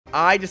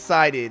I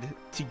decided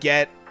to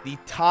get the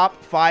top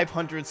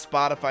 500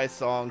 Spotify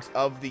songs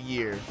of the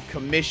year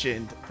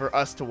commissioned for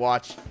us to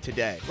watch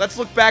today. Let's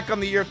look back on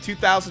the year of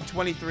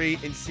 2023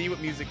 and see what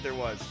music there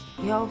was.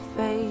 Your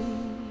face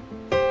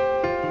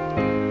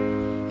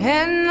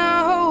and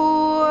the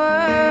whole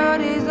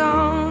world is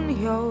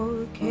on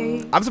your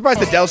case. I'm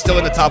surprised Adele's still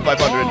in the top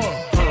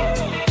 500.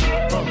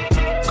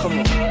 Come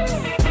on.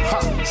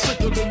 Hot,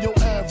 sicker than your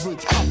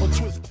average. Pop a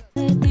twist.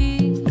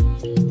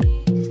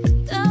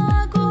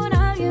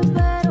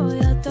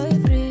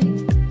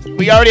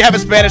 We already have a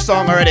Spanish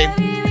song already.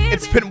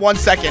 It's been 1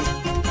 second.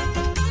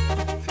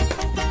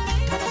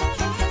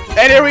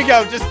 And here we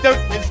go. Just don't,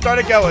 it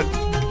started going.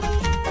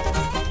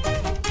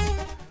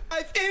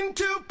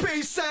 Into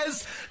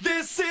pieces.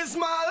 This is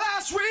my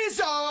last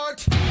resort.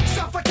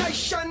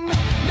 Suffocation,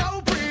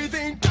 no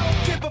breathing,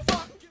 don't give a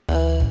fuck.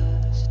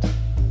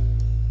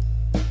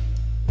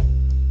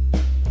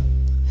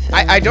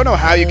 I don't know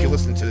how you can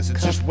listen to this.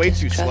 It's just way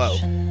too slow.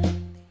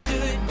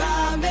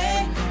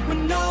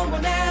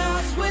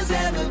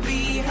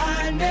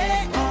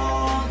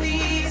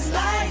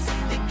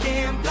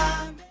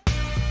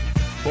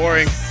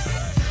 Boring.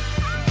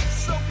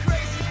 So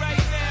crazy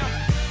right now.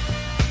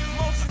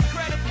 Most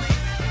incredibly,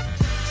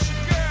 it's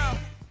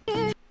your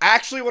girl.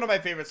 Actually, one of my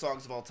favorite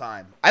songs of all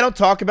time. I don't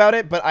talk about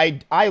it, but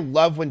I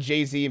love when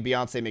Jay-Z and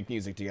Beyonce make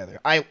music together.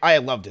 I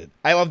loved it.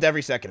 I loved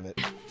every second of it.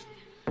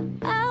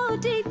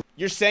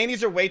 You're saying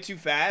these are way too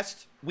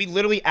fast? We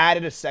literally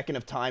added a second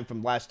of time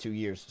from the last 2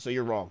 years, so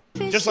you're wrong.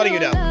 Just letting you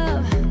know.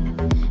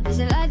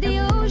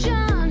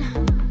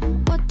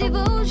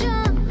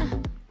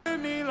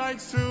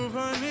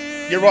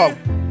 You're wrong.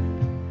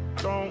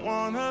 Don't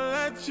wanna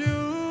let you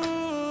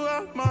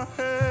out my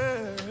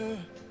head.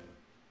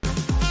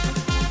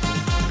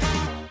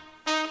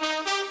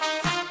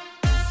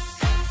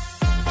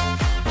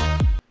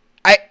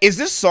 Is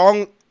this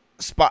song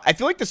I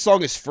feel like this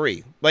song is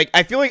free. Like,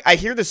 I feel like I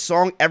hear this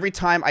song every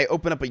time I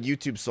open up a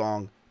YouTube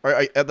song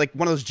or like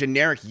one of those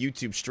generic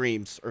YouTube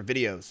streams or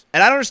videos.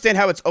 And I don't understand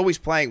how it's always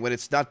playing when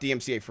it's not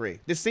DMCA free.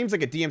 This seems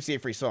like a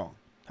DMCA free song.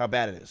 How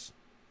bad it is.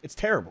 It's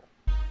terrible.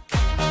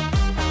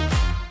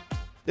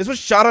 This was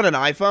shot on an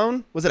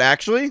iPhone? Was it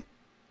actually?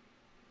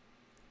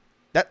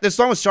 This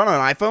song was shot on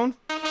an iPhone?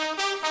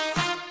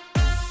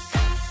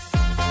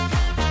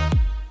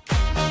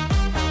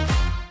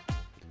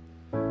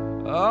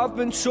 I've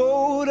been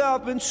told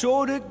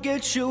to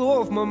get you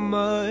off my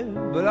mind,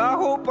 but I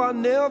hope I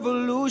never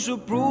lose your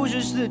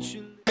bruises that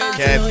you.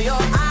 Okay. Your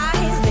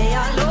eyes, they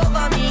all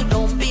over me.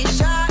 Don't be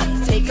shy,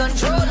 take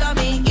control of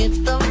me. Get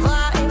the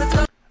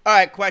vibe. All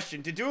right,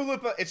 question. Did Dua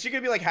Lipa, is she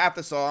gonna be like half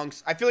the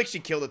songs? I feel like she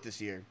killed it this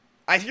year.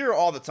 I hear her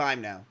all the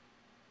time now.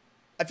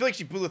 I feel like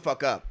she blew the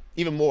fuck up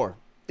even more.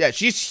 Yeah,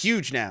 she's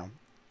huge now.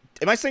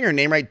 Am I saying her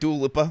name right? Dua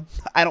Lipa?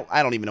 I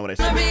don't even know what I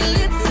said.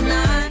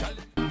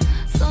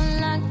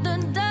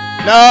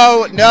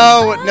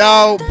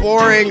 No,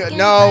 boring,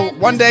 no.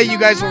 One day you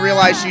guys will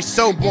realize she's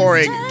so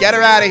boring. Get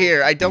her out of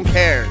here. I don't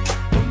care.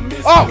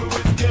 Oh!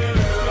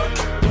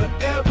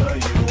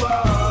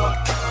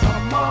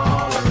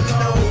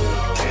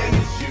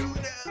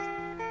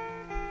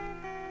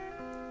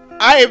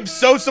 I am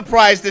so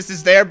surprised this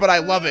is there, but I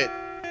love it.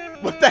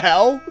 What the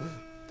hell?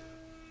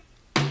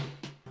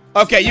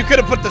 Okay, you could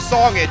have put the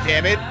song in,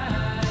 damn it.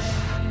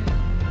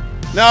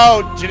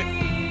 No,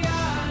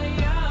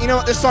 you know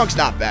what? This song's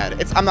not bad.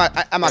 I'm not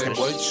gonna.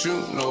 What you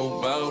know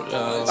about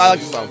us? I like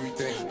the song.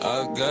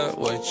 I got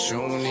what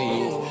you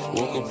need.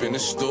 Woke up in the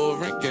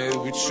store and get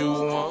what you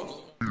want.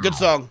 Good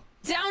song.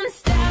 Don't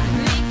stop,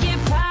 make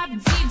it pop,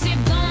 DJ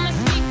blow my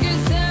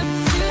speakers up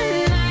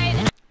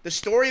tonight. The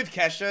story of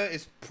Kesha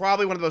is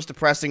probably one of the most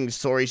depressing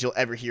stories you'll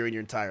ever hear in your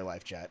entire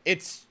life, chat.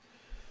 It's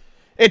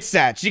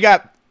sad. She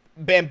got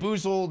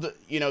bamboozled,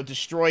 you know,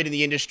 destroyed in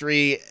the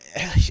industry,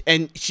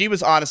 and she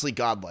was honestly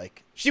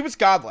godlike. She was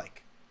godlike.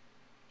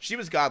 She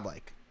was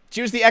godlike.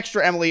 She was the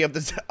extra Emily of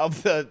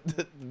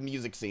the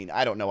music scene.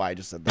 I don't know why I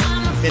just said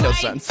that. It made no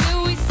sense.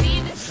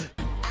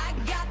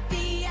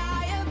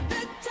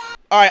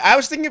 All right, I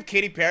was thinking of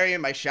Katy Perry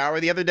in my shower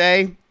the other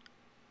day.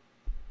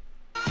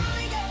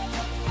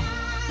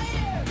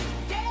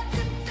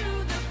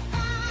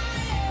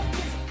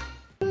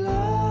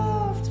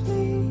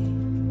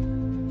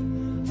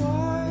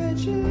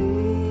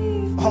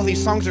 All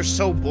these songs are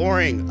so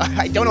boring.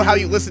 I don't know how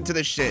you listen to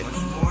this shit.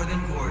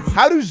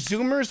 How do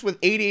Zoomers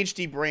with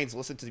ADHD brains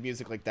listen to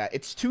music like that?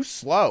 It's too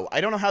slow. I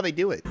don't know how they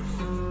do it. So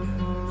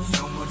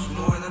much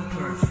more than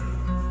perfect.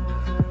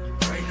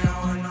 Right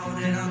now I know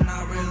that I'm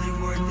not really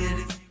worth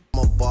it. I'm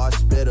a bar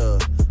spitter.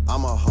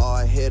 I'm a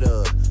hard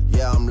hitter.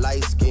 Yeah, I'm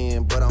light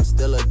skinned, but I'm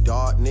still a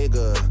dark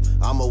nigga.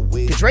 I'm a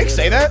wig. Did Drake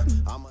say that?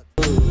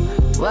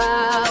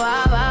 Wow,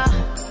 wow, wow.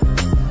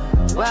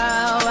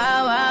 Wow,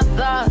 wow, wow,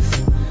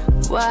 thoughts.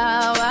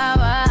 Wow, wow,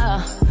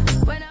 wow.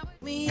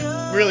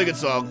 Really good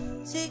song.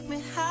 Take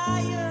me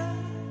higher.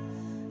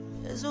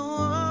 There's a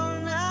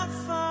world not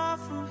far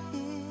from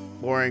here.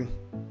 Boring.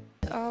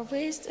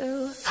 Always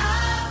do.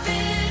 I've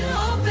been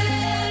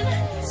hoping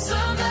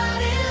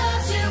somebody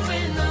loves you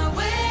in the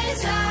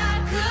ways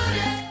I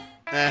couldn't.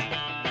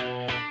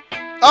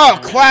 Oh,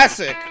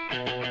 classic.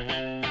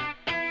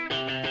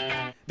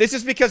 This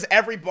is because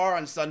every bar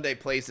on Sunday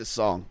plays this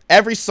song.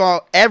 Every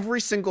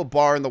single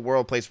bar in the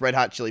world plays Red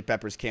Hot Chili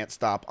Peppers Can't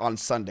Stop on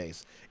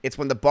Sundays. It's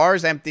when the bar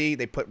is empty,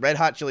 they put Red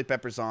Hot Chili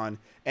Peppers on,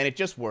 and it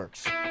just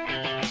works.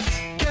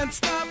 Can't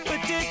stop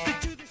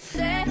addicted to this.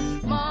 That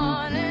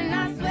morning,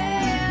 I swear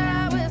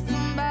I wish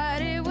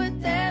somebody would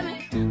tell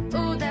me.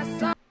 Ooh,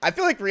 that's all I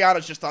feel like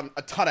Rihanna's just on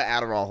a ton of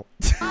Adderall.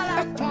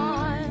 I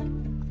want.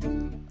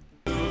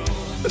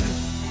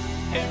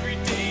 Every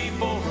day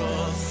for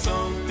us,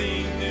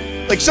 something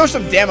new. Like, show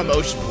some damn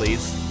emotion,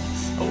 please.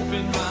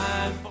 Open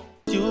mind for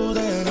you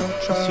that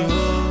I trust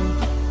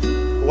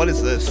you. What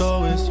is this?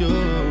 So it's you.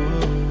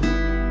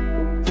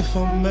 If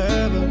I'm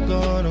ever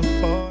gonna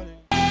fall.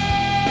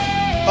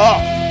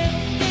 Oh,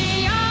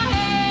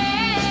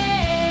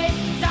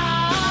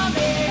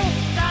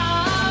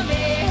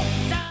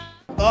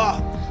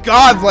 oh,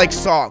 godlike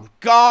song.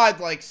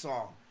 Godlike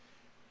song.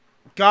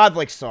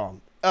 Godlike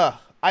song. When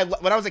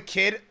I was a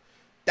kid,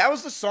 that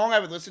was the song I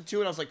would listen to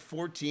when I was like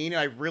 14 and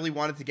I really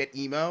wanted to get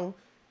emo.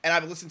 And I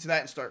would listen to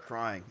that and start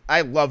crying.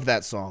 I love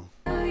that song.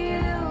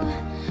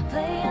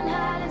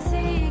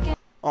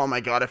 Oh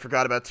my god, I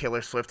forgot about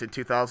Taylor Swift in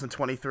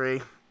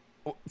 2023.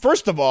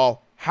 First of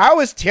all, how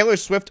is Taylor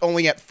Swift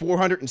only at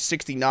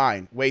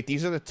 469? Wait,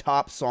 these are the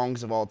top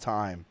songs of all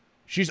time.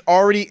 She's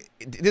already...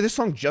 Did this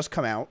song just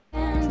come out?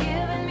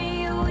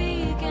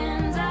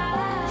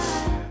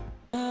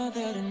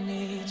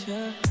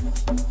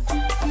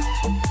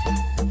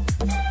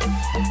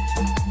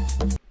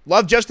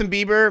 Love Justin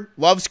Bieber,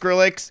 love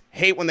Skrillex,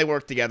 hate when they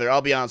work together,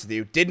 I'll be honest with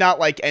you. Did not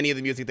like any of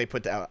the music they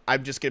put out.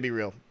 I'm just gonna be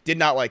real. Did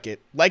not like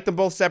it. Liked them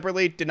both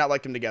separately, did not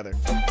like them together.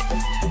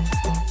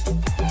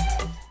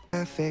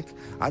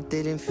 I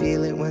didn't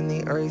feel it when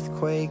the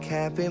earthquake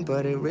happened,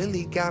 but it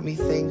really got me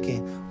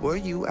thinking. Were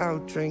you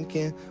out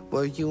drinking?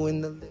 Were you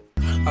in the...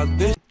 I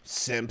did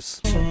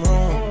Simps. some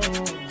wrong,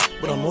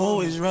 but I'm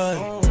always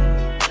right.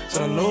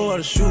 So I know how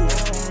to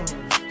shoot,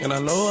 and I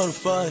know how to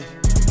fight.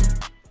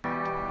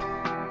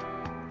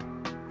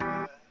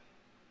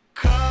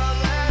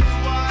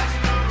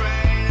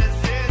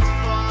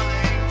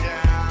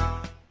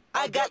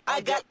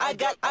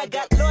 I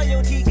got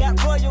loyalty,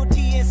 got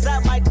royalty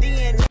inside my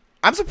DNA.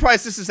 I'm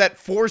surprised this is at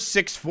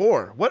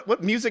 464.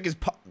 What music is...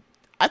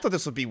 I thought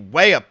this would be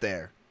way up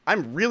there.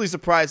 I'm really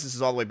surprised this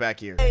is all the way back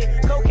here.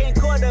 Cocaine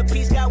quarter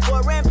piece, got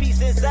war and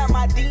peace inside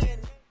my DNA.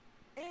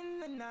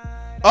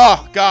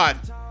 Oh, God.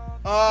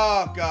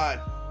 Oh, God.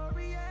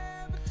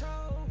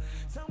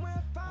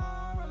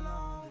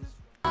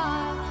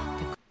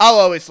 I'll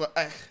always...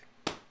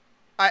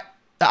 I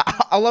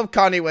love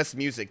Kanye West's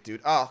music,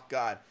 dude. Oh,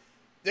 God.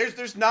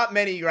 There's not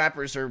many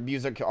rappers or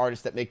music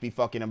artists that make me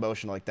fucking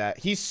emotional like that.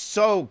 He's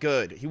so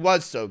good. He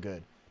was so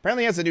good.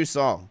 Apparently he has a new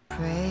song.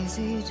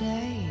 Crazy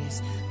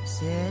days,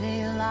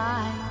 city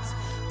lights,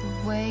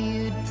 the way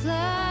you'd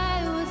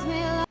play with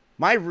me like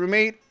My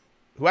roommate,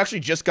 who actually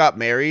just got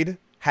married,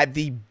 had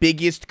the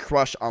biggest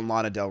crush on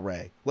Lana Del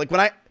Rey. Like,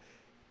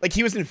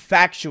 he was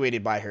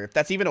infatuated by her, if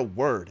that's even a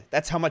word.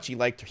 That's how much he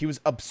liked her. He was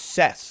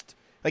obsessed.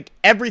 Like,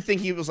 everything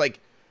he was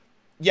like,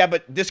 yeah,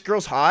 but this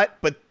girl's hot,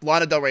 but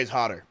Lana Del Rey's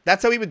hotter.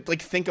 That's how he would,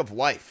 like, think of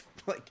life.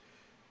 Like,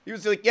 he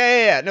was like,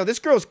 yeah. No, this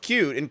girl's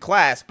cute in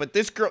class, but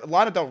this girl,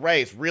 Lana Del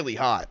Rey, is really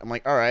hot. I'm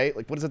like, all right.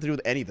 Like, what does that have to do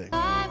with anything?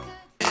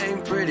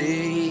 Ain't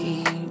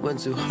pretty when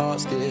two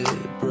hearts get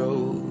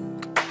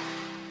broke.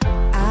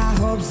 I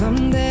hope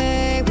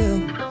someday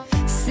we'll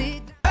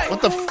see.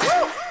 What the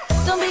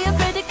f... don't be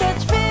afraid to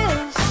catch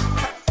feels.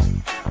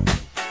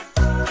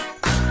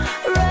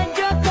 Ride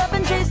your cup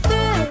and chase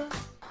through.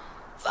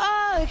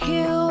 Fuck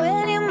you,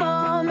 any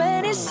mom,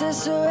 any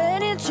sister,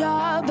 any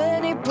job,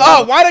 any...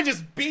 Oh, why'd I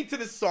just beat to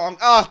this song?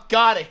 Oh,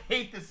 God, I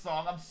hate this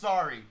song. I'm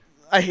sorry.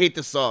 I hate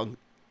this song.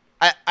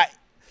 I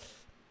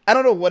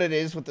don't know what it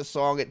is with the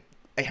song.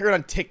 I heard it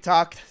on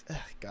TikTok. Ugh,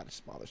 God, it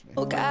just bothers me.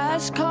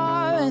 gas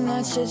car and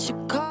that's shit you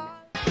call.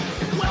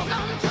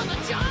 Welcome to the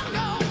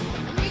jungle.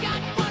 We got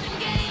fun and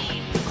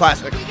games.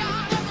 Classic. We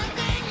got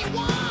everything you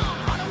want.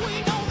 How do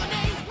we know the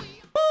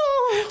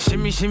names?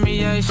 Shimmy, shimmy,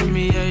 yeah,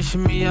 shimmy, yeah,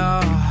 shimmy,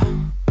 yeah.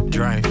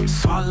 Drink.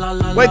 Swalla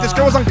la la. Wait, this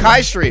girl was on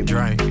Kai's stream.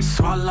 Drink.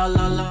 Swalla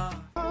la la.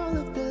 All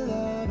of the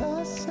love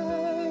I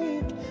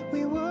saved,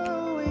 we were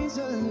always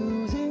a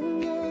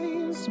losing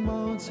game.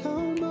 Small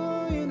town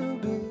boy in a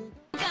big...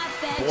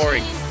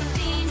 Boring.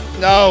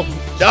 No.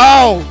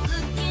 No.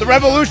 The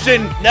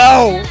revolution.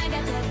 No.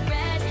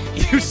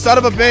 You son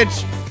of a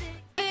bitch.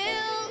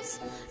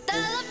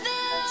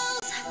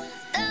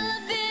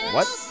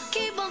 What?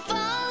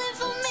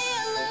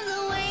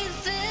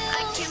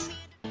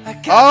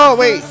 Oh,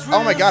 wait.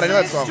 Oh, my God. I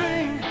know that song.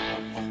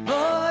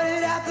 Bought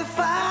it at the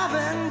 5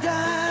 and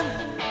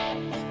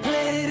dime.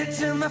 Played it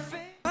to my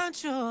face.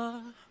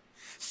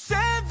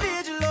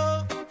 Savage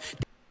love.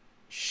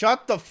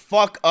 Shut the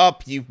fuck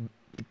up, you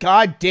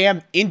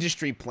goddamn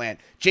industry plant.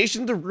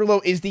 Jason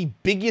Derulo is the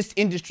biggest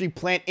industry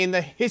plant in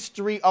the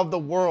history of the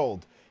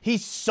world.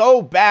 He's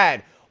so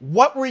bad.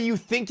 What were you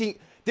thinking?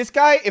 This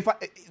guy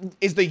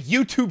is the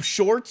YouTube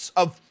shorts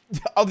of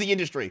of the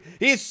industry.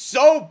 He is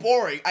so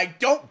boring. I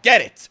don't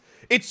get it.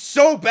 It's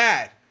so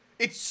bad.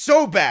 It's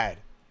so bad.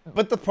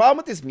 But the problem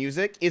with this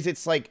music is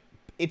it's like,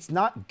 it's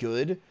not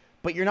good,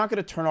 but you're not going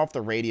to turn off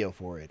the radio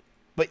for it.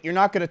 But you're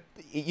not going to,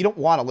 you don't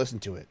want to listen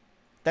to it.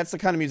 That's the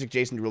kind of music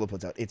Jason Derulo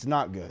puts out. It's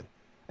not good.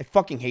 I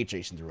fucking hate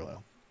Jason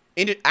Derulo.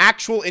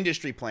 Actual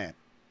industry plant.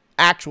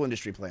 Actual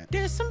industry plant.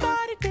 Did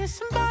somebody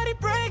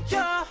break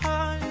your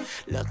heart?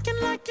 Looking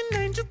like an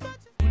angel.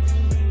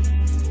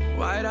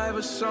 White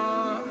Iver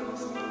song.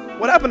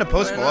 What happened to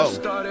Post When I Malone?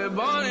 started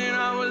balling,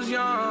 I was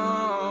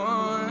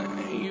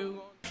young.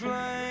 You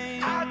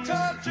I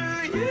talk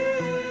to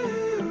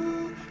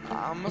you.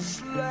 I'm a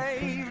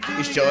slave.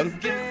 He's chilling.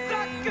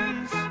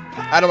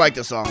 I don't like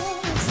this song.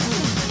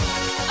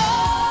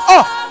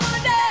 Oh!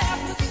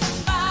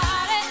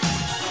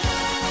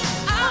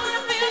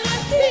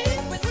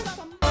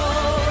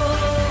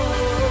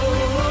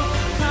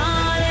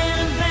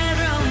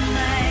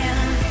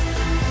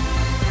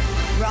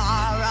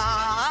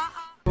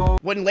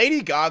 When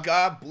Lady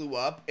Gaga blew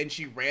up and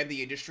she ran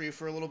the industry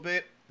for a little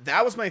bit,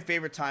 that was my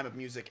favorite time of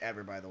music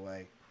ever, by the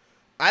way.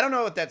 I don't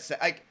know what that's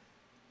like.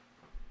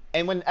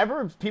 And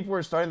whenever people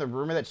were starting the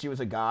rumor that she was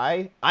a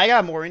guy, I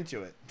got more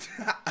into it.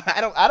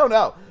 I don't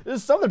know.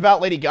 There's something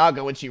about Lady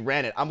Gaga when she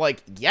ran it. I'm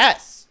like,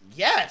 yes,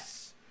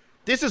 yes.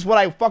 This is what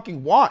I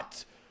fucking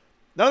want.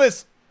 None of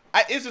this.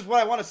 This is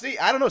what I want to see.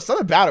 I don't know.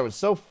 Something about her was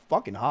so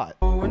fucking hot.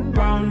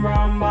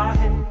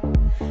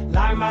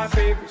 Like my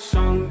favorite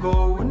song,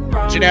 going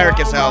round, generic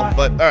as hell,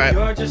 but all right.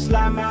 You're just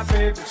like my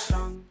favorite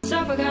song. So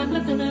I got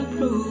nothing to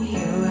prove. You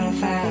got a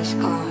fast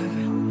car.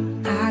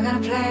 I got a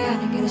plan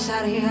to get us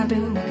out of here. I've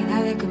been working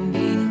at a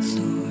convenience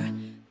store.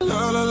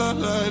 La la la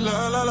la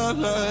la la la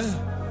la.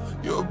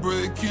 You're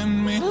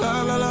breaking me.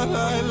 La la la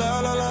la la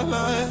la la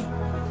la.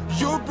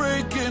 You're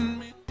breaking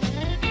me.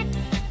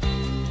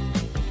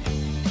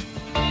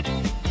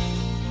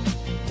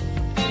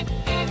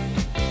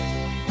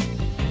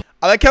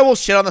 I like how we'll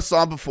shit on the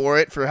song before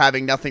it for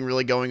having nothing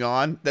really going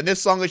on. Then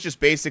this song is just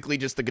basically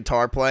just the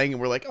guitar playing,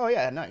 and we're like, oh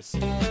yeah, nice.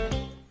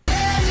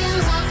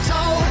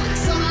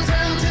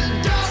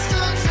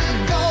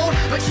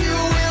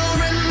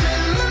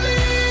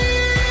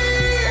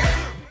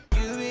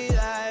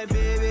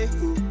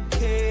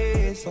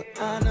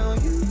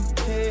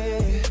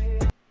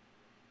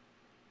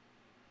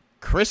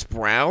 Chris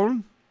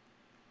Brown?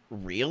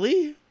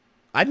 Really?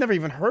 I've never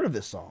even heard of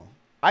this song.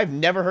 I've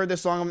never heard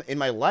this song in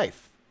my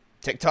life.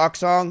 TikTok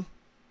song?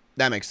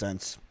 That makes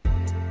sense.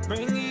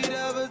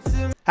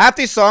 Half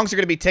these songs are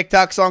going to be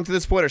TikTok songs to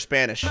this point or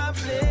Spanish.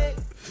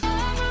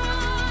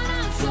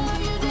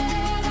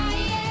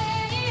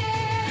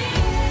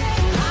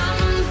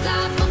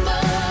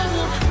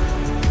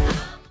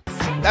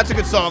 That's a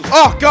good song.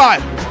 Oh,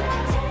 God!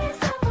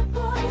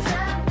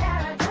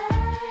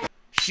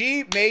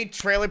 She made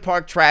Trailer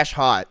Park Trash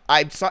hot.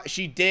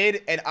 She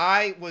did, and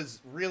I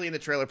was really into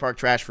Trailer Park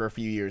Trash for a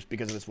few years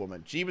because of this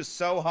woman. She was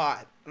so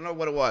hot. I don't know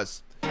what it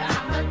was.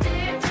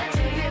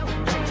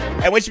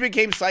 And when she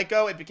became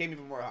Psycho, it became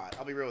even more hot.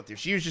 I'll be real with you.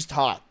 She was just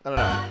hot. I don't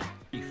know.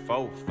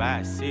 4,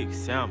 5, 6,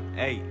 7,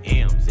 8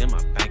 M's in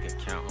my bank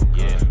account.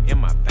 Yeah, in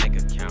my bank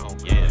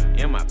account. Yeah,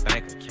 in my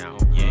bank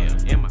account. Yeah,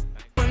 in my bank.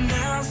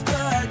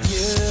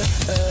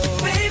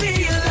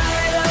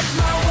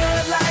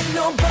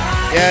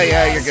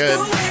 Yeah, you're good.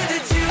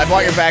 I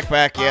bought your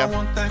backpack, yeah.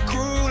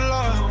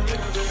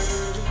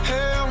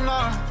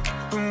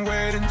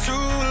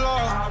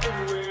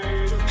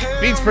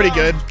 Beat's pretty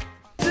good.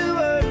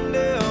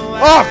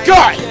 Oh,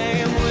 God!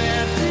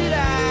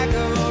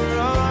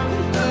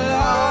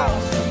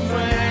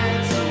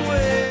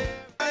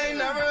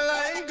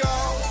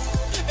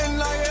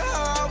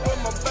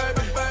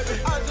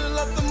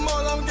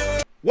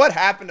 What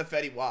happened to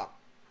Fetty Wap?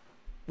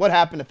 What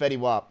happened to Fetty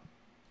Wap?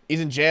 He's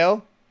in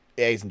jail?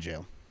 Yeah, he's in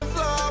jail.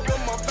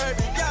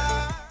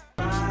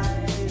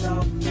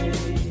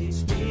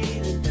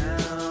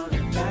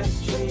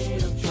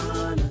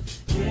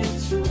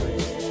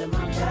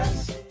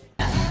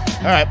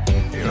 All right.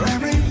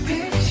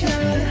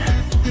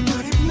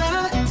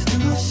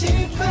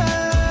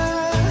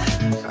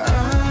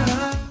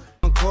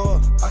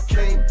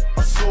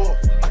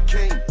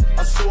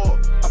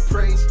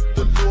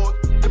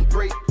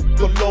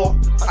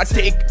 I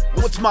take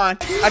what's mine.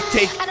 I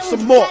take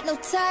some more. I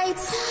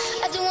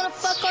just wanna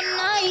fuck all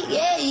night.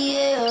 Yeah,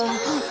 yeah.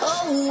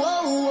 Oh.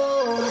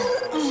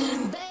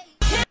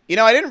 You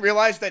know, I didn't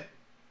realize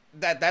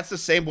that's the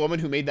same woman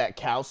who made that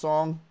cow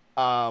song.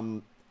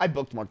 I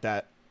bookmarked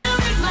that.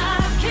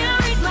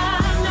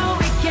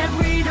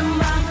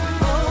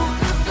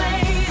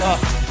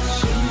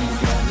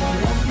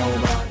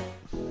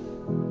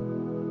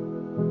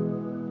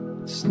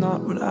 It's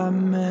not what I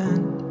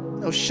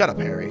meant. Oh, shut up,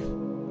 Harry.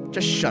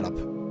 Just shut up.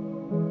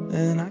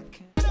 And I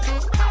can't.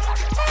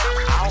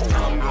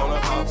 I'm gonna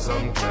pop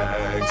some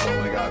tags.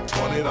 Only got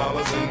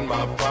 $20 in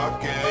my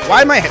pocket.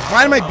 Why am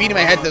I beating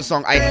my head to this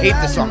song? I hate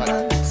this song.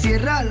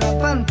 Cierra la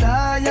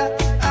pantalla,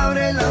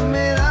 abre la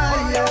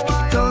medalla,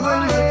 todo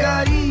el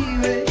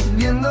Caribe,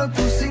 viendo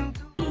tu cintura.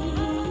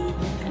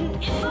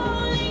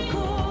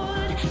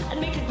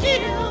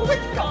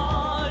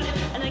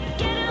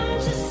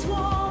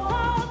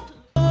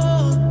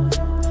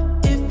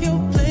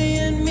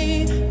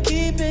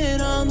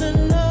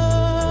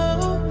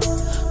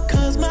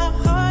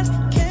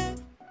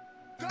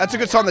 That's a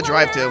good song to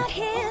drive to.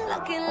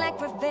 Looking like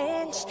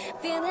revenge,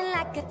 feeling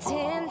like a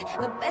 10,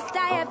 the best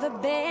I ever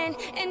been,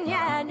 and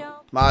yeah, I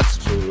know.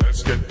 Mods. So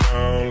let's get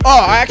down.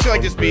 Oh, I actually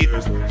like this beat.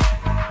 Let's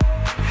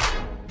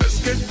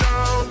get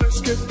down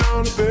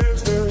to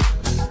business.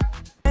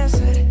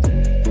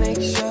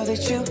 Make sure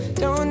that you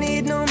don't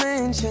need no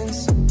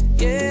mentions.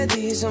 Yeah,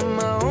 these are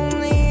my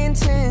only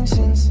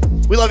intentions.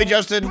 We love you,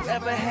 Justin.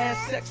 Ever had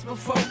sex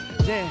before?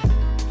 Yeah.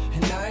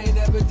 And I ain't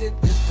ever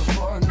did this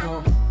before,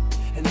 no.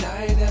 And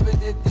I ain't ever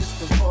did this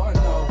before,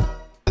 no.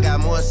 I got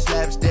more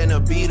slaps than the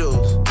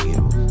Beatles.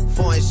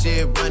 Foreign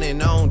shit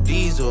running on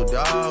diesel,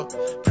 dog.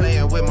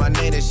 Playing with my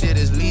name, that shit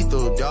is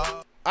lethal,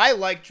 dog. I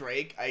like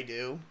Drake, I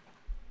do.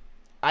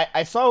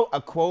 I saw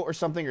a quote or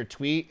something or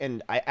tweet,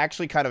 and I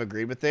actually kind of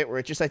agreed with it, where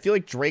it's just, I feel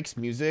like Drake's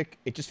music,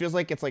 it just feels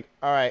like it's like,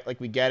 all right, like,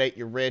 we get it,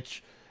 you're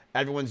rich,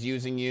 everyone's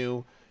using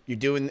you, you're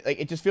doing, like,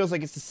 it just feels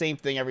like it's the same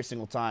thing every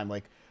single time.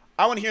 Like,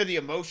 I want to hear the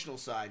emotional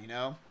side, you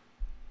know?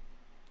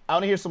 I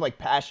want to hear some, like,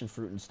 passion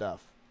fruit and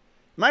stuff.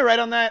 Am I right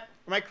on that?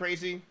 Am I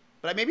crazy?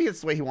 But maybe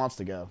it's the way he wants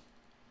to go.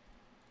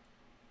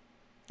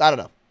 I don't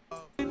know.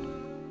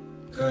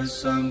 'Cause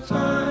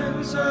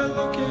sometimes I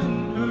look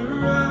in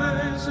her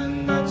eyes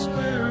and that's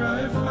where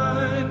I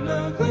find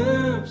a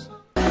glimpse.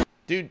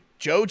 Dude,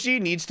 Joji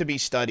needs to be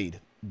studied.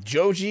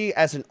 Joji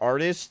as an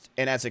artist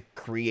and as a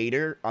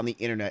creator on the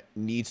internet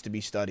needs to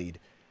be studied.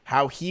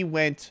 How he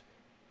went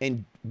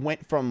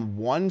from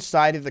one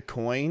side of the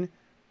coin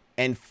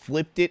and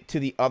flipped it to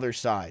the other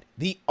side.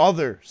 The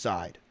other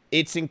side.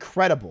 It's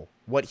incredible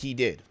what he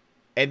did.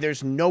 And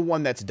there's no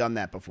one that's done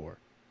that before.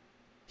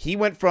 He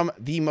went from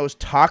the most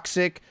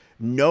toxic,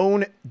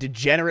 known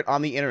degenerate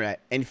on the internet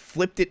and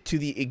flipped it to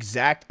the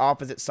exact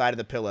opposite side of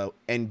the pillow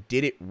and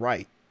did it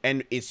right.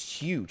 And is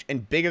huge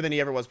and bigger than he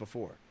ever was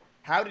before.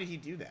 How did he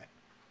do that?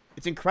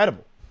 It's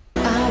incredible.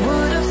 I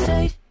would have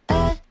stayed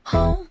at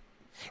home,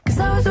 'cause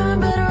I was doing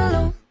better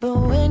alone. But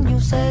when you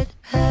said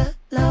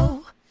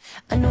hello,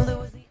 I knew there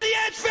was the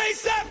edge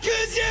face up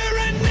 'cause you're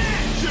a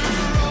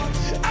natural.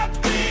 I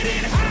beat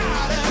it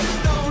hard as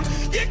stone.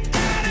 You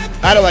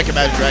gotta I don't like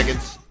Imagine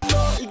Dragons.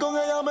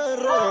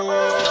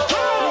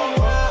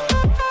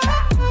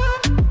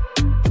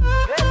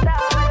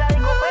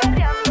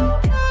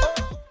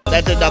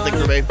 That did nothing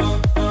for me.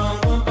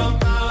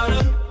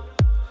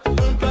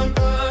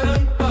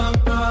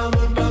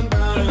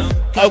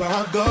 Oh.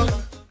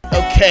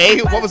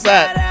 Okay, what was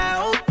that?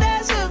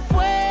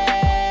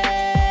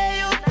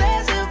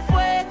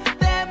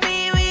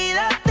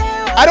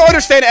 I don't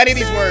understand any of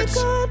these words.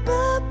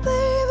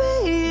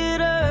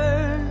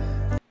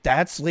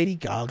 That's Lady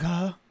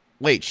Gaga?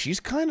 Wait, she's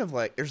kind of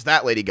like... There's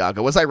that Lady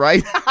Gaga. Was I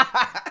right?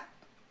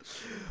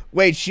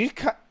 Wait, she's...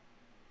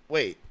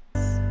 Wait.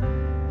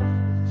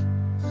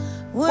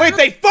 Wait,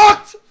 they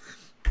fucked!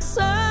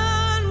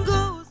 sun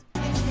goes.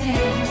 You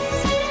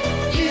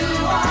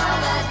are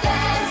the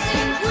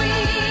dancing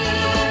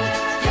queen.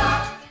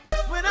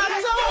 When I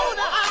told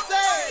her, I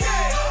said,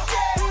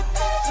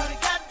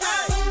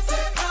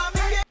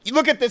 You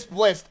look at this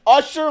list.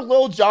 Usher,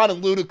 Lil Jon,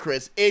 and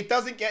Ludacris. It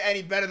doesn't get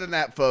any better than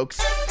that, folks.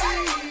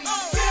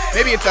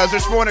 Maybe it does.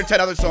 There's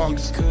 410 other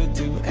songs. Could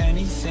do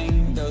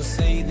anything, they'll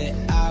say that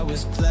I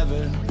was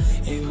clever.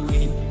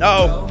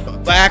 No,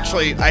 but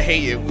actually, I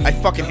hate you. I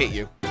fucking hate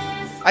you.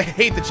 I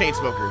hate the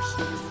Chainsmokers.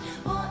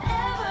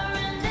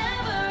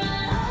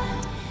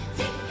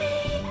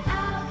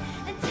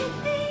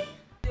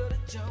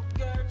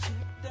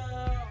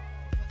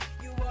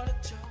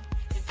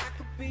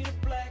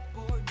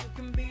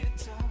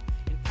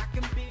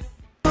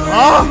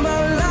 Huh?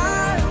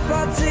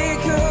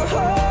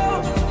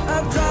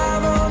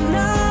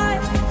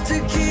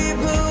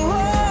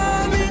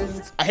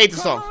 I hate the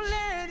song.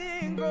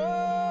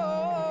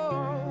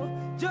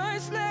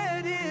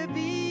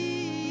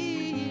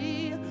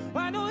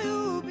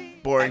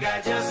 Boring. I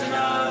got just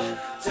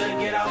enough to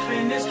get off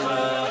in this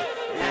club.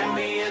 Have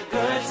me a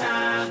good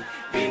time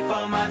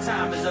before my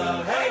time is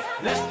up. Hey,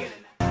 let's get it.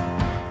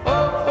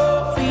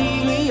 Oh,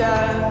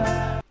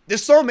 Ophelia.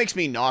 This song makes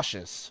me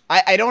nauseous.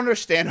 I don't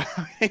understand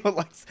how anyone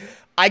likes.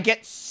 I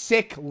get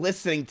sick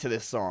listening to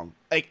this song.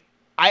 Like,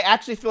 I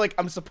actually feel like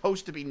I'm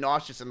supposed to be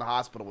nauseous in the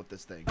hospital with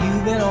this thing.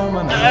 You've been on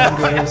my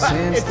mind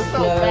since It's the so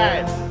flood.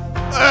 bad.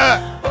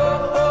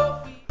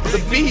 The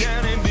beat.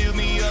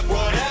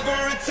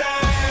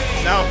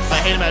 No, I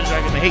hate Imagine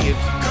Dragons. I hate you.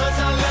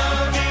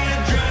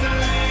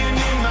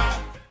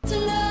 To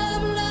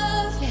love,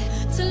 love,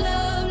 yeah. To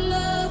love,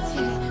 love,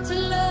 yeah. To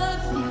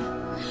love you.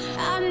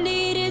 I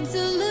needed to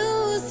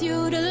lose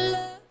you to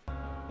love.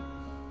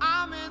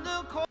 I'm in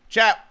the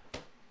Chat.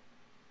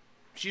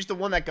 She's the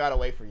one that got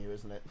away from you,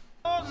 isn't it?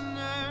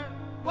 corner,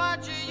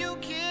 watching you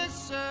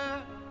kiss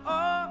her.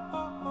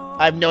 Oh.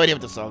 I have no idea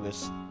what the song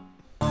is.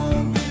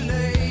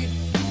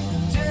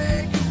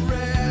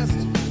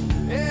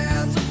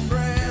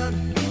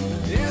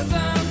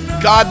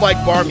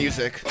 Godlike bar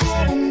music.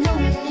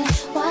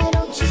 Why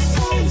don't you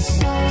say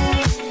so?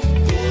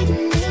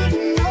 Didn't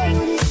even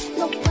notice.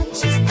 Look what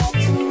you start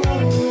to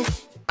roll.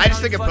 I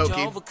just think of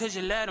Pokey. Cause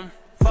you let him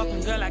fuck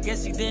fucking girl, I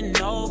guess he didn't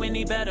know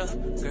any better.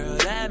 Girl,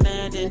 that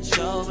man didn't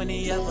show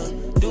any ever.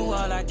 Do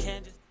all I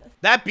can just...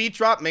 That beat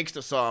drop makes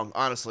the song,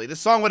 honestly. This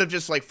song would have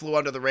just, like, flew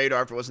under the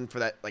radar if it wasn't for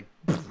that, like,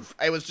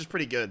 it was just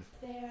pretty good.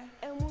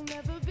 And we'll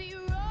never be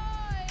royal.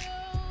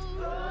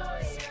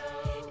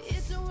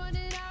 It's a run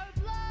in our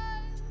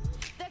blood.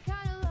 That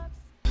kind of love.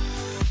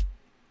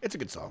 It's a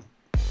good song.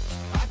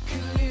 I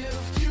can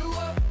lift you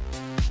up.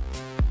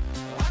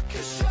 I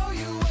can show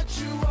you what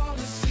you want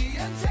to see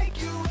and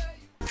take you where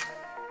you...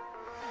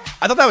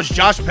 I thought that was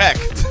Josh Peck.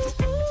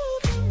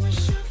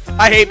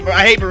 I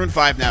hate Maroon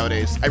 5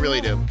 nowadays. I really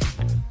do.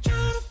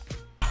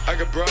 I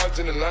got broads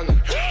in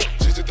Atlanta,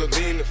 just to the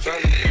lean the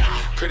family.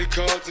 Credit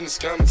cards in the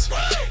scammers,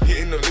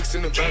 hitting the licks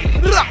in the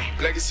van.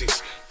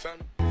 Legacies,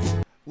 family.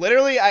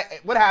 Literally,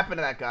 what happened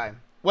to that guy?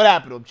 What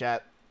happened to him,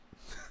 chat?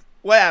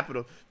 What happened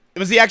to him?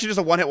 Was he actually just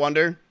a one-hit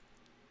wonder?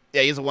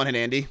 Yeah, he's a one-hit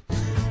Andy.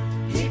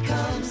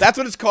 That's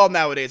what it's called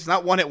nowadays. It's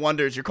not one-hit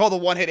wonders. You're called a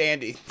one-hit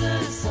Andy.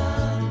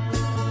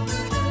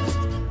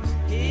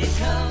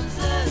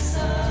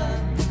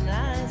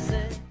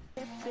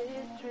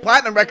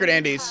 Platinum record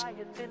Andes.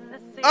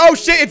 Oh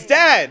shit, it's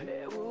Dad!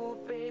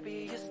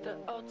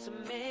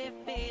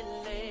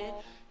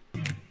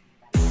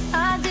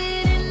 I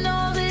didn't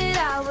know that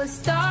I was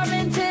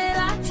starving till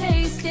I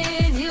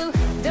tasted you.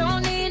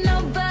 Don't need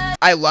nobody.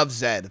 I love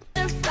Zed.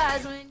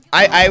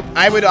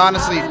 I would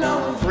honestly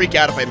freak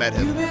out if I met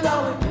him.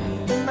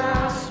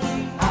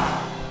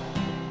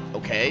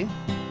 Okay.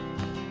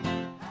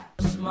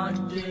 My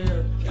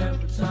dear, can't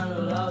pretend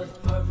that I was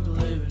perfect,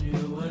 leaving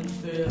you in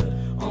fear.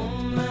 Oh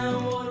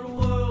man, what a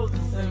world, the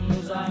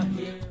things I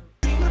hear.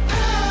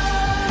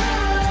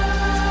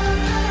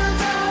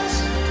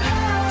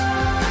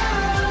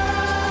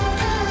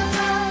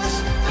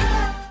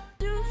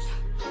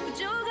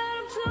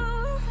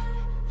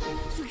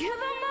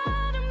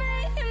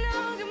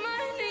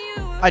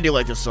 I do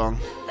like this song.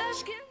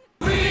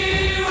 We will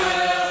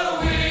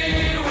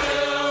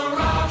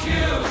rock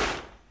you.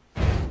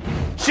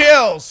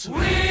 Chills!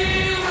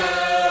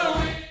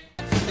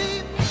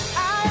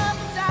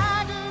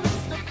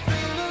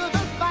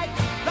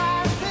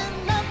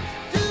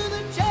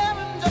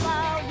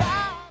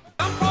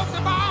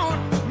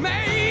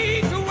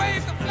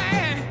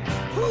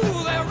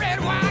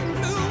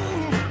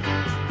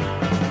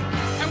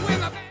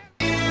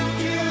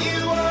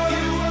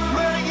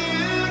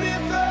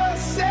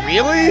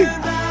 Really?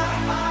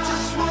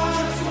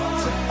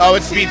 Oh,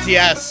 it's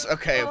BTS.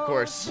 Okay, of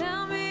course.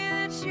 Tell me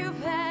that you've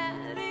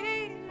had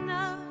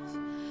enough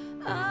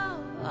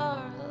of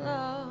our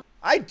love.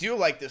 I do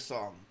like this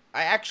song.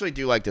 I actually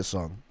do like this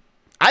song.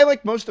 I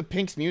like most of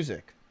Pink's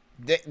music.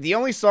 The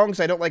only songs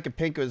I don't like of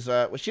Pink was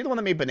she the one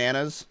that made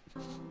Bananas?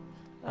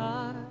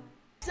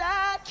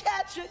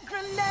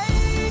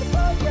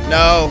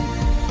 No.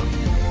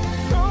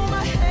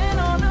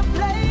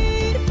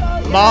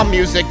 Mom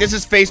music. This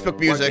is Facebook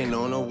music. Working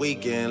on a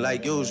weekend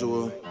like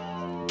usual.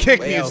 Kick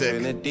Way off music.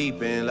 in the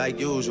deep end like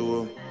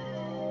usual.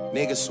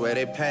 Niggas swear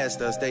they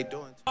passed us, they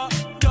doing.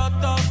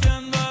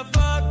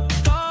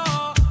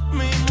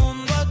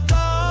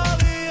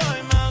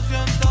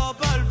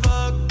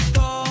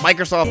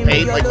 Microsoft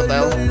Paint, like what the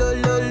hell?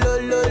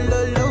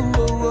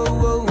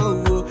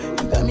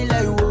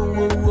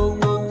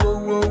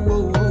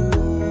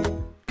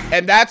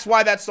 And that's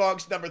why that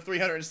song's number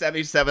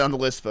 377 on the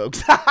list,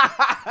 folks.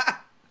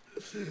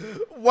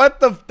 What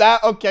the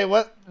okay,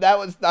 what that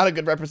was not a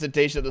good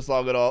representation of the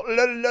song at all. All you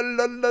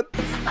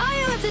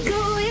have to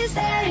do is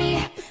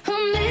stay a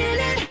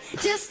minute,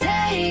 just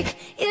take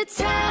your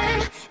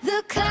time.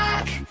 The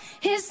clock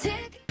is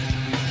ticking.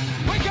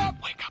 Wake up,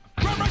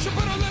 run, rush, and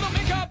put a little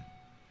makeup.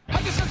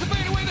 I just have to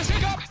fade away the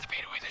shake up.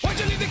 Why'd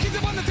you leave the keys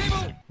up on the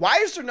table? Why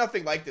is there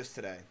nothing like this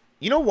today?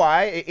 You know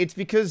why? It's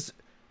because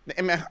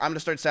I'm gonna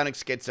start sounding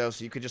schizo,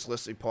 so you could just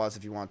listen, pause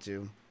if you want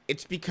to.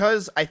 It's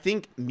because I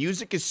think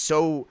music is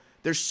so,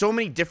 there's so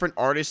many different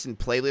artists and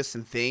playlists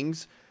and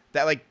things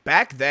that, like,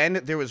 back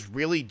then there was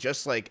really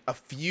just like a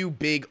few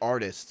big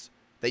artists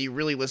that you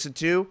really listened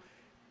to,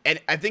 and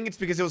I think it's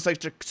because it was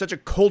like such a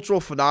cultural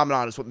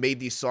phenomenon is what made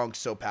these songs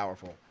so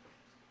powerful.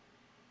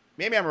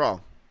 Maybe I'm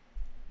wrong.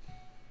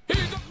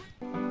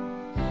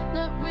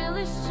 Not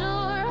really sure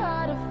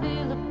how to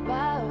feel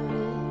about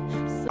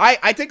it.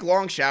 I take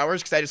long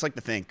showers because I just like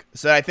to think.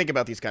 So I think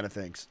about these kind of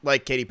things,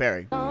 like Katy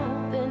Perry.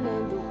 Something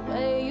in the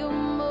way you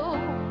move.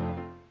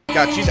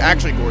 God, she's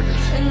actually gorgeous.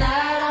 And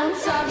I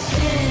don't talk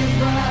shit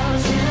about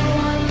you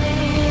on the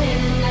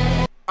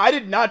internet. I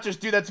did not just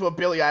do that to a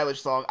Billie Eilish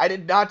song. I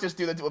did not just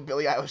do that to a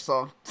Billie Eilish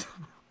song.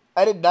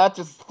 I did not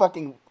just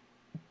fucking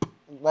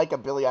like a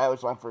Billie Eilish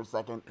song for a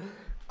second.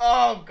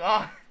 Oh,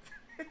 God.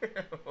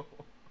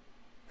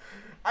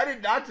 I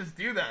did not just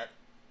do that.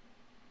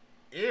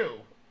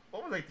 Ew.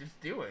 What was I just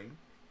doing?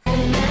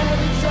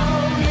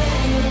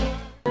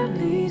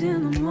 Late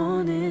in the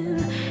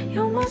morning,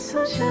 you're my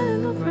sunshine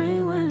in the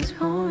rain when it's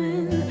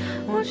pouring.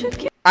 Won't you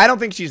give I don't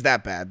think she's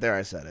that bad. There,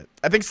 I said it.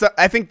 I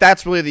think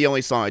that's really the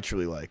only song I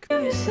truly like.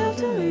 yourself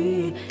to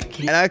me?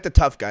 And I like the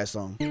Tough Guy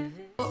song. Is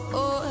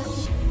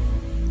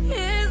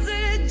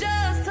it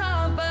just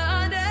how bad?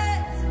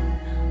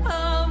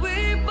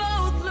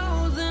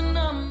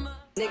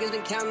 Niggas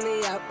been counting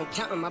me out. I'm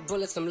counting my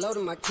bullets. I'm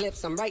loading my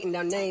clips. I'm writing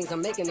down names.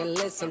 I'm making a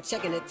list. I'm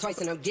checking it twice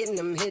and I'm getting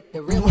them hit.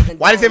 The real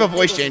Why does he have a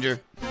voice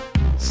changer?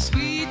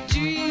 Sweet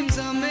dreams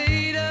are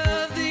made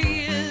of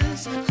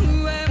these.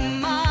 Who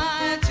am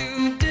I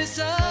to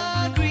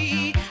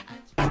disagree?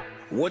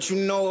 What you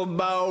know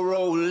about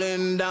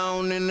rolling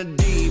down in the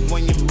deep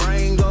when your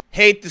brain goes?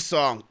 Hate the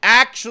song.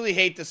 Actually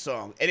hate the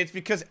song. And it's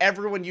because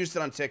everyone used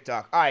it on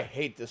TikTok. I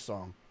hate this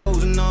song.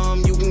 Numb,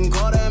 you can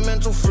call that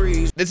mental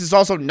freeze. This is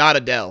also not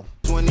Adele.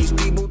 When these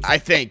people I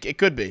think. It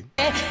could be.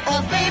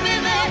 Oh, baby,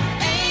 there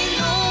ain't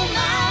no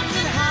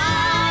mountain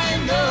high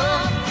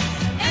enough.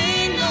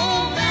 Ain't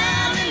no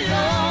valley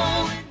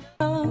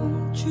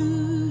low.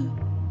 True.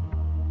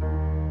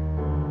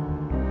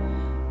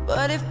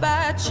 But if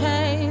by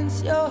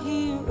chance you're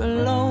here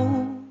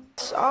alone,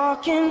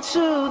 talking to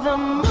the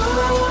moon,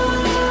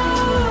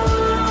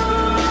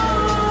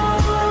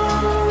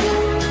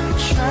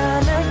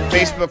 trying to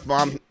Facebook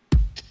mom.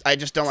 I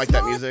just don't like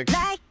that music.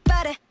 like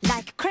butter,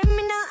 like a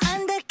criminal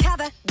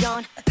undercover.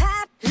 Don't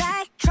pop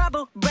like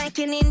trouble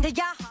breaking into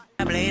your heart.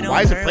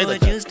 Why is it played like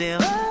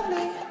that?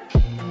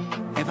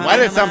 Why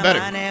did it sound better?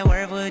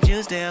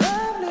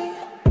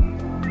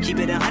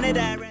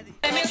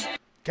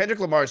 Kendrick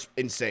Lamar's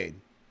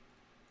insane.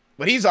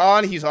 When he's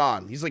on, he's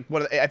on. He's like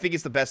one of the, I think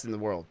he's the best in the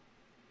world,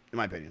 in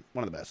my opinion.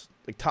 One of the best,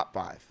 like top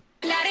 5.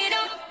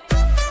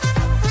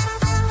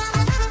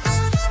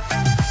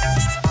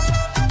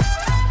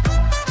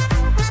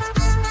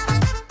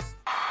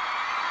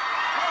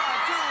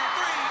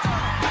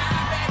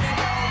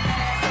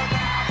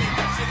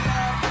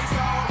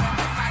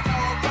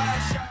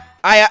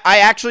 I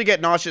actually get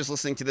nauseous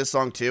listening to this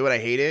song too, and I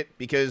hate it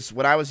because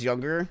when I was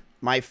younger,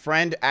 my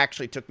friend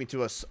actually took me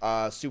to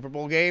a Super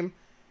Bowl game,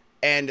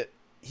 and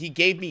he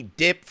gave me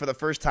dip for the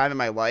first time in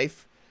my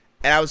life,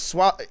 and I was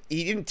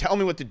he didn't tell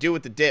me what to do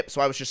with the dip,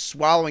 so I was just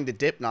swallowing the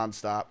dip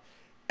nonstop,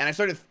 and I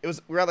started. We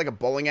were at like a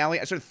bowling alley.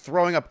 I started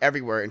throwing up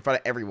everywhere in front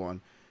of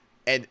everyone,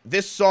 and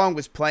this song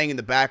was playing in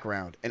the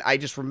background, and I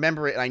just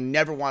remember it, and I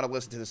never want to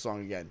listen to this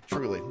song again.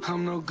 Truly.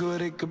 I'm no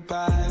good at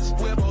goodbyes.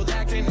 We're both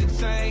acting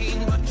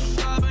insane, but you're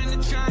stubborn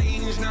to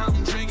change. Now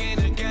I'm drinking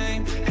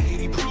again.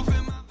 80 proof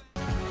in my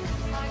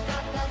I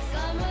got that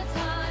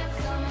summertime,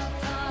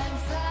 summertime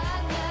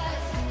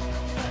sadness.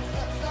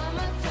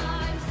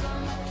 Summertime,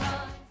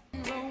 summertime.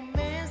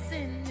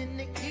 Romancing in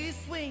the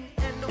east wing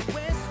and the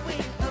west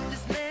wing of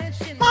this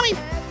mansion. Mommy!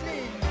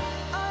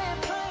 I am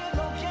playing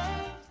no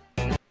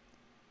games.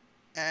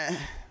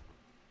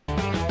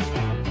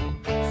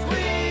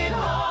 Sweet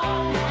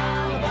home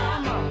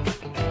Alabama.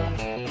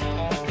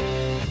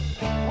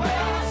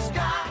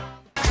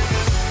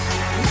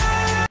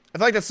 I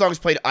feel like that song's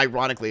played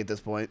ironically at this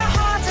point.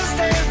 heart's a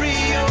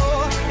stereo.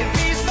 It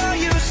beats for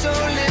you, so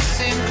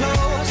listen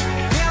close.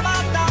 Hear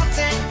my thoughts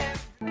and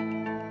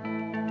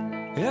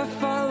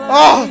If I lie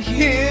Oh!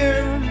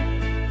 here,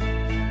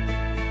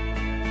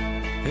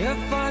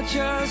 if I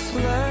just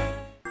let.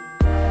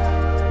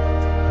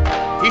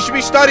 He should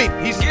be studied.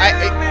 He should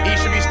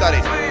be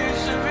studied.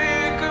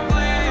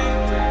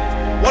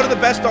 One of the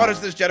best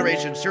artists of this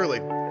generation, surely,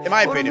 in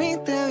my opinion.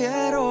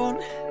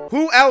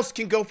 Who else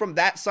can go from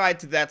that side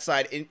to that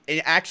side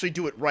and actually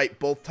do it right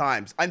both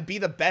times and be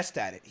the best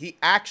at it? He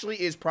actually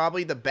is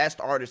probably the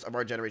best artist of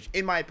our generation,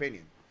 in my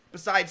opinion,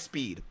 besides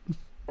Speed.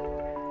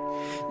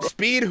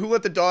 Speed, Who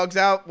Let the Dogs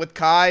Out with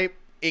Kai,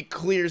 it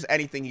clears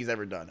anything he's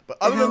ever done. But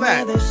other than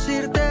that,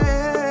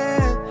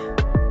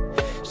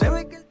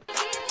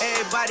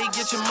 everybody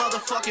get your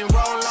motherfucking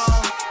roll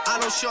on. I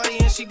know shorty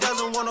and she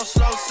doesn't want no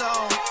slow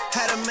song.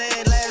 Had a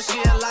man last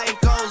year, life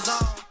goes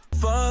on.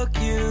 Fuck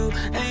you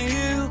and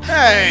you.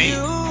 hey,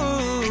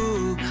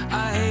 You,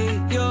 I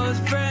hate your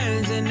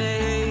friends and they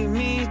hate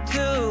me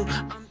too.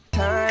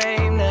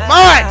 Time now.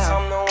 Mont!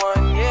 I'm the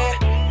one,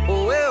 yeah.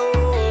 Oh, well,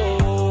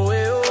 oh,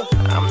 well.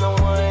 I'm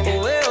the one,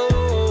 yeah.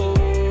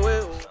 Oh,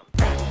 well.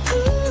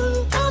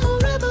 Ooh, I'm a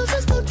rebel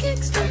just for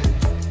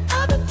Kickstarter.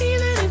 I've been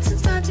feeling it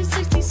since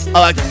 1966. I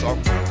like this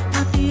song.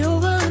 I'll be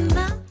over and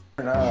now.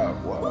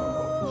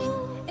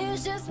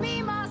 It's just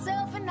me,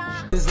 myself, and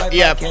I.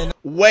 Yeah,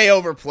 way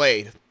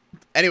overplayed.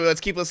 Anyway, let's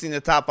keep listening to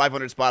the top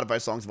 500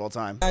 Spotify songs of all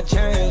time. I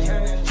change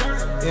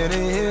in the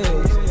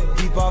hills,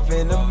 deep off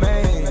in the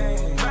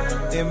main.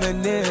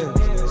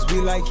 Eminem,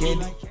 sweet like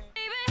candy.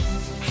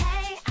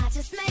 Hey, I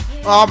just met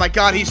you. Oh my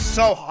god, he's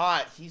so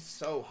hot. He's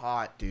so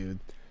hot, dude.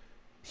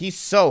 He's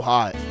so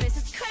hot. This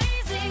is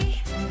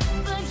crazy,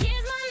 but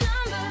here's my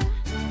number.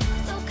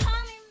 So call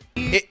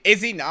me.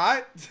 Is he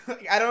not?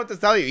 I don't know what to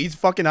tell you. He's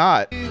fucking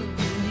hot.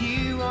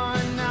 you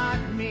are not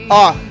me.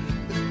 Ah,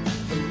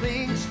 The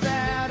links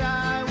that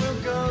I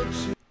will go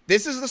to.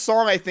 this is the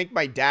song I think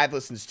my dad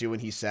listens to when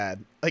he's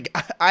sad. Like,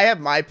 I have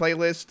my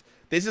playlist.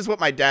 This is what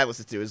my dad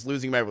listens to, is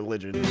Losing My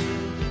Religion.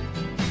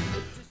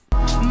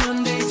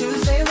 Monday,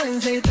 Tuesday,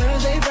 Wednesday,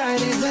 Thursday,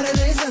 Friday,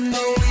 Saturday,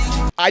 Sunday.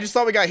 I just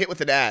thought we got hit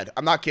with an ad.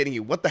 I'm not kidding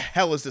you. What the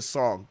hell is this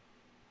song?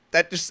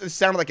 That just, it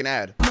sounded like an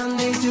ad.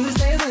 Monday,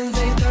 Tuesday,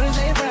 Wednesday,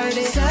 Thursday,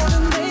 Friday,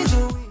 7 days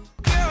a week.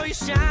 Girl, you're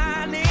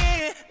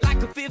shining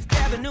like a Fifth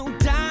Avenue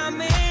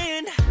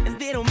diamond, and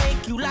they don't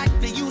make you like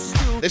they used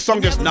to. This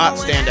song does not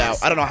stand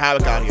out. I don't know how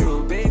it got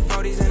here. Big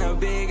 40s and a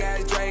big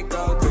ass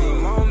Draco. 3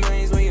 more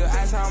millions when you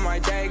ask how my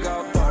day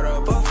go. Put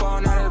up a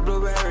phone, not a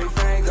blueberry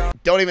fango.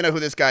 Don't even know who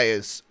this guy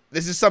is.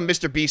 This is some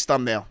Mr. Beast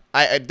thumbnail.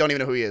 I don't even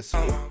know who he is.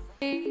 I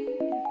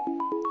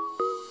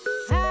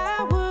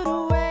would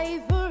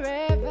away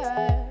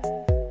forever,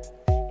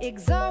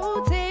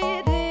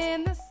 exalted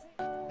in the.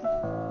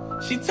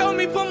 She told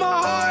me put my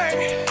heart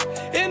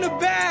in the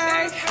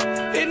bag,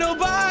 and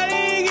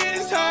nobody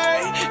gets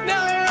hurt.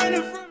 Now I'm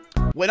running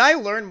from. When I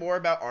learn more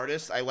about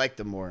artists, I like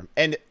them more.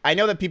 And I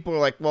know that people are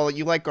like, well,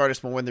 you like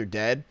artists more when they're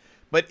dead.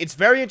 But it's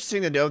very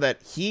interesting to know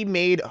that he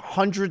made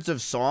hundreds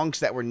of songs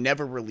that were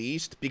never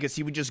released because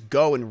he would just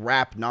go and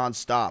rap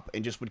nonstop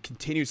and just would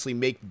continuously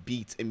make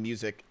beats and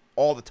music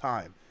all the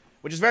time,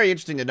 which is very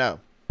interesting to know.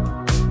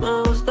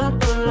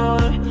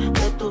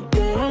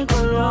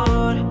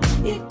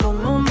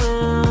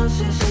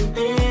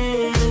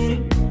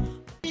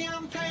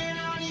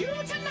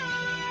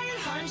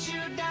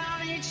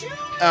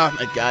 Oh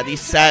my god,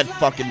 these sad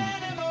fucking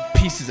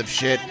pieces of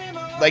shit.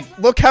 Like,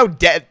 look how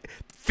dead.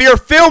 You're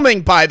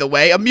filming, by the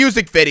way, a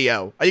music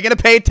video. Are you gonna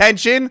pay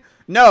attention?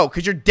 No,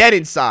 because you're dead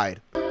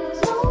inside.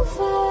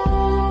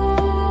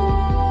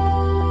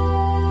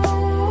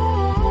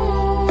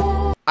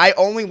 I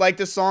only like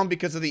this song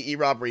because of the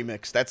E-Rob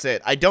remix. That's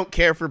it. I don't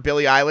care for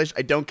Billie Eilish.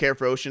 I don't care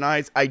for Ocean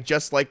Eyes. I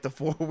just like the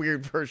 4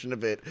 Weird version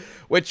of it,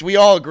 which we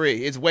all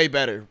agree is way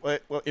better.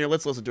 Well, here,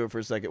 let's listen to it for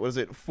a second. What is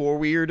it? 4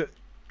 Weird,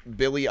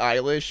 Billie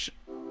Eilish.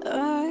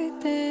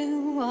 I've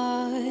been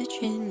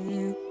watching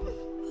you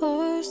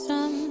for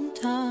some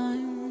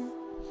time.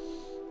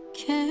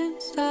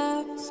 Can't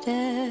stop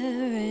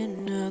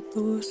staring at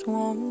those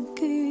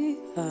wonky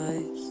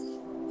eyes.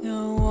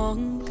 Your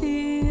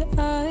wonky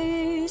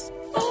eyes.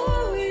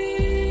 Oh,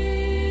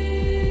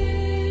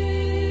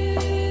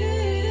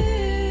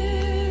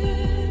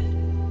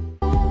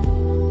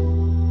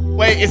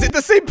 wait, is it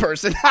the same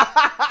person?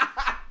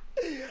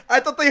 I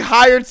thought they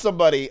hired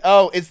somebody.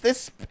 Oh, is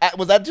this...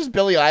 Was that just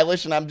Billie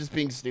Eilish and I'm just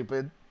being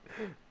stupid?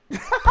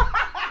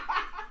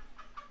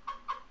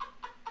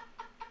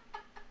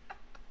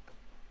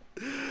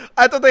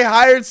 I thought they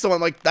hired someone.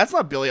 Like, that's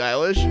not Billie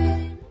Eilish.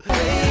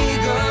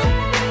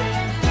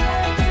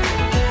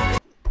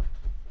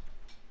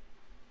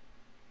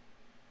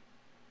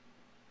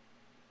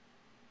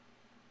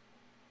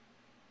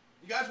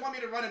 You guys want me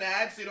to run an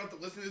ad so you don't have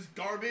to listen to this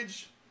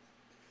garbage?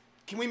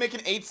 Can we make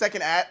an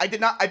 8-second ad? I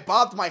did not. I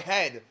bobbed my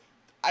head.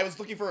 I was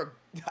looking for a...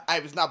 I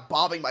was not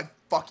bobbing my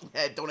fucking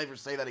head. Don't ever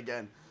say that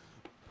again.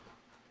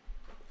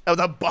 I was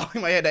not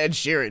bobbing my head to Ed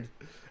Sheeran.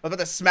 I was about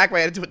to smack my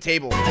head into a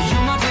table.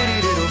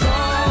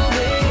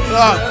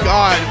 Oh,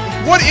 God.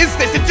 What is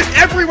this? It's just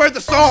everywhere the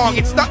song.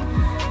 It's not...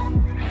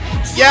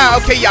 Yeah,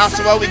 okay,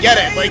 Yasuo, we get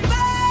it. Like,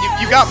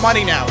 you got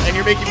money now, and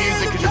you're making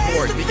music because you're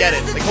bored. We get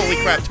it. Like, holy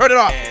crap. Turn it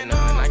off.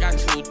 I got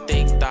 2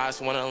 thick thighs,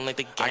 wanna link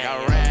the game. I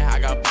got red, I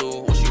got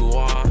blue, what you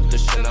want? The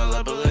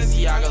Chanel,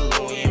 Balenciaga,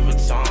 Louis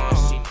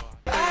Vuitton.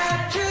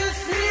 I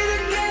just need to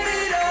get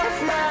it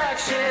off my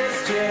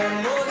chest.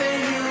 Yeah, more than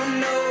you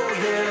know.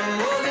 Yeah,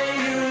 more than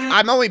you know.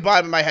 I'm only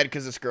bobbing my head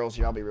because this girl's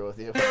here. I'll be real with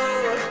you.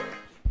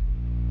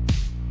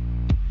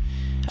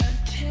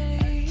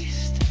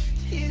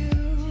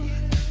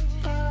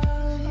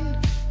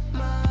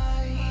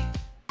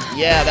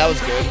 Yeah, that was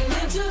good.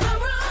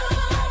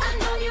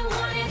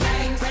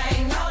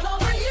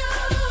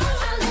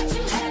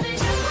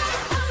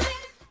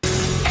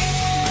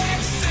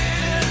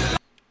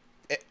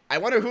 I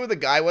wonder who the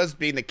guy was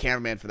being the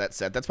cameraman for that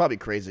set. That's probably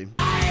crazy.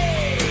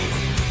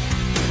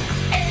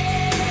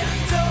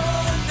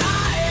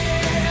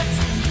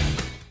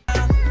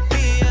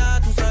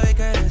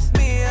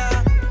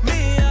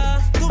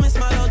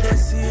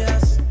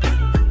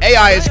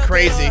 AI is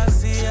crazy.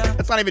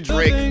 That's not even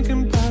Drake.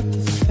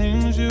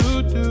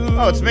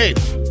 Oh, it's me.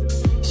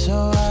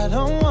 So I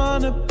don't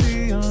wanna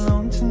be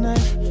alone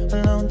tonight.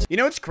 You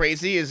know what's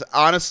crazy is,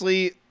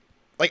 honestly,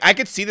 like, I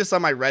could see this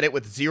on my Reddit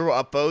with 0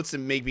 upvotes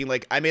and make me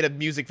like, I made a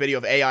music video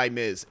of AI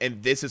Miz,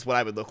 and this is what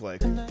I would look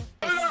like.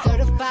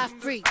 Certified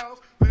free,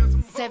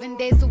 7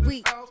 days a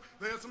week.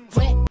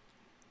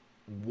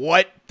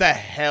 What the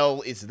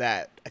hell is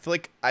that? I feel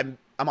like I'm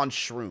on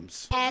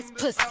shrooms. Ass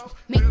pussy,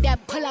 make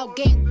that pull out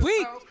game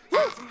weak.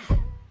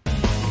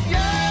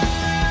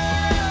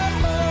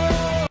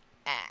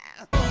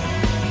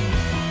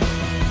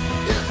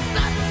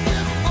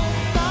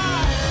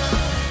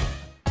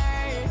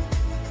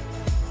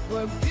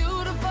 We're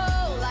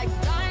beautiful like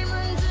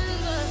diamonds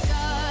in the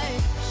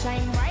sky.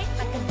 Shine bright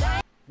like a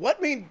diamond.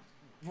 What made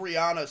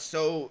Rihanna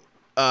so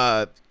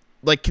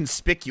like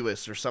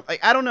conspicuous or something?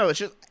 Like, I don't know. It's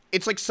just,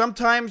 it's like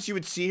sometimes you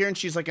would see her and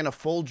she's like in a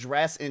full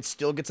dress and it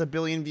still gets 1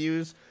 billion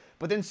views.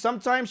 But then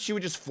sometimes she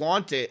would just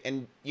flaunt it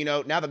and, you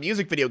know, now the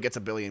music video gets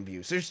 1 billion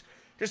views. There's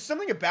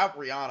something about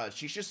Rihanna.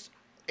 She's just,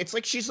 it's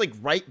like she's like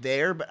right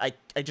there, but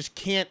I just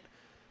can't,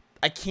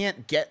 I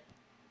can't get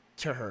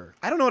to her.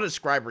 I don't know how to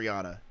describe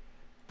Rihanna.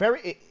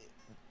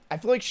 I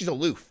feel like she's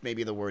aloof,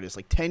 maybe the word is.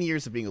 Like 10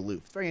 years of being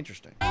aloof. It's very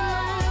interesting.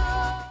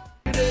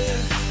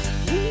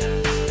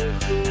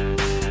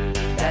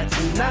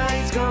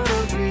 tonight's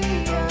gonna be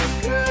a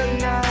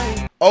good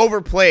night.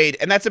 Overplayed,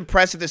 and that's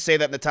impressive to say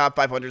that in the top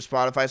 500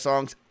 Spotify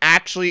songs.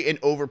 Actually, an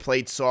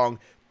overplayed song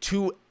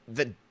to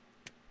the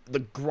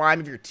grime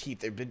of your teeth.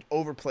 They've been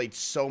overplayed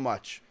so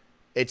much.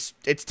 It's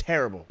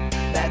terrible.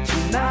 That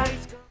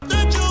tonight's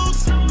The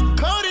juice,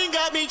 coding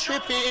got me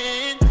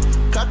tripping.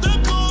 Cut the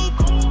coupe,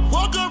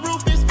 walker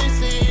roof is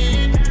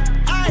missing.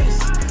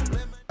 Ice.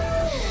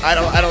 I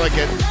don't like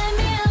it.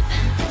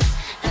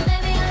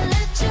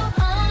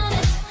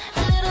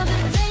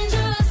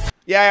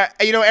 Yeah,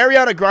 you know,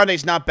 Ariana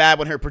Grande's not bad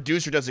when her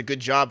producer does a good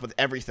job with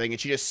everything,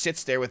 and she just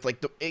sits there with,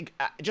 like,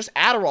 just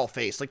Adderall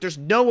face. Like, there's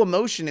no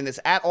emotion in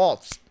this at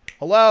all.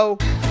 Hello?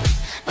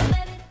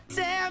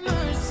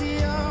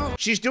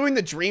 She's doing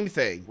the dream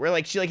thing, where,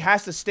 like, she, like,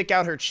 has to stick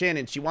out her chin,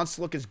 and she wants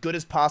to look as good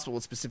as possible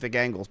with specific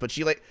angles. But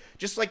she, like,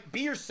 just, like, be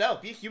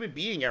yourself. Be a human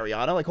being,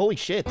 Ariana. Like, holy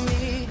shit.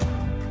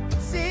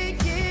 Take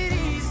it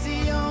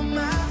easy on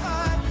my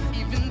heart,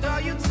 even though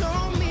you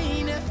told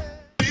me to.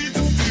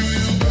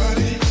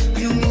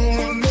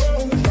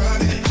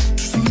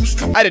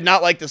 I did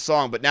not like this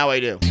song, but now I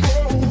do.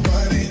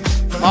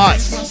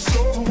 Pause.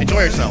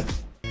 Enjoy yourself.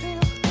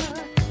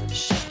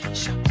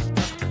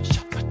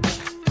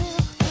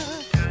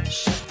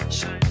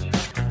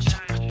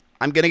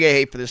 I'm gonna get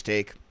hate for this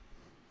take.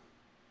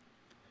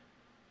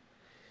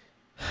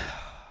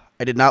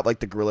 I did not like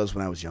the Gorillaz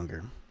when I was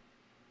younger.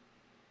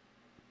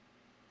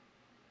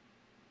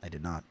 I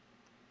did not.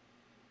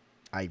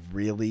 I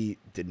really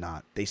did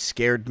not. They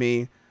scared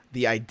me.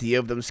 The idea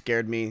of them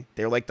scared me.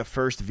 They're like the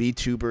first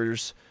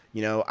VTubers.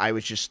 You know, I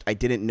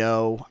didn't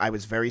know. I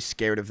was very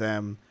scared of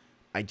them.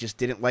 I just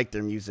didn't like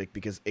their music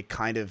because it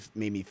kind of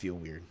made me feel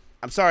weird.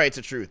 I'm sorry, it's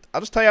the truth. I'll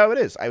just tell you how it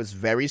is. I was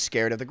very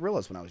scared of the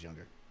Gorillaz when I was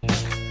younger.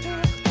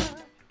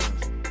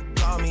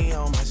 Call me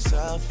on my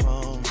cell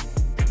phone.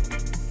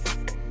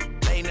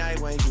 Late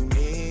night when you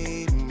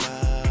need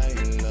my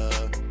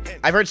love.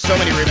 I've heard so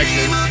many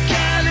remixes.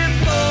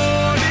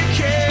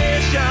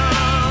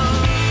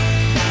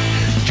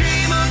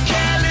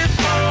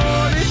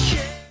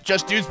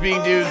 Just dudes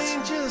being dudes.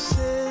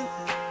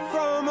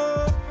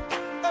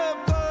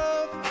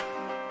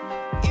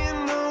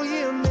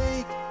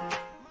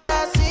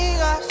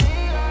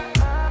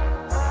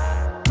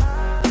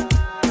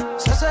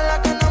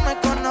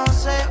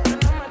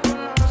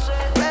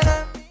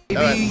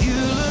 You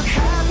look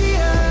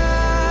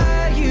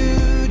happier,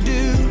 you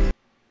do.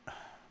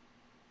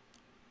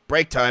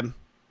 Break time.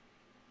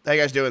 How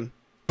you guys doing?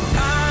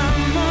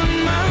 I'm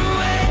on my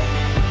way,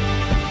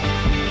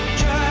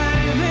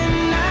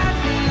 driving at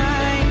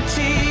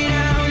 19.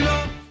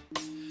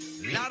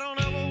 I don't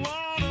ever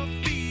wanna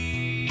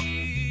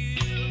feel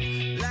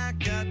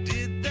like I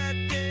did that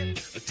day.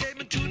 Take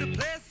me to the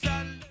place I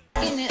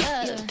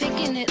love.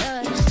 Picking it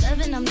up,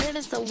 loving I'm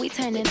living, so we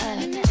turn it up.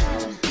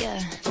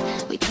 Yeah,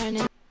 we turn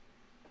it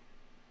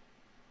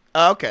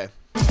Oh, okay.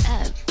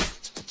 up.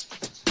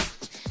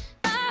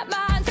 My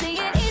mind saying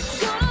it's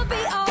gonna be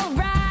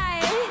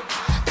alright,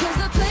 'cause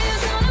the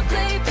players gonna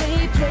play,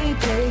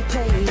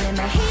 and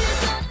the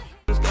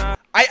haters gonna.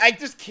 I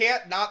just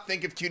can't not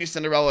think of Cutie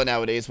Cinderella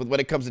nowadays when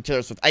it comes to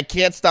Taylor Swift. I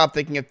can't stop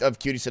thinking of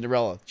Cutie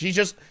Cinderella. She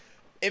just,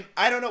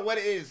 I don't know what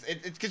it is.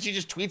 It's because she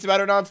just tweets about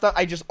her nonstop.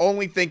 I just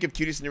only think of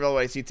Cutie Cinderella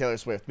when I see Taylor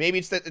Swift. Maybe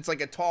it's that it's like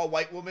a tall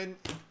white woman.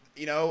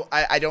 You know,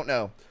 I don't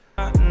know.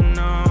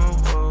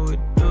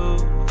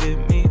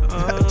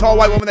 A tall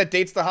white woman that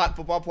dates the hot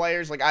football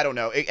players. Like, I don't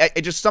know.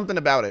 It just something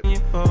about it.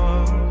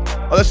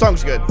 Oh, this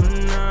song's good.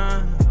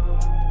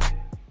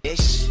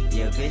 Bitch.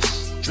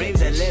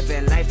 Dreams of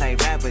living life like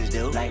rappers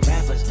do. Like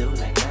rappers do,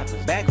 like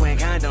rappers. Back when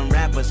condom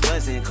rappers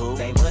wasn't cool.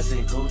 They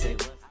wasn't cool, they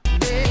wasn't.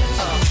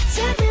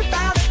 Tell me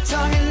about the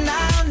tongue and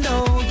I'll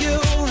know you.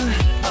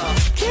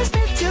 Kiss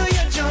me till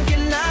you're drunk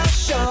and I'll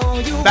show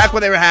you. Back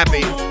when they were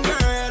happy.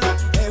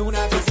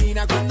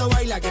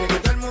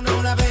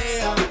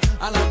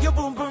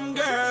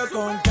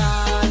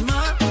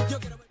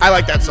 I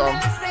like that song.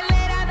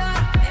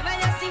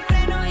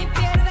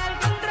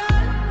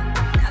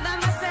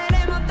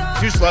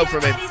 Too slow for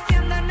me.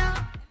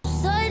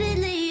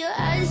 Suddenly you're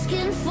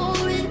asking for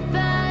it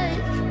back.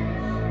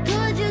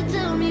 Could you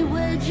tell me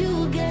where'd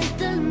you get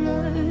the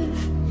nerve?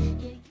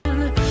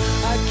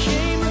 I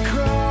came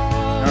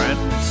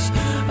across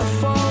a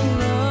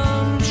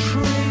fallen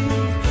tree.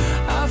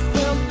 I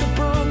felt the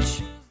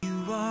branch.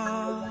 You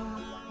are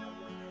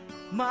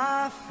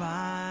my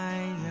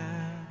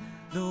fire,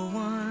 the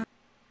one.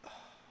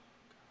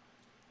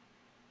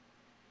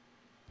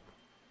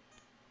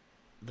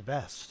 The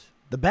best.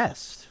 The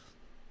best.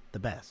 The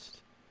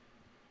best.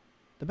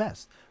 The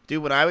best.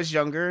 Dude, when I was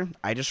younger,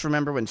 I just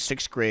remember when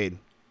 6th grade,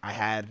 I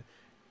had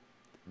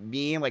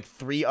me and like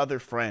 3 other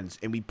friends,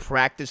 and we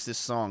practiced this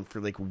song for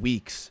like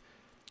weeks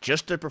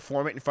just to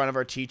perform it in front of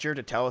our teacher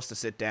to tell us to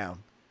sit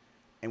down.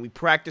 And we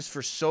practiced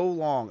for so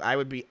long. I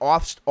would be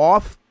off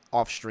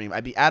stream.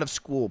 I'd be out of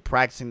school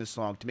practicing this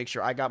song to make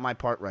sure I got my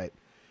part right.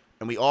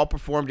 And we all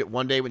performed it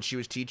one day when she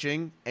was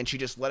teaching, and she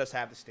just let us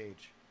have the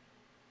stage.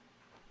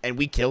 And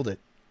we killed it.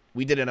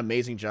 We did an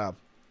amazing job.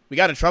 We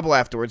got in trouble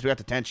afterwards. We got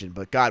detention,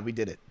 but God, we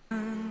did it.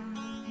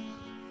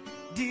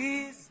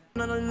 melodies.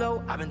 On the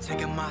low, I've been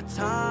taking my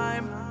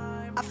time.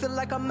 I feel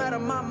like I'm out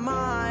of my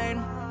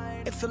mind.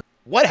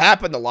 What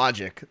happened to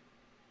Logic?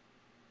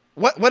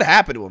 What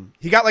happened to him?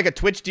 He got like a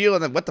Twitch deal,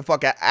 and then what the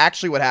fuck?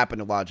 Actually, what happened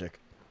to Logic?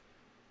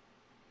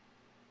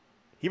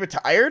 He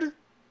retired?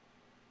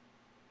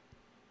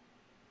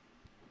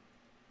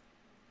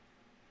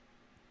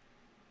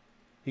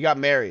 He got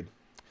married.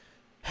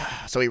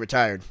 So he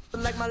retired.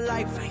 Like my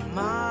life ain't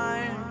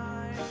mine.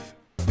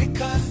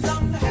 Because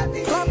I'm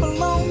happy. Clap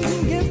along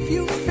if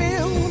you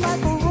feel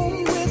like a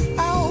room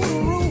without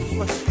a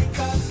roof.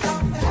 Because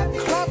I'm happy.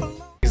 Clap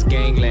along. It's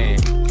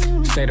gangland.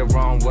 Say the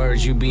wrong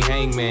words, you be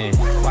hangman.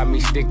 Why me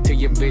stick to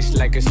your bitch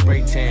like a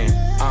spray tan?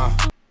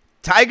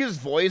 Tyga's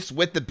voice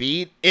with the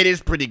beat, it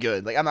is pretty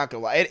good. Like, I'm not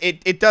gonna lie.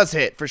 It does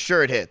hit. For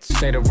sure it hits.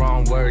 Say the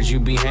wrong words, you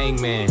be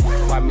hangman.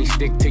 Why me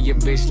stick to your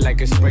bitch like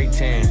a spray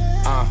tan?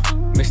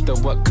 Mister,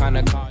 what kind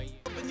of car you?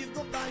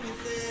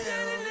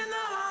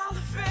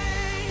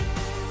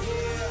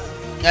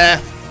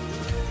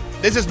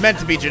 This is meant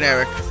to be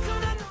generic.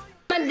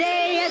 My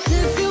day as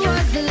if it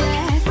was the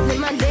last. Live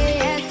my day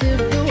as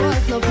if there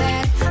was no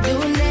past.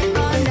 Doing it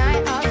all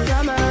night, all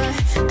summer.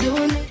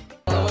 Doing it.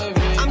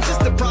 I'm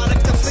just a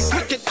product of the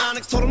cricket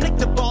onyx. Told him lick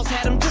the balls,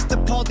 had him just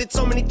appalled. Did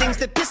so many things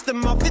that pissed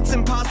him off. It's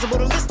impossible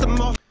to list them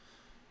all.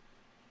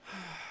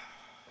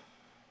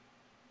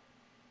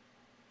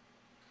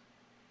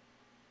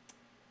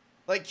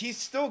 Like, he's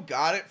still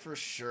got it for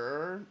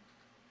sure.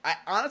 I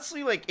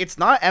honestly, like, it's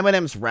not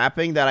Eminem's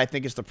rapping that I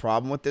think is the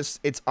problem with this.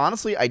 It's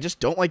honestly, I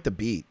just don't like the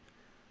beat.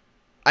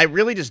 I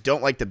really just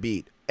don't like the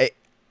beat.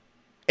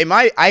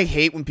 I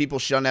hate when people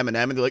shun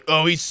Eminem and they're like,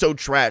 oh, he's so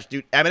trash.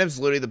 Dude, Eminem's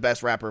literally the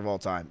best rapper of all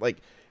time. Like,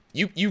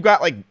 you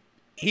got, like,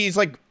 he's,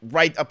 like,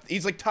 right up.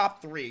 He's, like,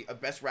 top 3 of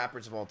best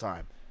rappers of all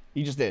time.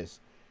 He just is.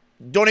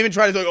 Don't even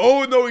try to say,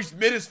 oh, no, he's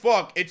mid as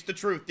fuck. It's the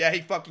truth. Yeah, he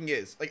fucking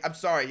is. Like, I'm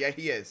sorry. Yeah,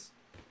 he is.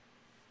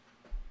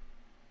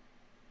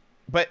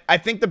 But I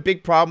think the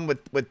big problem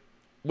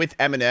with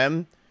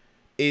Eminem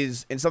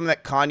is, and something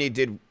that Kanye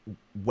did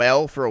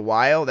well for a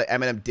while that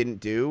Eminem didn't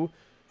do.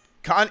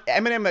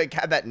 Eminem like,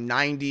 had that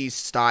 90s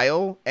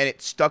style, and it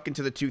stuck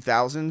into the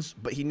 2000s,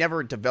 but he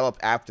never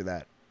developed after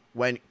that.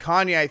 When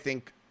Kanye, I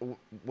think,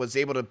 was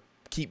able to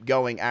keep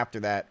going after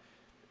that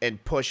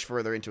and push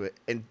further into it.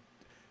 And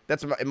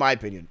that's in my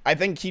opinion. I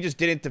think he just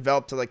didn't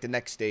develop to like the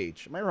next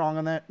stage. Am I wrong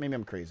on that? Maybe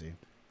I'm crazy.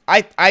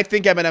 I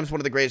think Eminem's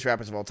one of the greatest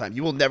rappers of all time.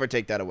 You will never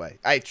take that away.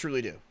 I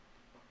truly do.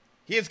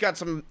 He has got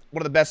one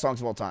of the best songs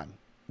of all time.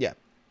 Yeah.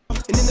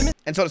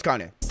 And so does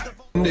Kanye.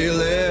 They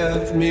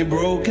left me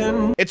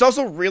broken. It's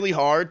also really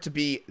hard to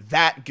be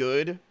that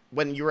good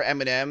when you were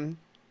Eminem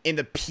in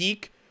the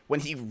peak,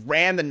 when he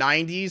ran the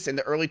 90s and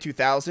the early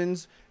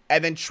 2000s,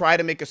 and then try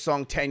to make a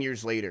song 10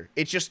 years later.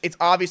 It's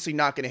obviously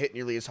not going to hit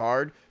nearly as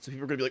hard, so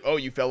people are going to be like, oh,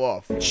 you fell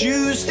off.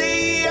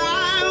 Tuesday,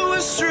 I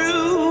was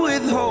through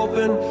with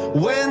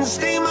hoping.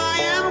 Wednesday, my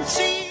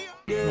empty.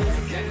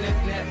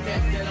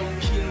 That don't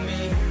kill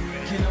me,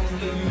 can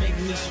only make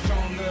me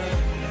stronger.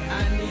 I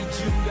need you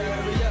to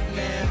hurry up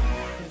now.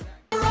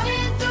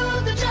 Running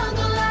through the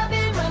jungle, I've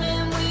been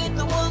running with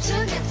the wolves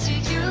to get to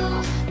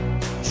you.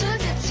 To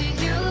get to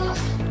you.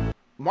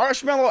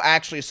 Marshmello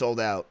actually sold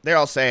out. There,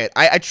 I'll say it.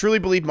 I truly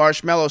believe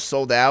Marshmello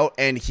sold out,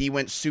 and he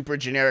went super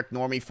generic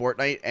normie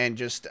Fortnite, and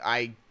just,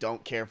 I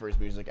don't care for his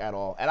music at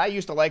all. And I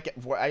used to like it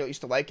before. I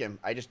used to like him.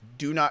 I just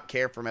do not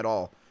care for him at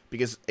all,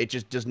 because it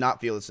just does not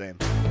feel the same.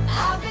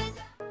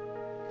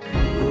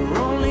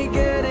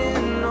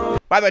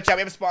 By the way, chat,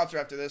 we have a sponsor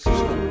after this.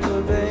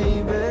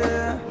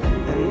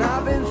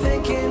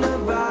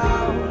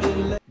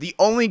 The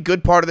only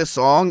good part of this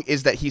song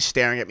is that he's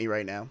staring at me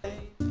right now.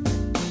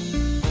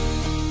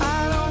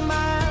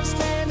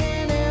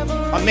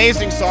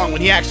 Amazing song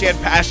when he actually had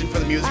passion for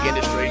the music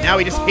industry. Now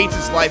he just hates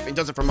his life and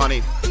does it for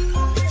money.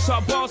 So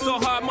I ball so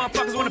hard,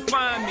 motherfuckers wanna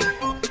find me.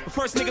 The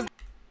first niggas.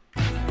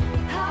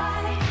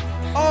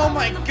 Oh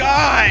my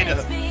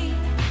god!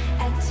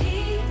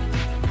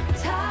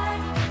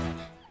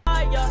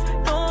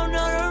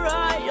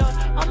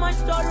 I might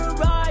start a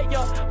riot.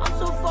 I'm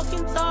so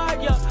fucking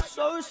tired, yeah.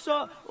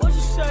 So, what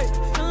you say?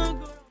 Feeling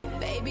good.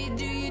 Baby,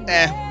 do you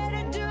dare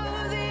to do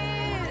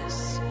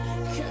this?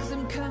 'Cause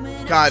I'm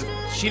coming. God,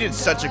 she did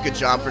such a good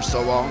job for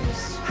so long.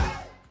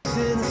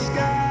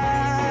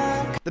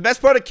 The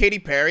best part of Katy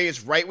Perry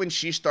is right when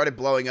she started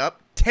blowing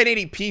up,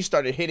 1080p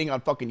started hitting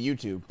on fucking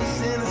YouTube.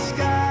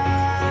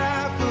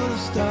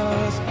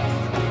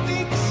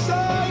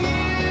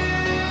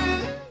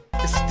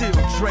 It's still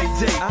Dre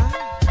Day.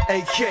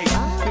 AK,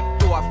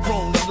 though I've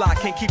grown a lot,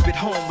 can't keep it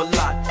home a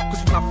lot.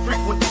 Cause when I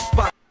frequent the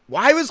spot.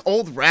 Why was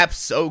old rap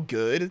so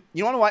good?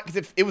 You wanna know why?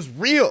 Because it was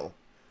real.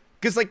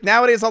 Because like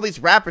nowadays all these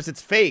rappers,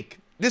 it's fake.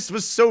 This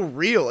was so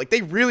real. Like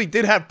they really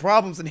did have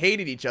problems and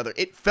hated each other.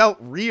 It felt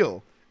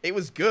real. It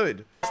was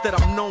good.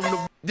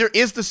 There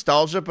is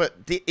nostalgia, but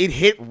it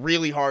hit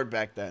really hard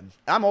back then.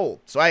 I'm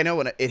old, so I know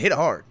when it hit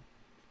hard.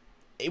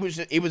 It was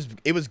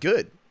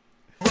good.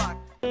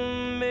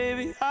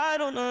 Baby, I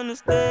don't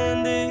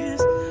understand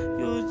this.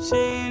 You're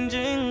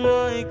changing,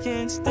 I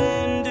can't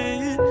stand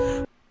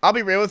it. I'll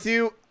be real with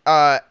you.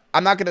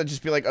 I'm not gonna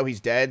just be like, oh, he's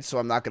dead, so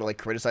I'm not gonna like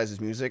criticize his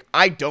music.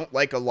 I don't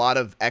like a lot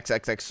of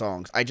XXX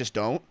songs. I just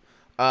don't.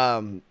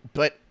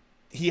 But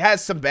he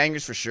has some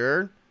bangers for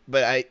sure.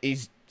 But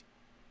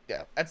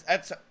yeah,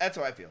 that's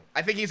how I feel.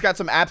 I think he's got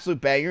some absolute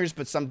bangers,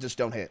 but some just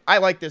don't hit. I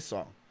like this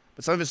song,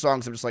 but some of his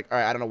songs I'm just like, all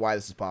right, I don't know why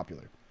this is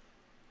popular.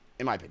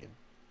 In my opinion,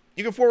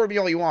 you can forward me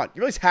all you want. You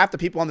realize half the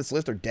people on this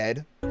list are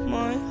dead.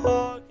 My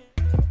heart,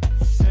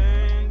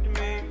 send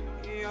me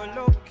your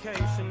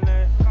location.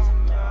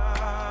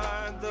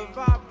 The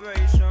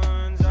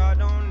vibrations I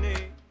don't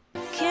need.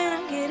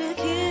 Can I get a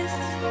kiss?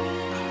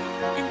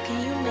 And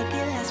can you make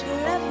it last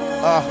forever?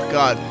 Oh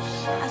God.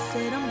 I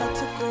said I'm about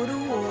to go to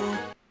war.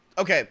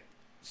 Okay,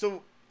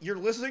 so you're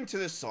listening to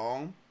this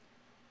song.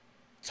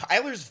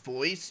 Tyler's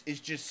voice is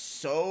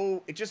just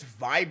so, it just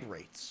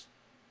vibrates.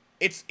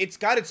 It's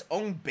got its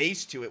own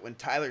bass to it when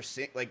Tyler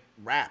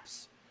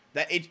raps.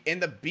 That it,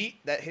 and the beat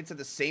that hits at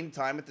the same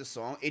time with the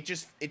song, it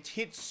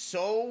hits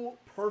so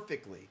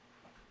perfectly.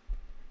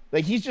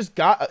 Like, he's just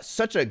got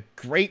such a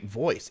great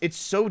voice. It's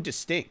so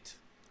distinct.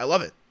 I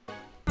love it.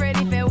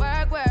 Ready for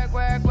work.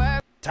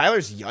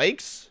 Tyler's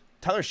yikes?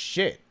 Tyler's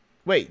shit.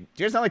 Wait, do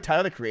you guys not like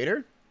Tyler, the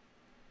Creator?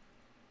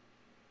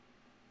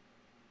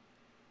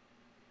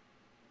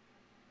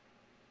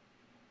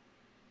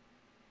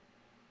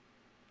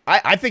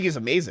 I think he's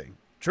amazing.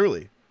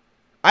 Truly.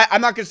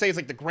 I'm not going to say he's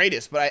like the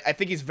greatest, but I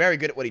think he's very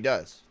good at what he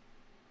does.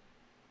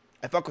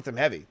 I fuck with him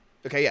heavy.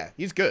 Okay, yeah,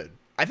 he's good.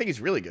 I think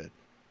he's really good.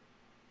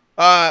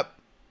 Work.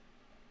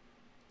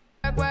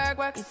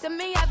 You see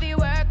me heavy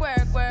work.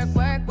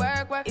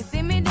 You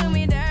see me do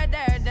me dirt.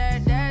 Time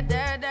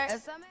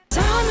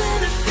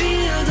in a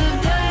field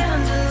of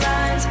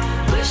dandelions,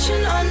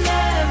 wishing on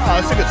everyone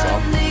that's a good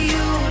song. that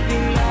you would be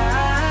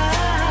mine.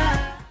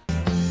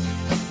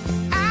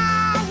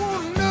 I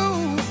wanna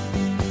know,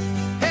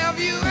 have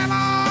you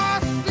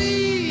ever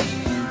seen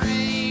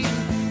rain?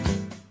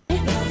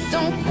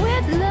 Don't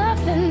quit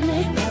loving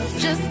me,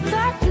 just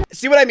start.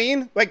 See what I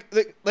mean?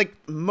 Like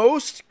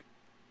most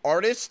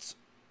artists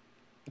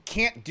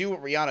can't do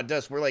what Rihanna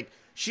does. Where like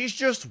she's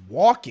just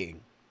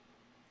walking,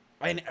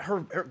 and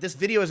her this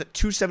video is at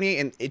 278,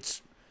 and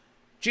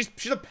she's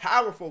a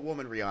powerful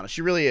woman. Rihanna,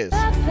 she really is.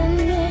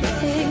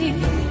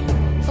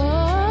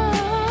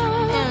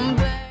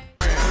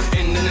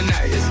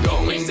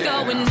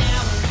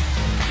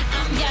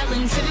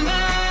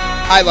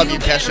 I love you,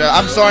 Kesha.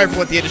 I'm sorry for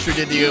what the industry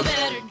did to you.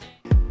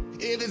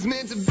 If it's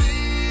meant to be,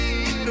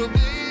 it'll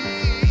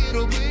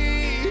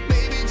be,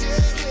 baby,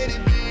 just let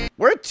it be.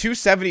 We're at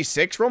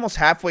 276. We're almost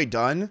halfway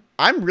done.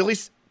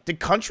 Did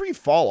country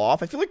fall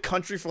off? I feel like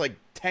country for like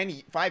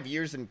 5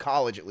 years in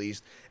college at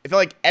least. I feel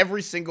like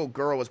every single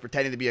girl was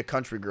pretending to be a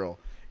country girl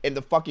in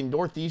the fucking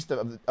northeast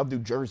of New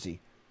Jersey.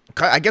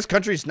 I guess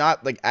country's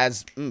not like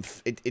as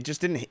oomph. It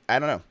just didn't. I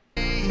don't know.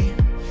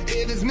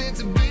 If it's meant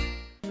to be.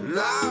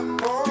 I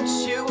want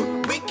you,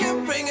 we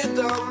can bring it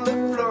on the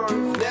floor.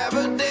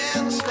 Never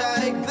danced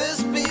like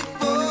this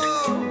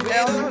before.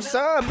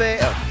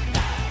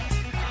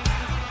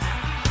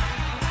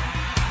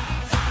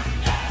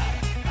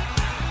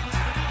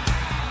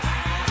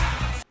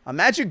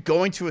 Imagine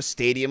going to a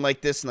stadium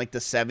like this in like the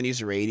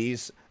 70s or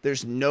 80s.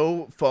 There's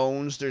no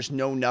phones. There's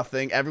no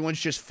nothing. Everyone's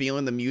just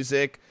feeling the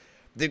music.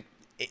 The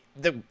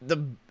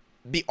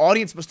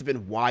audience must have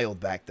been wild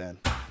back then.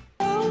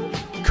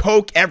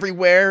 Coke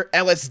everywhere,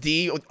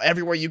 LSD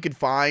everywhere you could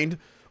find.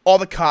 All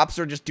the cops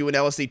are just doing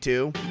LSD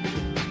too.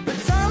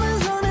 The time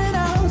is running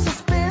out, so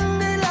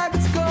spend it like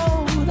it's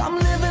gold. I'm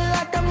living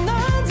like I'm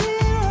 90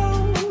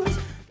 years old.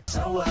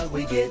 So what,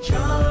 we get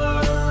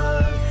drunk.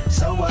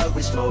 So what,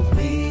 we smoke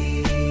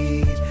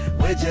weed.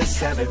 We're just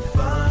having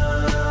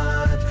fun.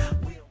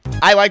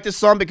 I like this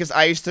song because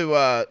I used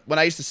to, when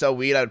I used to sell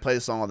weed, I would play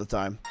this song all the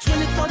time.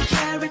 24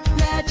 karat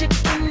magic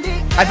in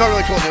the I felt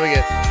really cool doing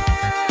it.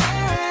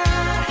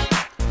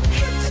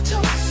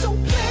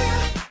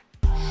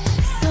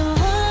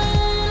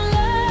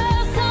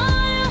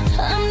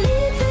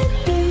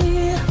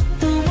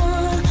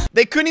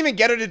 They couldn't even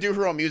get her to do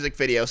her own music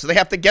video, so they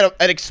have to get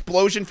an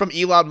explosion from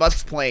Elon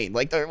Musk's plane.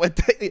 Like,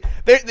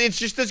 it's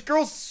just, this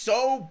girl's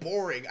so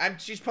boring.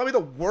 She's probably the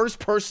worst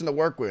person to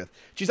work with.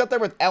 She's up there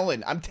with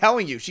Ellen. I'm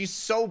telling you, she's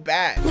so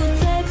bad.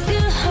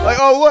 Like,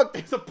 oh, look,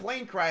 it's a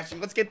plane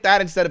crashing. Let's get that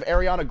instead of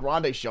Ariana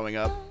Grande showing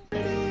up.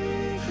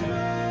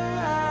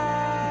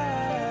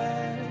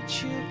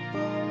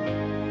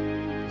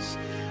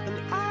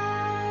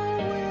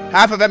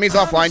 Half of Emmy's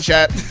offline,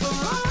 chat.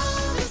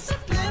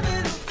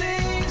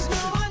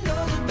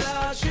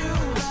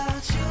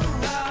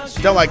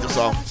 Don't like the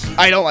song.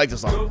 I don't like the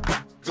song.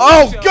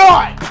 Oh,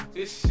 God!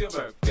 It's your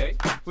birthday.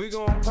 We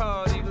gon'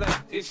 party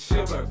like it's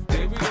your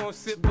birthday. We gon'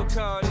 sip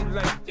Bacardi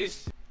like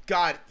it's.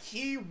 God,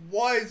 he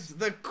was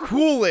the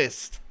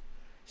coolest.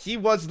 He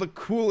was the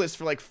coolest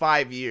for like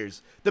 5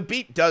 years. The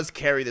beat does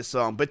carry the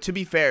song, but to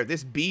be fair,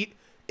 this beat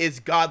is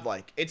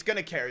godlike. It's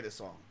gonna carry the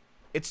song.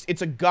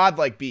 It's a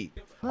godlike beat.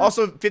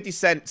 Also, 50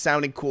 Cent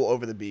sounding cool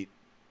over the beat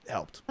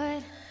helped.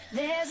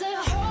 There's a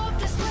hope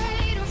that's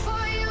waiting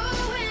for you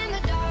in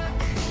the dark.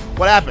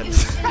 What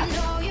happens? You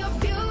know you're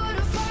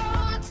beautiful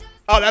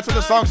Oh, that's what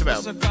the song's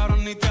about.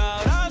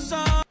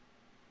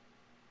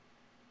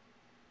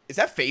 Is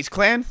that FaZe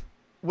Clan?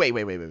 Wait.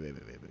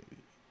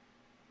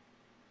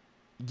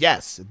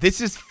 Yes,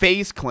 this is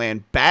FaZe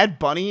Clan. Bad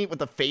Bunny with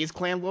the FaZe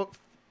Clan look.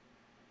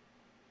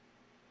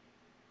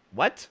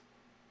 What?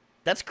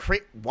 That's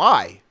crazy.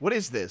 Why? What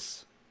is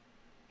this?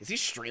 Is he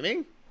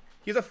streaming?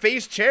 He has a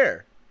FaZe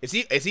chair. Is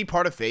he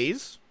part of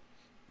FaZe?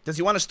 Does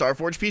he want a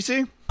Starforge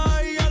PC?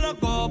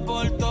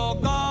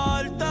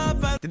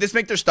 Did this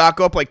make their stock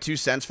go up like 2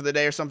 cents for the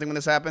day or something when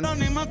this happened?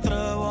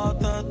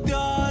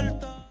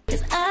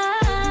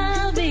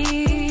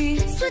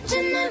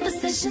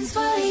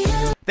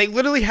 They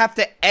literally have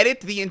to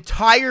edit the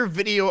entire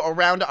video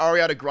around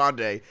Ariana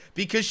Grande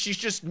because she's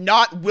just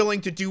not willing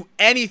to do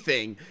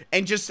anything,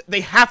 and just they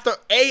have to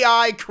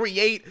AI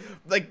create,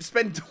 like,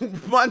 spend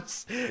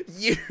months,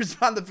 years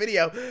on the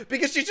video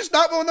because she's just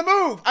not willing to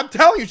move. I'm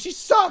telling you, she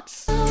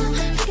sucks.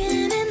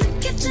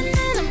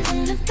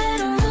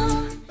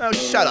 Oh,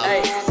 shut up.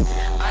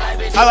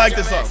 I like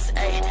this song.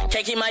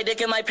 Can't keep my dick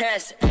in my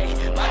pants. My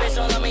bitch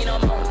don't love me no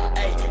more.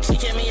 She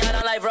kick me out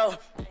on life, bro.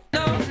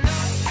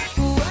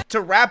 To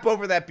rap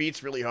over that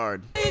beat's really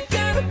hard.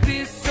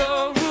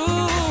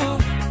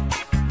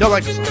 Don't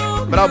like this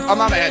song, but I'm on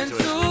my head to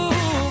it.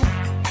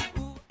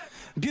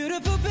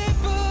 Beautiful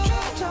people,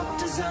 top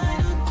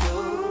designer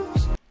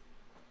clothes.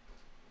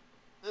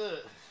 Ugh,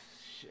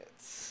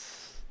 shit.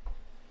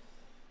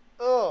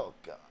 Oh,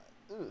 God.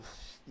 Ugh,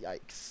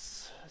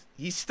 yikes.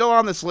 He's still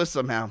on this list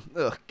somehow.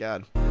 Ugh,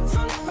 God.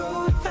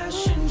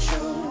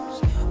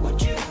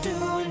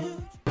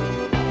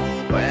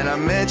 When I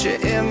met you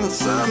in the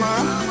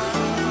summer.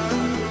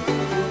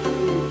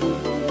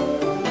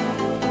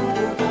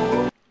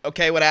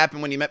 Okay, what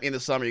happened when you met me in the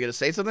summer? You gonna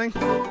say something?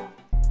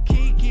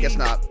 Guess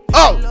not.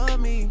 Oh!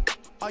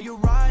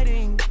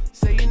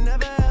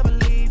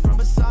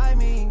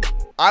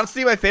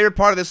 Honestly, my favorite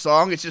part of this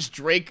song is just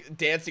Drake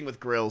dancing with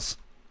grills.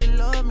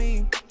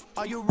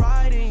 Are you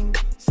riding?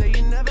 Say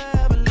you never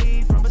ever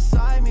leave from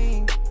beside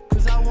me,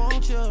 'cause I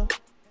want you.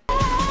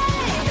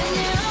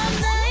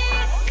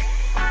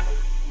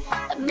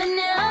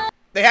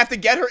 They have to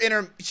get her in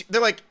her.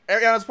 They're like,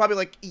 Ariana's probably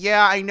like,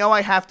 yeah, I know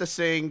I have to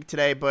sing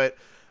today, but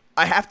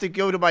I have to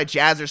go to my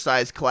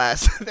jazzercise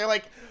class. They're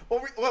like,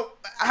 well,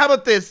 how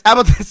about this? How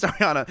about this,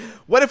 Ariana?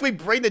 What if we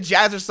bring the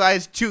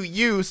jazzercise to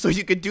you so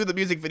you can do the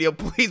music video?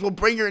 Please, we'll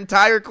bring your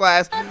entire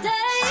class. All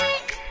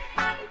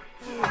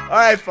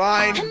right,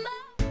 fine.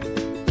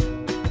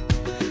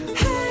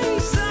 Hey,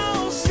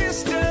 soul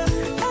sister,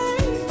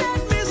 ain't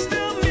that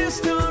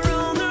Mr.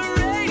 on the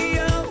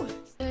radio?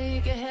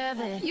 You can have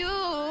it. You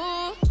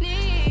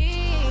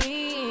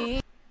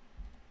need.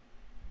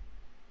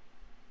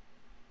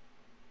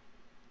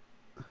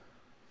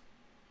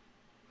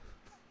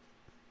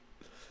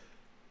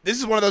 This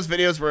is one of those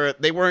videos where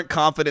they weren't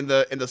confident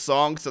in the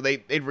song, so they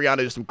Rihanna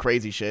do some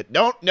crazy shit.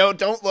 Don't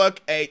look.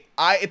 Hey,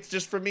 it's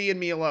just for me and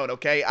me alone,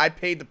 okay? I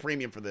paid the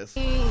premium for this.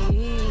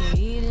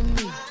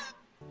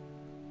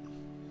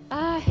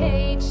 I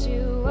hate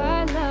you,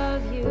 I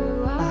love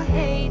you, I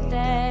hate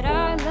that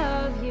I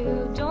love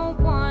you, don't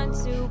want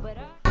to, but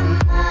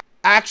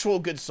Actual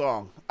good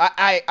song.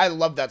 I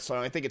love that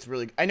song. I think it's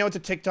really. I know it's a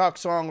TikTok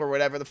song or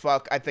whatever the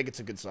fuck. I think it's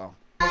a good song.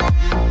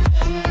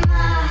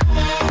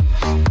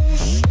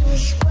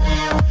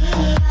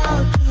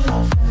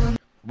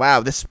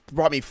 Wow, this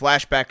brought me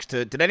flashbacks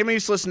to. Did anybody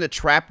used to listen to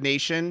Trap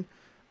Nation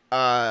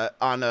on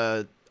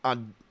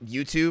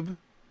YouTube?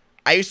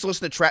 I used to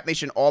listen to Trap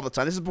Nation all the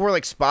time. This is before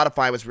like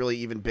Spotify was really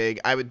even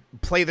big. I would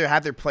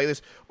have their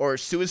playlist, or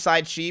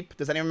Suicide Sheep.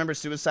 Does anyone remember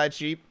Suicide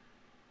Sheep?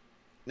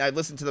 And I'd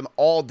listen to them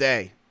all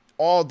day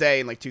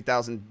in like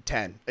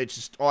 2010. It's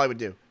just all I would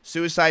do.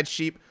 Suicide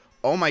Sheep.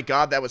 Oh my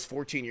God, that was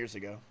 14 years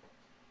ago.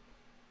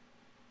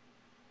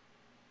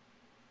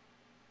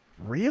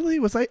 Really?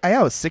 Was I?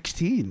 I was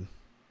 16.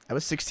 I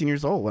was 16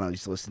 years old when I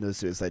used to listen to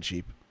Suicide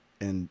Sheep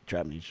and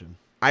Trap Nation.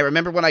 I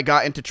remember when I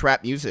got into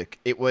trap music.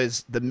 It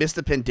was the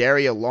Mr.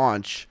 Pandaria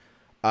launch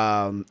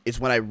is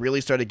when I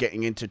really started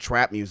getting into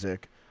trap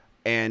music.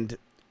 And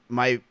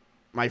my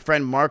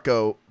friend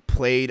Marco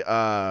played,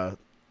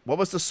 what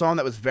was the song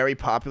that was very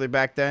popular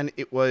back then?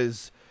 It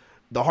was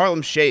the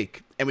Harlem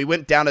Shake. And we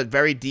went down a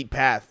very deep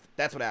path.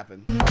 That's what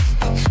happened.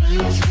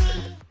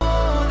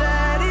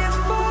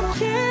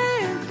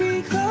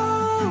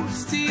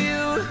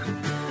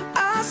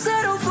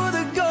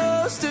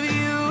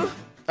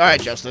 All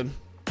right, Justin.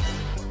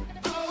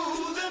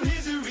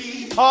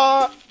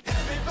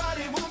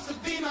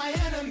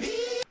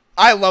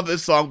 I love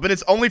this song, but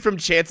it's only from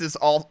Chance's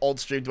alt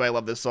stream do I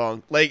love this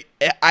song. Like,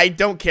 I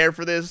don't care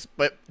for this,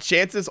 but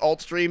Chance's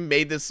alt stream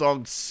made this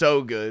song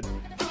so good.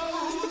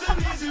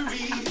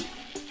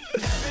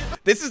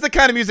 This is the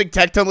kind of music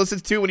Tectone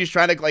listens to when he's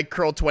trying to, like,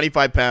 curl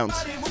 25 pounds.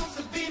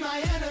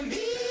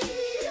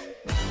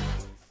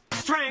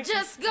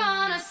 just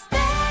gonna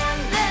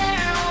stand there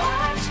and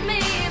watch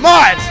me.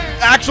 Mods!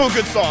 Actual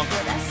good song.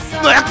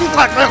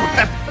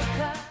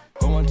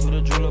 Going to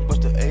the jeweler,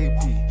 bust the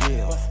AP,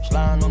 yeah.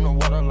 Sliding on the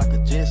water like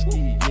a jet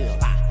ski,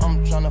 yeah.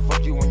 I'm tryna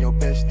fuck you on your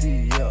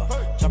bestie, yeah.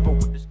 Chopper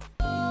with this.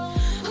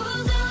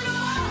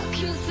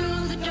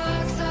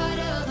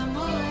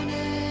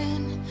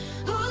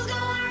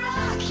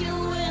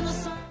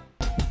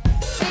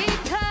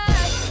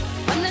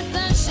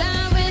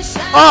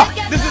 Oh,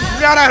 this is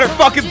not at her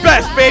fucking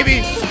best,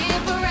 baby.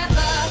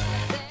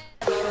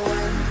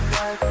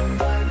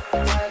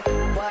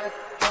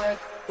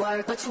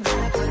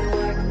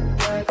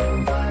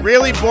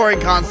 Really boring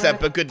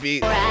concept, but good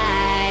beat.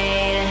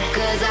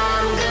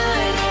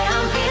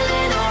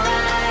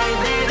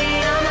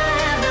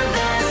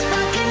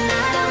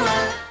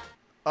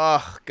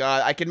 Oh,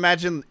 God. I can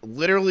imagine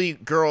literally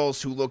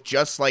girls who look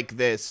just like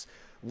this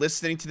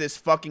listening to this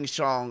fucking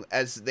song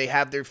as they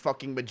have their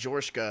fucking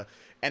Majorska,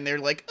 and they're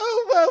like,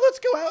 oh, well, let's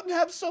go out and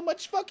have so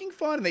much fucking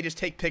fun. And they just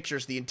take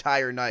pictures the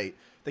entire night.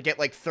 They get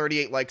like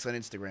 38 likes on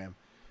Instagram.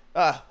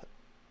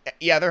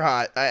 Yeah, they're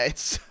hot.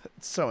 It's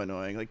so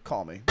annoying. Like,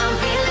 call me.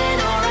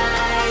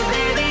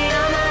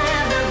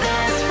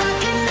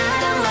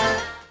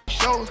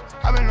 Shows,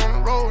 I've been on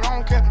the road, I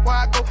don't care where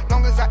I go,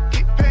 long as I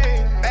get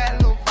paid.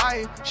 Bad little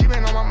vibe, she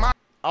been on my mind.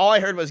 All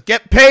I heard was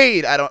get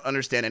paid. I don't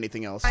understand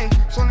anything else.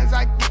 Soon as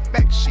I get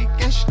back, she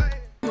can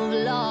stay.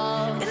 Move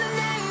love. In the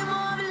name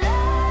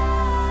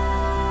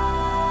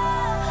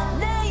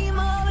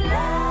of love.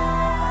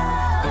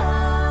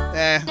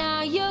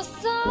 Now your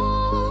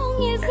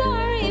song is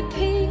on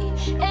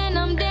repeat, and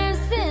I'm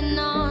dancing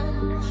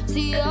on to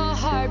your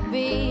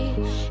heartbeat.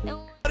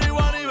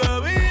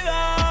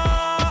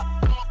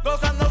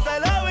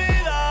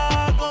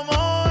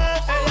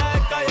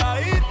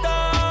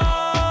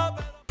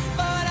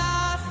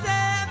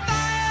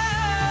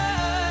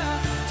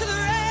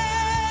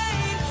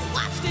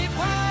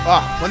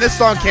 Oh, when this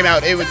song came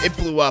out, it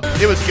blew up.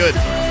 It was good.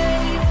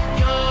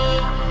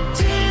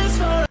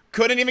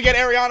 Couldn't even get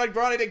Ariana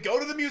Grande to go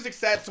to the music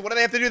set, so what do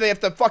they have to do? They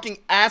have to fucking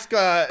ask,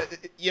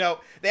 you know,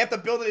 they have to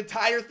build an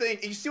entire thing.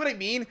 You see what I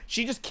mean?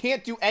 She just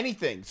can't do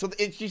anything. So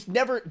she's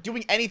never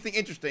doing anything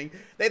interesting.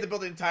 They have to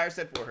build an entire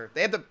set for her.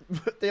 They have to,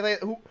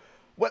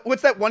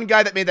 what's that one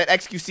guy that made that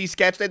XQC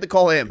sketch? They had to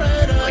call him.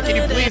 Like, can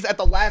you please, at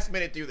the last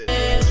minute, do this?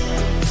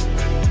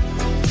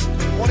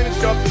 Won't even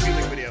show up in the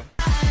music video.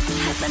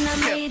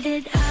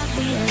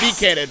 Be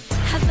candid.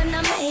 Haven't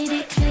I made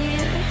it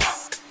clear?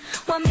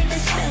 Want me to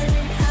spell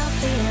it out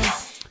for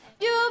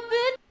you? You've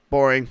been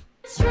Boring.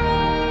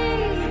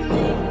 betraying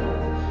me,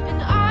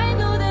 and I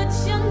know that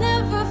you'll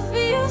never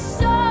feel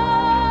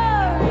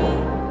sorry.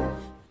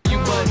 You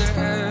on the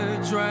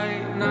edge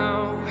right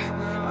now.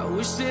 I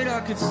wish that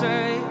I could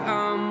say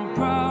I'm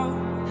proud.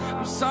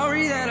 I'm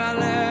sorry that I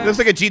left. Looks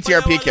like a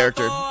GTRP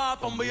character.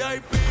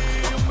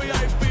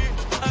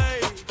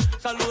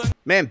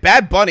 Man,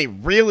 Bad Bunny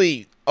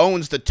really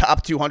owns the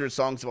top 200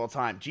 songs of all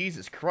time.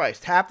 Jesus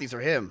Christ, half these are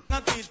him.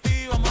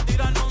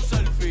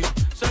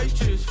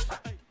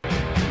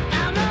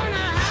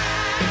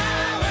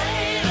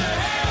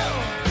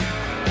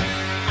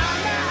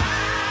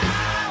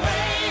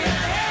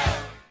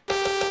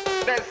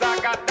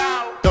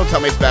 Don't tell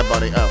me it's Bad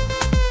Bunny. Oh.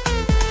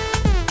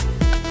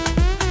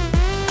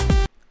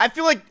 I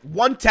feel like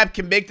One Tep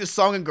can make this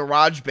song in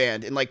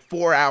GarageBand in like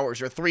 4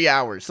 hours or 3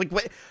 hours. Like,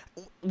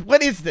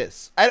 what is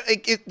this?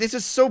 This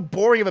is so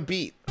boring of a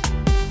beat.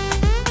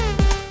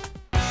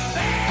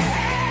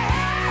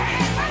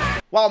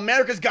 While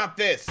America's got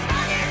this.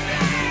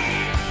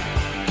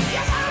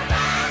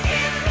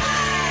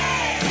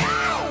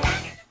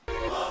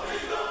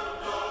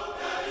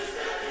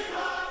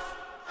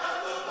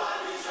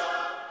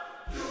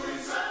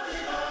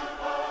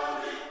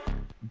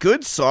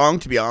 Good song,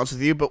 to be honest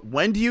with you, but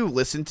when do you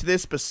listen to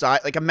this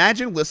like,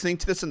 imagine listening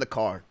to this in the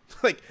car.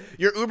 Like,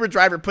 your Uber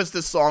driver puts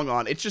this song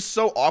on. It's just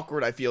so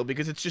awkward, I feel,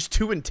 because it's just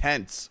too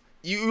intense.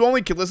 You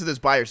only can listen to this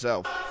by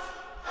yourself.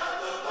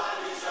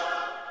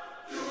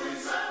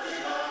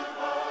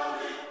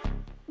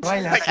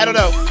 Like, I don't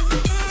know.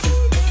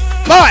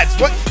 Mods,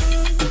 what?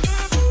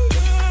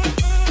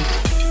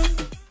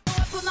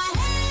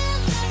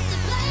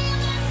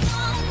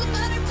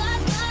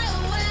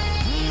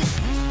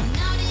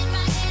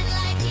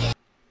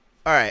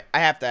 Alright, I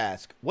have to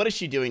ask. What is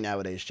she doing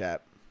nowadays,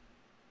 chat?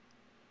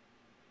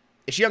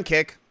 Is she on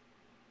Kick?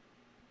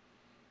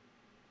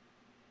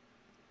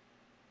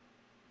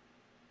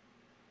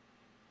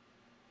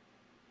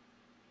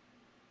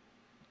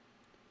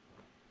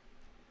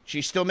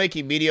 She's still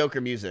making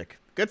mediocre music.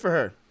 Good for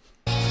her.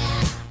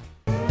 Just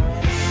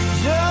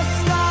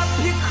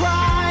stop your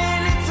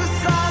crying, it's a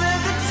sign of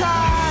the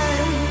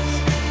times.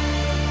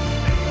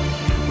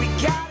 We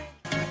got it.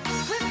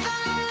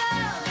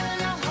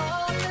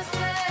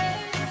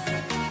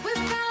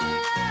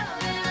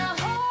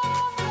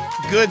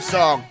 Good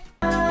song.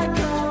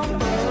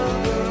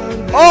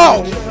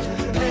 Oh!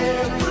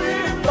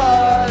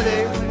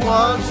 Everybody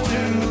wants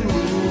to.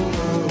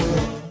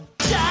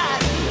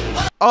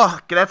 Oh,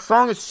 that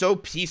song is so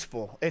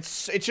peaceful.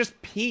 It's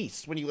just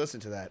peace when you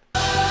listen to that.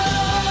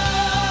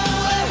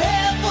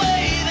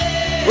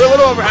 We're a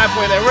little over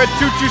halfway there. We're at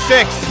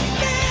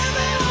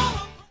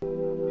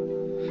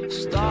 226.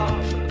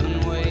 Stop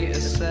and wait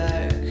a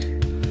sec.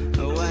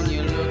 When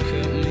you look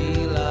at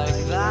me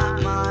like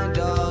that, my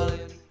darling.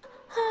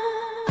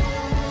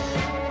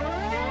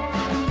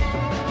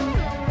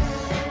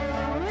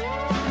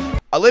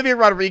 Olivia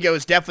Rodrigo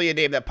is definitely a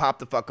name that popped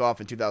the fuck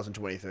off in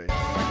 2023.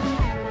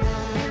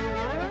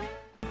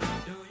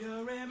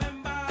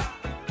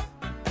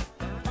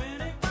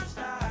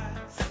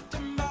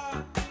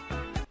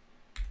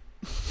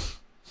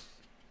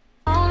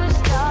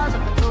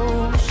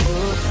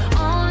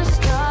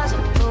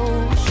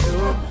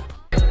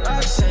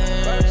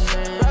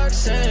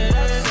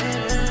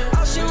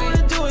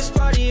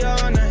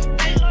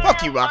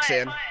 Fuck you,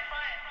 Roxanne.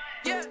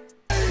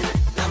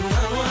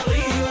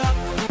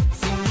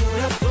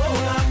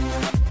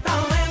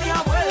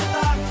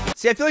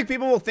 See, I feel like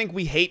people will think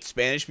we hate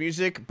Spanish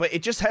music, but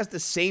it just has the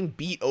same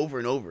beat over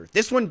and over.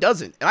 This one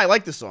doesn't, and I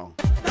like the song.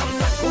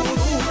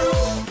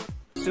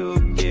 To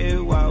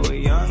get while we're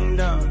young,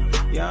 dumb,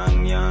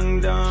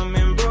 young, dumb,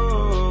 and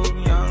broke.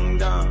 Young,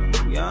 dumb,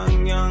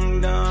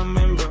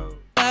 and broke.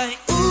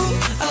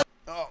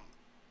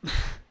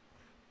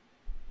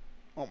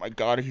 Oh my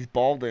god, he's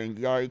balding.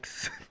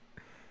 Yikes.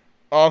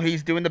 Oh,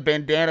 he's doing the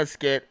bandana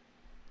skit.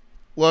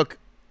 Look.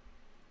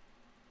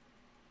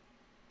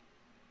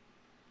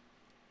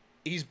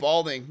 He's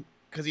balding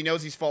because he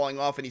knows he's falling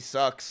off and he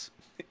sucks.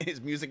 His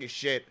music is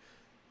shit.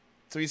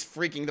 So he's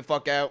freaking the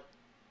fuck out.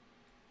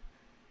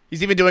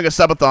 He's even doing a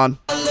subathon.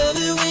 I love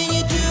it when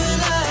you do it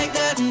like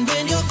that, and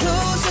when you're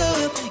close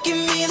up, give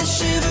me the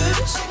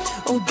shivers.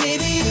 Oh,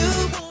 baby,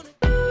 you want it.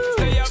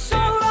 So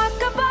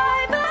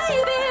rock-a-bye,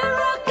 baby,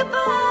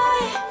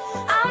 rock-a-bye.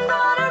 I'm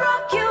gonna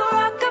rock you,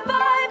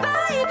 rock-a-bye,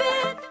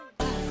 baby.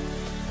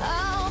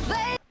 Oh,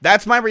 baby.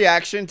 That's my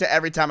reaction to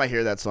every time I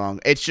hear that song.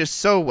 It's just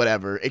so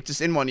whatever. It's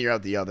just in one ear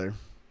out the other.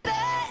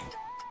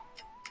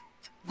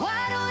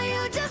 Why don't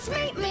you just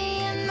meet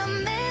me in the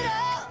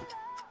middle?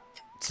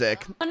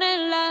 Sick.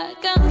 La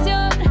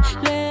canción le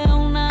da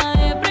una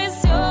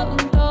depresión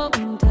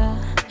tonta.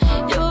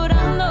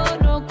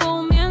 Llorando no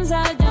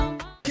comienza a llamar.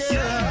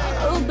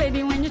 Oh,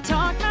 baby, when you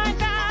talk like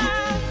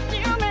that,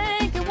 you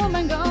make a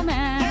woman go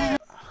mad.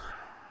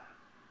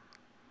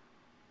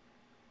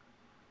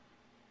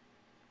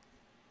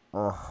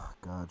 Oh,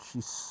 God.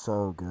 She's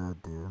so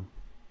good, dude.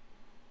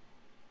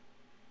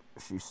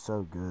 She's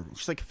so good.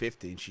 She's like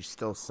 50 and she's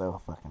still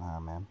so fucking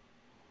hot, man.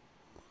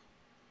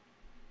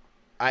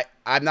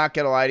 I'm not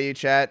gonna lie to you,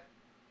 chat.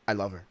 I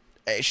love her.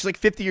 She's like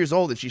 50 years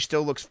old and she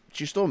still looks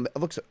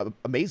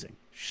amazing.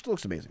 She still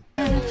looks amazing.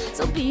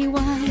 So be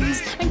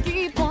wise and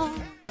keep on.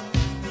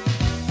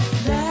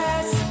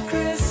 Last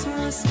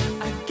Christmas,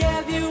 I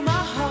gave you my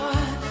heart,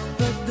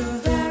 but the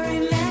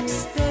very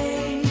next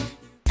day,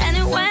 And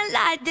it went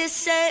like this,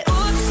 say, oops, I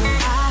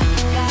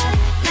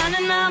got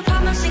na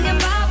problem singing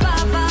ba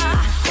ba ba.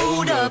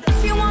 Hold up,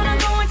 if you wanna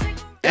go and take.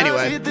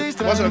 Anyway,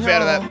 wasn't a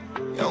fan of that.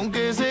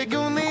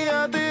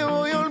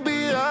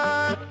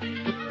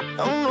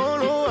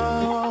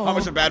 How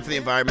much are bad for the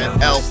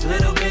environment? L.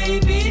 Little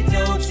baby,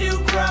 don't you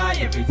cry.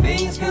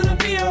 Everything's gonna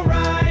be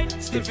alright.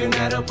 Stiffen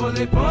that up or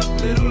lip up,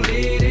 little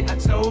lady. I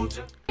told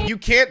you. You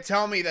can't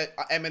tell me that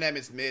Eminem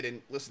is mid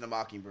and listen to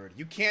Mockingbird.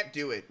 You can't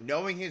do it.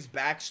 Knowing his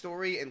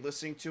backstory and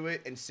listening to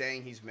it and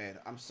saying he's mid.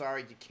 I'm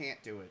sorry, you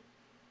can't do it.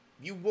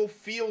 You will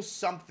feel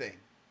something.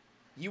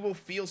 You will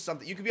feel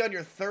something. You could be on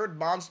your third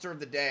monster of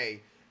the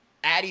day,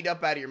 adding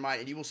up out of your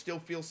mind, and you will still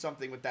feel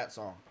something with that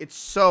song. It's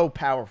so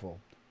powerful.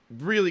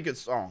 Really good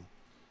song.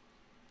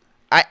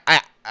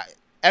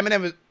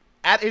 Eminem was,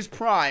 at his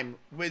prime,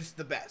 was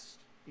the best.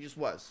 He just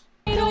was.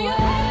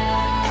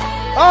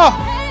 Oh!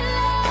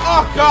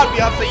 Oh, God,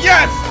 Beyonce,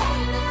 yes!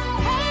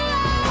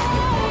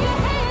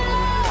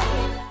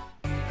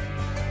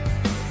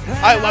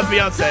 I love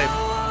Beyonce.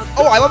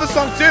 Oh, I love this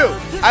song, too.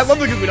 I love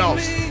the Goo Goo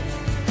Dolls.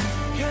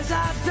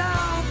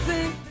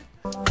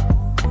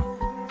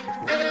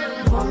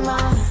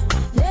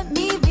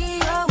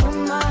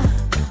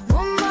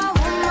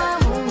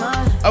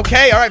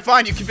 Okay, alright,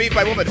 fine. You can beat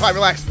my woman. Fine,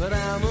 relax.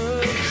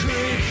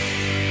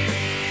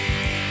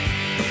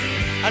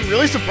 I'm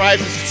really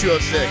surprised this is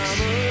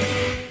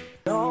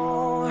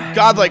 206.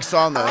 Godlike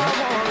song, though.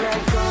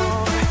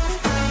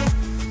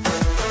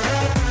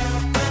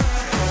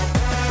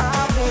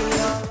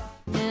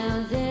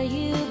 Now there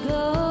you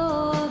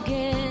go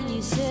again.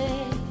 You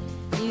say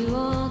you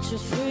want your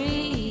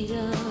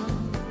freedom.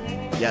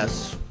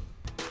 Yes.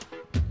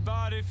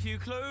 But if you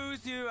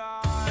close your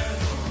eyes,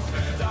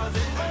 does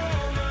it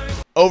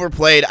almost?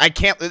 Overplayed. I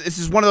can't. This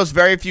is one of those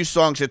very few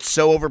songs that's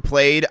so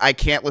overplayed. I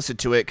can't listen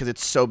to it because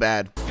it's so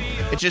bad.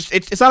 It's just.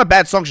 It's not a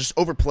bad song. It's just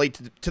overplayed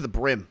to the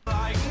brim.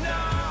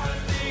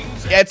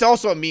 Yeah, it's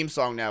also a meme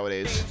song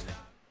nowadays.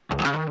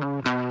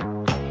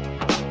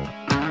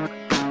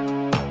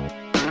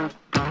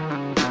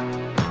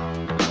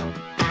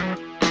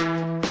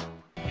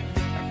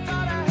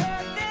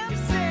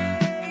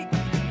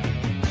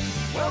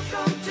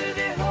 welcome to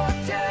the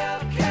Hotel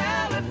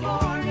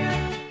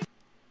California.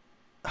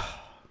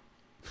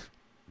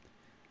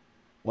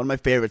 One of my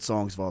favorite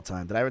songs of all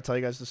time. Did I ever tell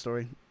you guys the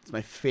story? It's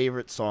my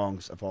favorite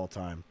songs of all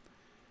time.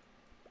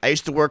 I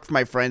used to work for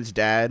my friend's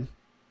dad.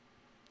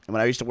 And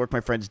when I used to work for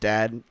my friend's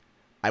dad,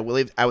 I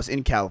was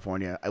in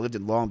California. I lived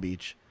in Long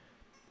Beach.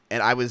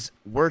 And I was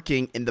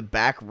working in the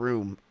back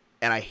room.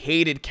 And I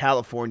hated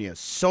California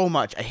so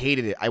much. I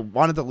hated it. I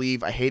wanted to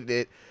leave. I hated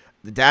it.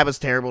 The dad was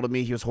terrible to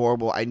me. He was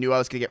horrible. I knew I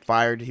was going to get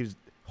fired. He was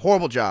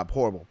horrible job.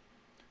 Horrible.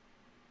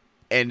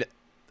 And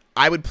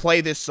I would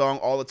play this song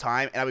all the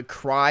time. And I would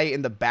cry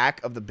in the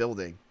back of the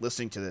building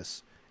listening to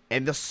this.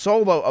 And the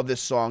solo of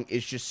this song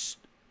is just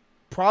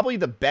probably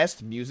the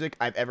best music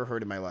I've ever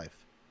heard in my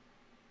life.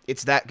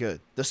 It's that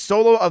good. The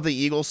solo of the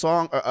Eagle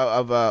song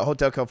of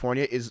Hotel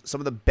California is some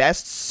of the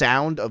best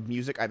sound of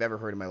music I've ever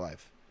heard in my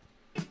life.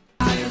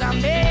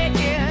 I'm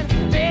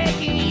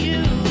begging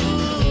you.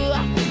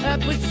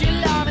 Put your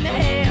love in the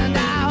hand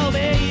now,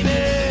 baby.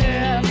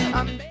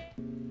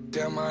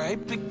 Damn, I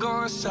ain't be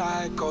going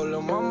psycho.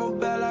 Lil' mama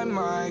bad like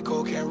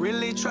Michael. Can't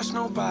really trust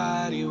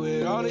nobody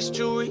with all this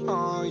jewelry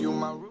on you.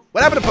 My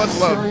What happened to Post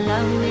Malone? So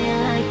love me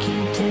like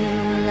you do,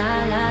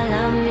 la la,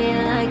 love me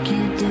like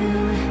you do,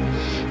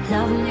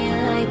 love me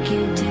like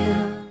you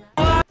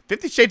do.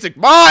 50 Shades of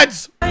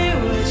Mods! Would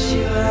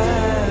you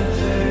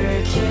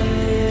ever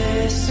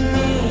kiss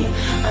me?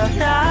 I'm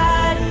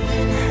not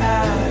even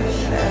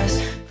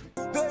half-assed.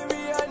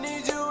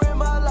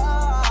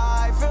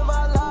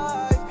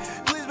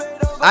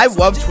 I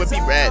love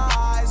Twippy Red.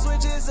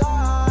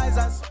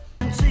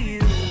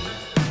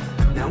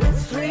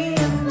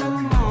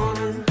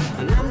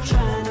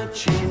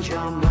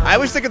 I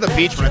always think of the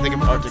beach when I think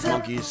of Arctic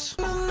Monkeys.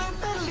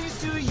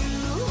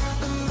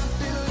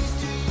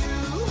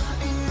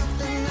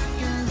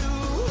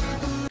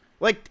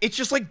 Like, it's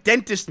just like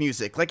dentist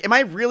music. Like, am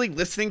I really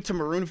listening to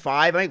Maroon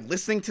 5? Am I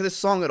listening to this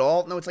song at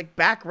all? No, it's like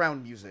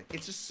background music.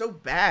 It's just so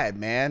bad,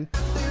 man.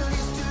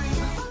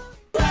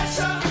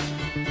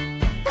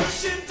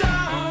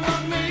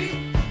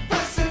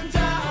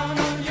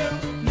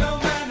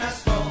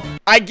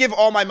 I'd give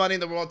all my money in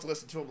the world to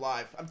listen to him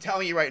live. I'm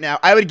telling you right now.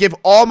 I would give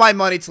all my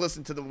money to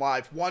listen to them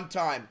live. One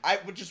time. I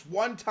would just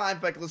one time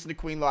if I could listen to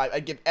Queen live.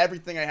 I'd give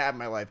everything I have in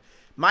my life.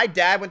 My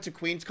dad went to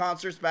Queen's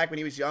concerts back when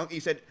he was young.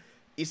 He said,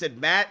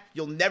 Matt,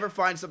 you'll never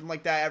find something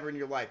like that ever in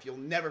your life. You'll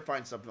never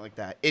find something like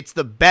that. It's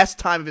the best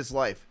time of his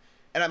life.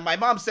 And my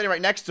mom's sitting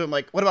right next to him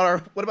like, what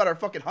about our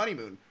fucking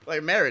honeymoon?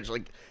 Like marriage?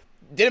 Like,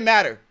 didn't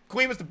matter.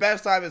 Queen was the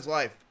best time of his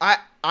life.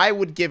 I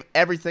would give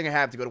everything I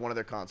have to go to one of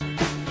their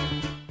concerts.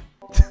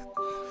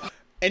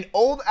 An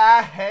old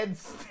ahead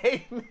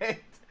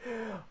statement.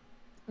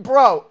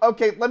 Bro,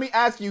 okay, let me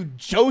ask you,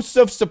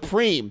 Joseph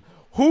Supreme.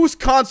 Whose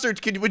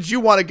concert would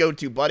you want to go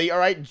to, buddy? All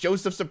right,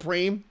 Joseph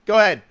Supreme. Go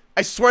ahead.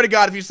 I swear to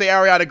God, if you say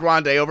Ariana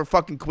Grande over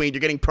fucking Queen, you're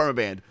getting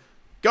permabanned.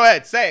 Go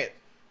ahead, say it.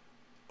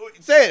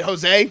 Say it,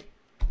 Jose.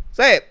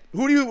 Say it.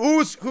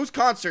 Whose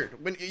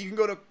concert? When you can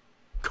go to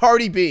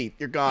Cardi B,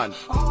 you're gone.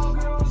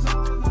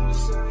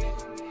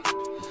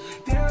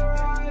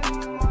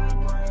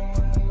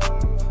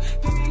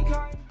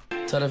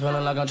 Tell the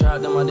feeling like I'm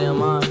trapped in my damn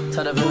mind.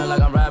 Tell the feeling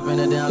like I'm rapping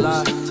a damn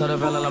lie. Tell the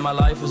feeling like my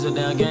life is a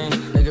damn game.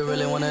 Nigga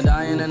really wanna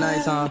die in the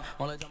nighttime.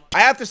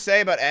 I have to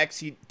say about X,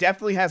 he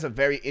definitely has a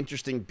very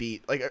interesting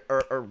beat, like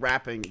or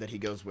rapping that he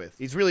goes with.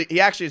 He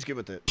actually is good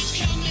with it.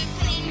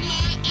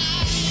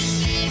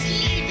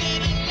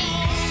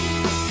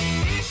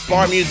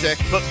 Bar music,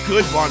 but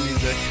good bar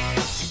music.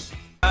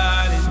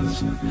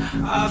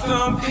 I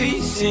found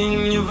peace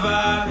in your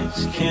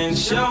vibes. Can't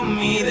show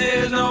me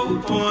there's no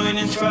point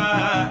in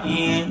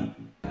trying.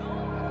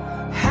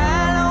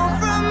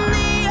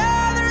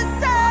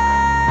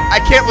 I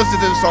can't listen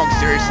to this song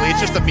seriously. It's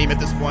just a meme at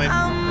this point.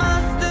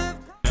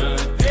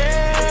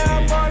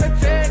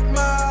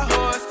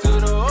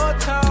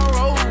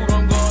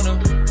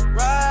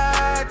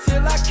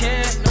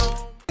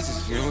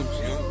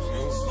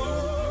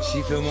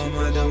 She fill my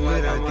mind up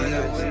with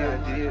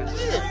ideas.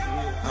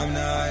 I'm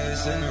the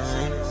highest in the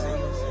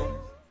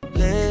room.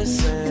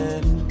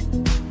 Listen,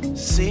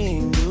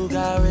 seeing you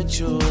got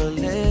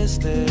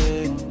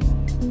ritualistic.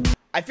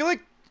 I feel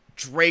like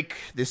Drake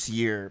this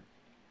year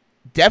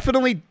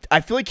definitely,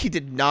 I feel like he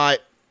did not,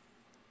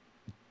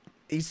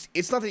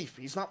 it's not that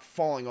he's not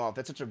falling off.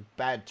 That's such a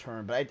bad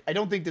term, but I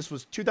don't think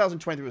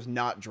 2023 was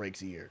not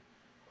Drake's year.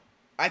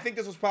 I think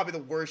this was probably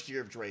the worst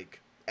year of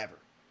Drake ever.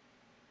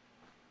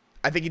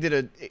 I think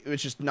it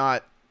was just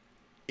not,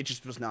 it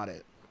just was not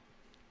it.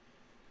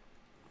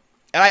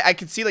 And I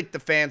could see, like, the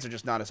fans are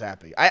just not as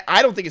happy.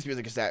 I don't think his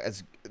music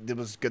as it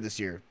was good this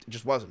year. It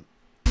just wasn't.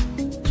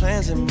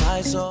 Cleansing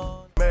my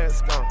soul.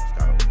 Mask on,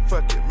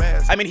 fucking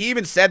mask. I mean, he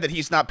even said that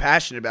he's not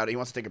passionate about it. He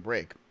wants to take a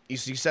break. He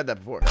said that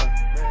before.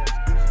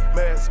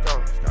 Mask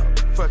on,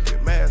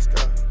 fucking mask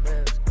on.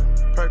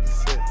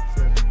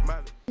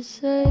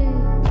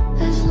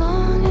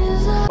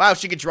 Wow,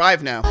 she could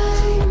drive now.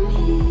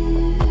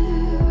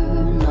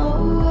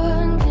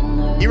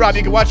 E-Rob,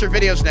 you can watch her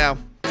videos now.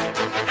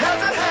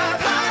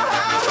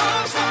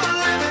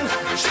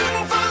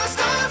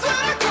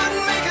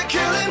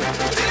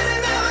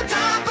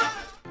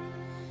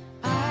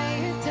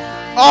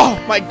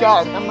 Oh my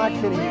God, I'm not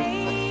kidding you.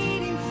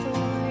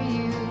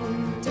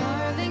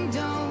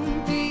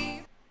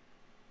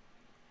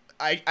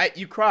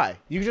 You cry.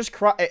 You just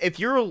cry. If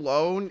you're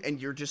alone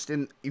and you're just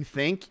you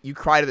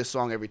cry to this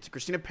song every time.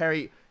 Christina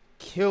Perri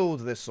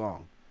killed this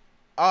song.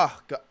 Oh,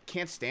 God,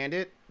 can't stand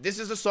it. This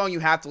is a song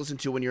you have to listen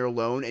to when you're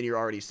alone and you're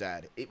already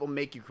sad. It will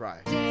make you cry.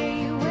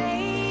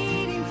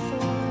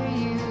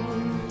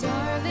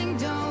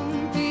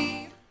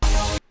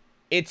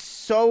 It's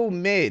so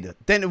mid.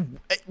 Then,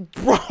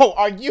 bro,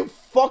 are you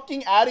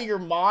fucking out of your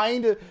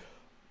mind?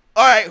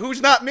 All right,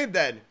 who's not mid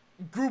then?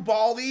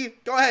 Grubaldi?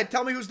 Go ahead,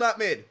 tell me who's not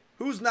mid.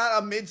 Who's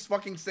not a mid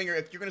fucking singer?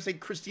 If you're gonna say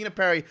Christina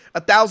Perri,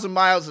 1,000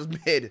 Miles is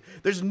mid.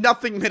 There's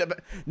nothing mid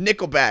about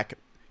Nickelback.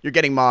 You're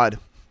getting mod.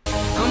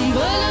 I'm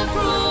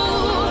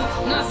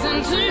bulletproof,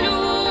 nothing to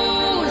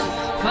lose.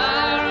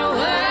 Far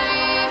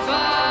away,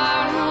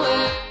 far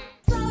away.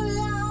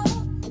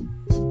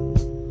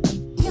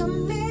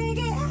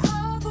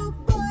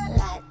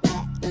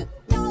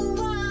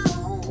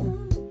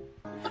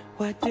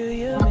 What do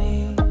you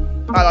mean?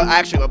 I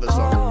actually love this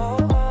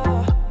song.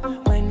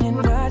 When you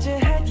nod your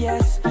head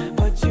yes,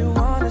 but you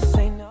wanna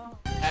say no.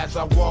 As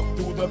I walk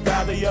through the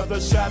valley of the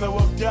shadow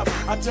of death,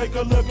 I take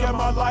a look at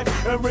my life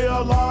and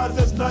realize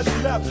there's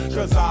nothing left.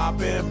 Cause I've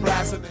been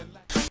blasting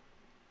it.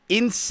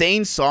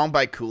 Insane song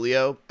by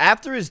Coolio.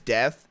 After his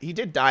death, he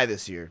did die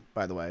this year,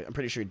 by the way. I'm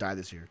pretty sure he died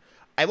this year.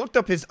 I looked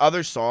up his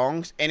other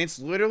songs, and it's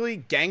literally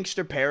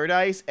Gangster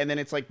Paradise, and then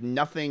it's like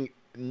nothing,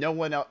 no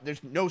one else.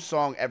 There's no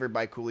song ever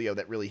by Coolio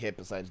that really hit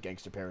besides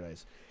Gangster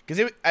Paradise.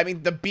 Because, I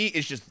mean, the beat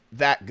is just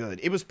that good.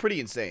 It was pretty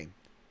insane.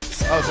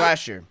 Oh, it was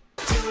last year.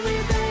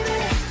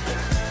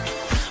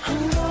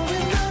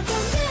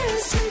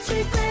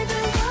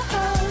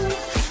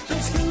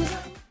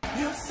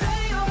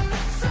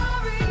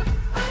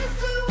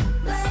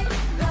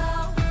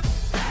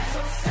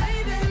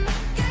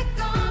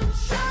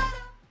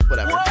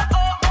 Whatever.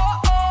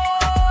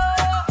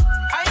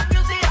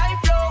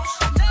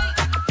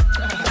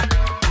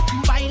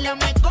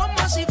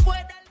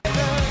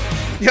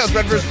 Yeah, it's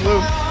red versus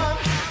blue.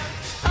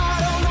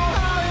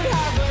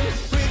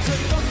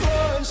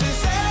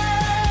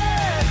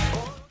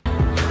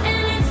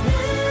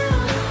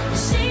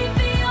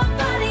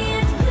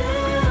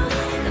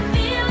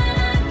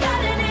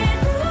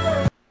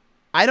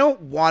 I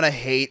don't want to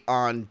hate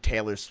on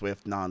Taylor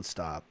Swift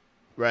nonstop,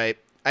 right?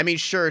 I mean,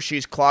 sure,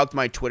 she's clogged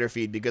my Twitter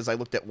feed because I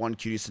looked at one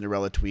Cutie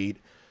Cinderella tweet.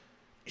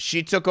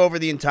 She took over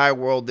the entire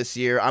world this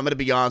year. I'm going to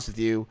be honest with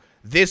you.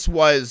 This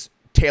was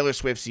Taylor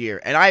Swift's year.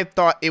 And I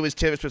thought it was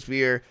Taylor Swift's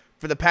year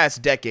for the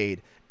past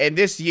decade. And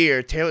this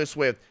year, Taylor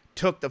Swift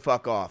took the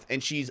fuck off.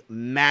 And she's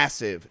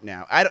massive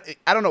now. I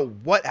don't know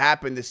what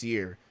happened this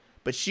year,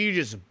 but she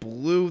just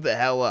blew the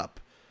hell up.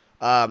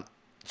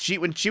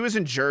 When she was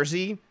in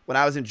Jersey, when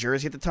I was in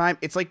Jersey at the time,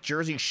 it's like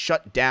Jersey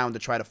shut down to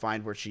try to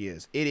find where she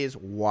is. It is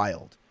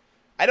wild.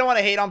 I don't want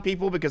to hate on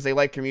people because they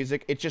like her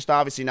music. It's just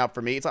obviously not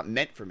for me. It's not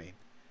meant for me.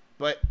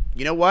 But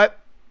you know what?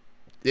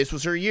 This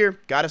was her year.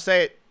 Gotta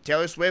say it.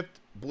 Taylor Swift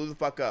blew the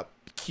fuck up.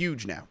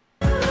 Huge now.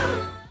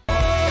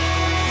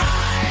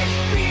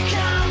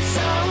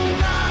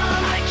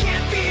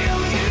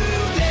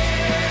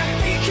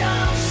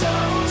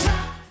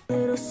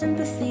 Little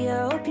sympathy,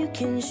 I hope you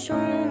can show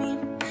me.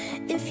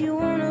 If you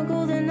wanna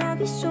go, then I'll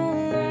be so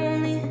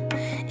lonely.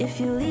 If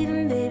you're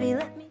leaving, baby,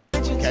 let me.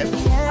 Okay.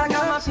 I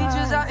got my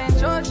peaches out in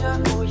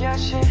Georgia. Oh yeah,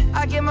 shit.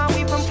 I get my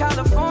weed from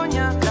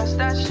California. That's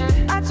that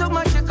shit. I took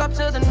my chick up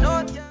to the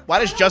north. Why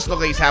does Justin look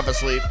like he's half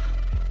asleep?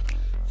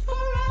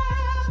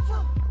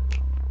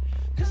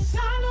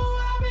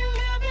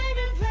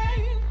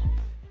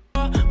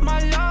 My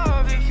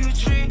love, if you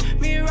treat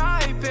me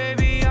right,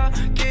 baby, I'll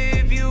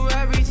give you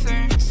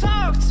everything.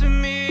 Talk to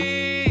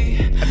me.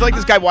 I feel like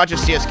this guy watches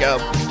CSGO.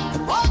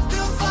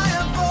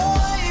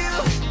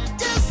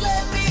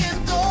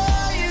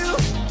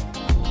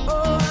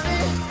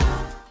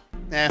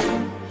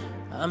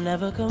 I'm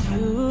never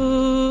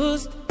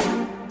confused.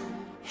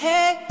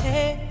 Hey,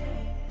 hey,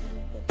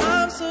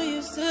 I'm so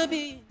used to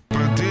being.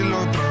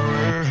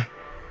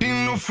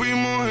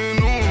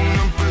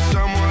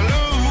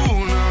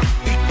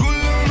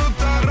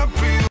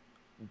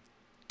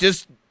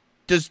 Does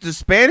the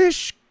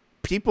Spanish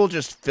people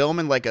just film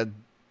in like a?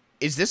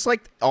 Is this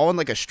like all in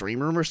like a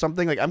stream room or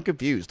something? Like I'm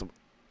confused.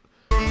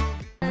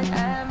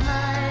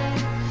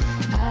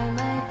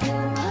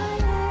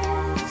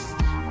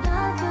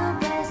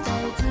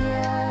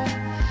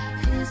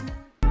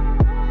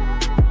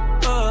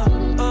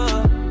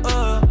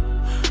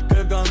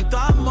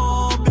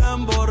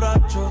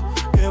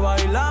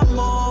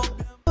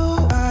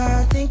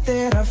 I think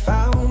that I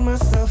found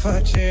myself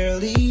a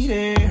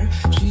cheerleader.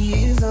 She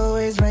is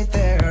always right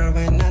there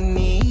when I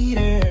need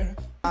her.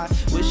 I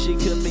wish it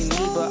could be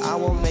me, but I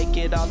won't make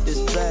it off this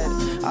bed.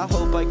 I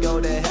hope I go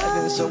to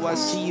heaven, so I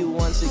see you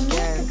once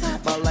again.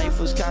 My life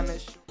was kinda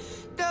short.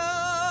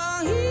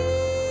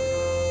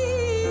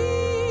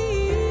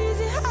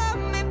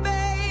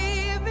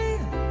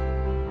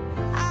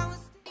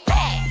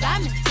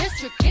 I'm in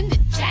district in the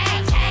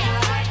jam.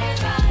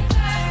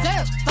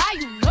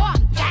 Certified, you know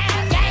I'm gang.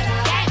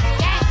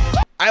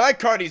 I like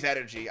Cardi's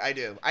energy. I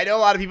do. I know a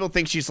lot of people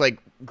think she's like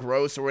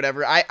gross or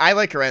whatever. I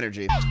like her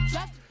energy.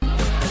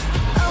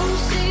 Oh,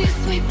 she's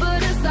sweet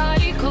but a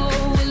psycho,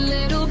 a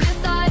little bit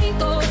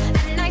psycho.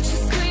 At night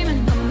she's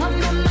screaming, mama,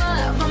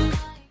 mama, mama.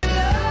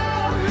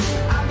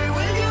 I'll be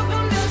with you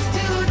from dusk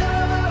till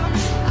dawn.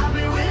 I'll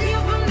be with you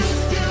from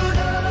dusk till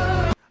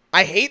dawn.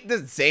 I hate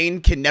that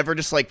Zayn can never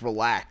just like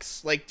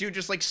relax. Like, dude,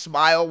 just like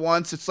smile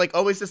once. It's like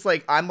always this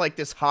like I'm like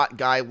this hot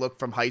guy look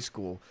from high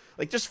school.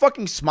 Like, just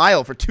fucking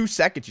smile for 2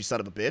 seconds, you son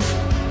of a bitch.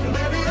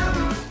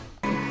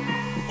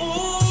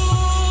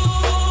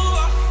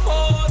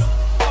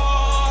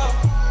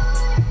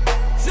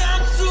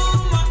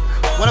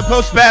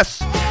 Post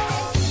best.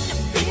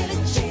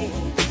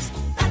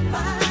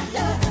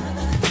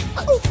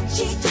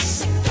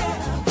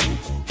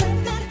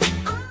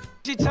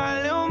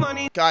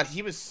 God,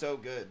 he was so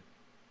good.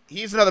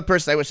 He's another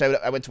person I wish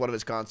I went to one of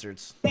his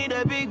concerts. Need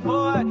a big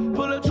boy,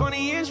 pull up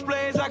 20-inch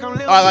blades like I'm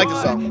Oh, I like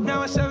this song.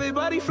 Now it's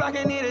everybody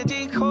flocking, need a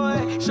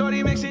decoy.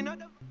 Shorty mixing up.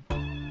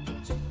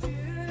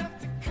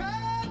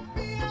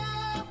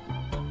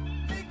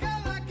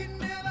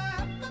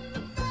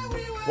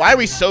 Why are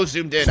we so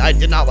zoomed in? I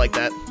did not like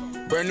that.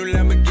 Brand new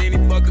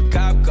Lamborghini, fuck a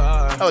cop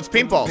car. Oh, it's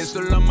paintballs.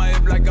 Pistol on my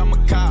hip like I'm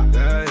a cop.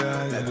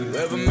 Have you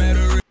ever met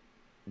a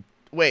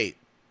Wait,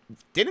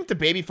 didn't the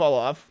baby fall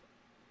off?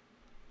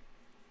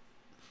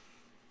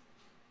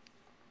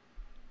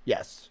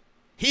 Yes.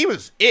 He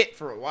was it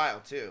for a while,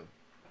 too.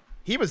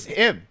 He was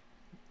him.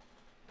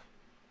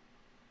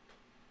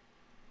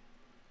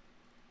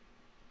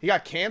 He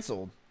got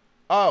canceled.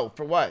 Oh,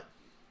 for what?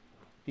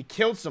 He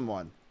killed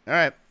someone. All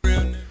right.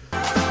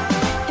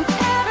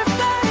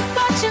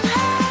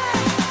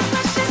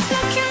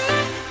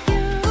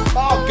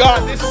 Oh,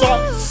 God, this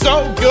song is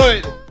so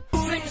good.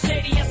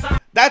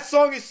 That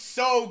song is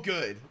so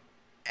good.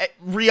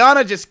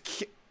 Rihanna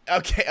just...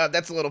 Okay,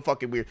 that's a little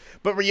fucking weird.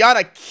 But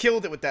Rihanna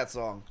killed it with that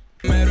song.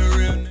 I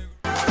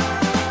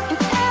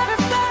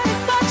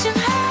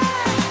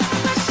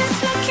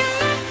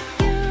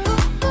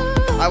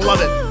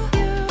love it.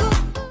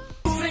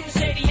 Slim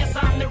Shady, yes,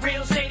 I'm the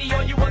real Shady.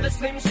 All you other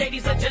Slim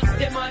Shadys are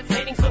just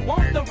imitating. So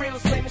won't the real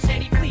Slim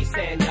Shady please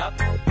stand up?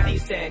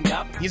 Please stand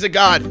up. He's a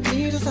god.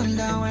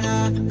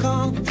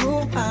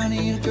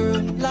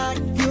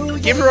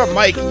 Give her a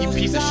mic, you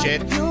piece of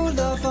shit. It's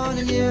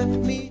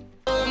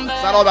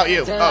not all about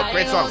you. Oh,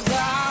 great song.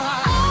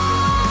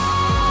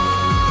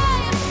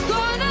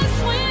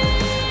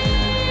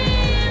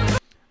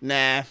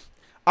 Nah.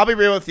 I'll be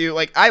real with you.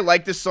 Like, I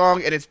like this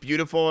song and it's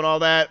beautiful and all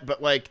that,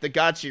 but like the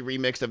Gotchi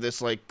remix of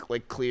this like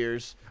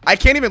clears. I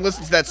can't even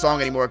listen to that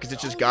song anymore because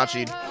it's just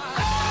Gotchi'd.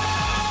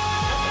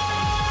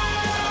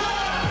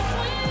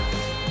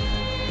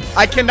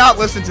 I cannot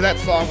listen to that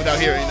song without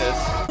hearing this.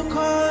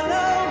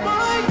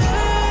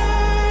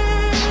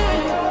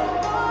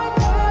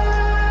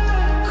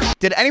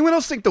 Did anyone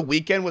else think The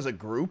Weeknd was a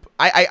group?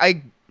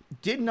 I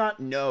did not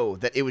know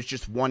that it was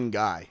just one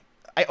guy.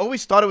 I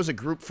always thought it was a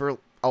group for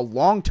a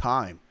long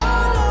time.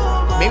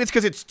 Maybe it's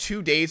because it's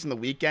 2 days in The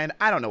Weeknd.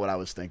 I don't know what I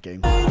was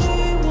thinking.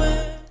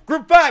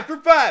 Group 5,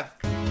 Group 5.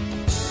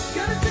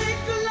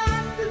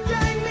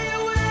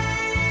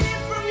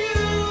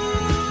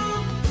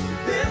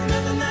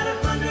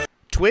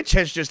 Twitch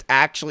has just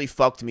actually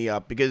fucked me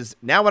up because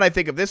now when I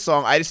think of this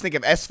song, I just think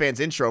of S-Fan's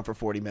intro for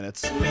 40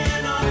 minutes.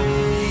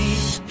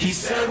 He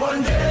said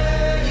one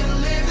day you'll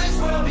leave this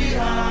world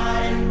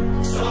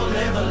behind, so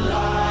live a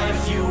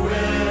life you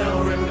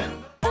will remember.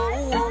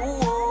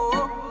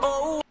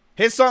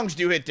 His songs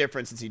do hit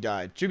different since he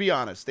died. To be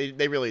honest,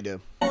 they really do.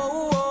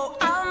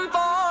 I'm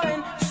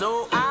falling,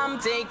 so I'm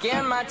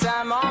taking my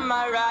time on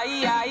my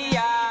ride.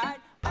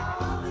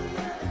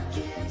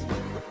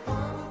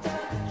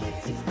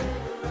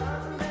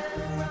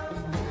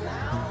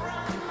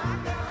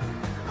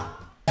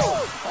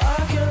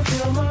 I can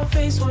feel my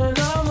face when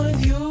I'm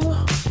with you,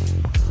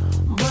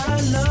 but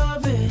I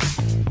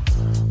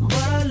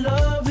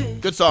love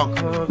it. Good song.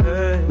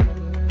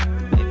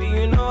 Baby,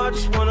 you know I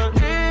just wanna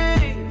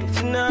leave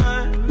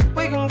tonight.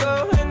 We can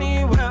go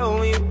anywhere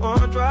we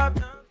want. Drop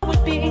down. All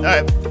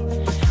right.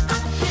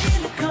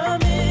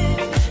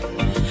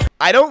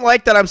 I don't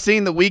like that I'm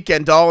seeing The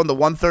Weeknd all in the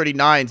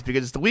 139s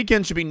because The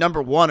Weeknd should be #1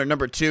 or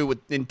 #2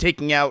 in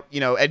taking out, you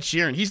know, Ed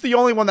Sheeran. He's the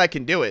only one that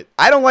can do it.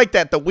 I don't like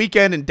that The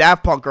Weeknd and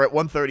Daft Punk are at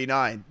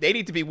 139. They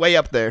need to be way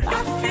up there.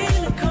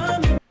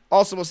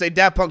 Also, we'll say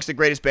Daft Punk's the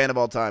greatest band of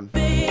all time.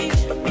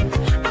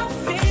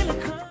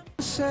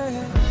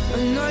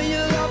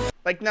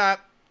 Like, nah,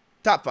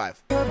 top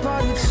 5.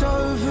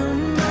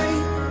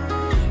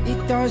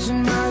 It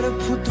doesn't matter,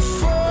 put the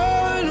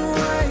phone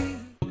away.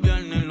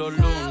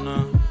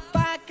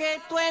 Pa' que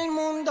todo el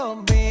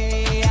mundo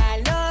vea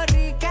lo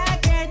rica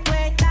que tú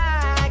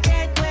estás,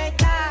 que tú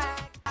estás.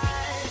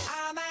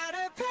 I'm at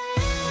a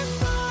place,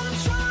 but I'm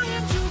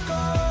trying to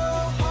go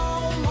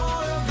home.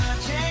 All of the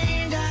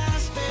change I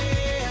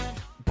spent.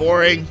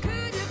 Boring.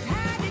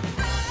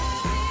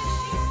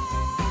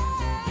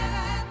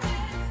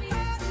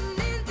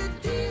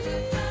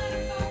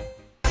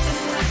 I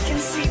can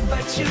see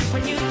but you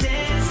when you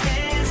dance,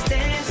 dance,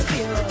 dance.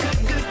 Feel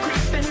good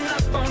creeping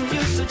up on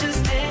you, so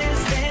just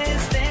dance,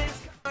 dance, dance.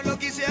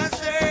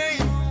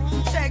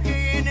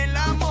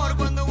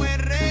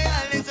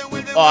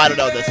 Oh, I don't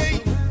know this. So it's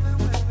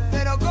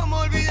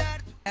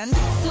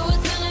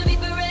gonna be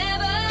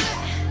forever,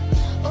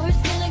 or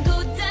it's gonna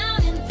go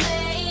down in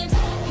flames.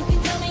 You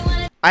can tell me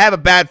when I have a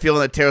bad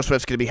feeling that Taylor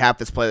Swift's going to be half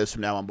this playlist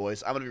from now on,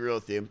 boys. I'm going to be real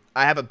with you.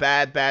 I have a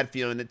bad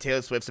feeling that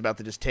Taylor Swift's about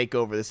to just take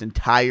over this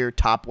entire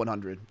top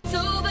 100.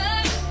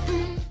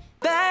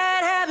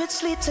 Bad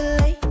habits lead to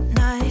late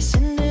nights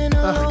and then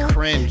Ugh,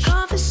 cringe.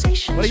 What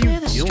are you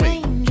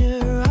doing?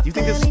 Do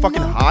you think this is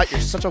fucking hot?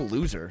 You're such a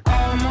loser.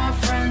 All my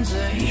friends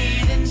are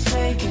heathens,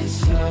 take it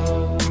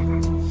slow.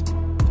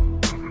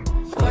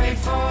 Wait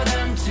for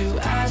them to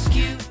ask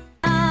you.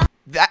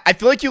 I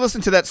feel like you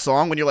listen to that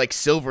song when you're like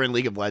silver in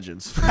League of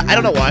Legends. I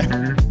don't know why.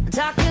 It's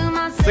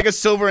like a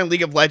silver in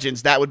League of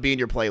Legends. That would be in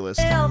your playlist.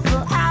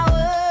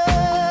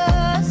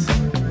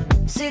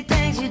 See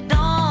things you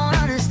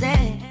don't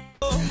understand.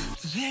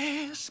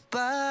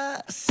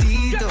 Despacito,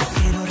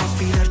 quiero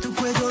respirar tu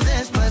cuello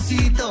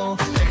despacito.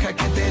 Deja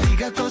que te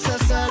diga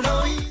cosas al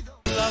oído.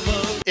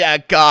 Yeah,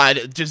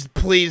 God, just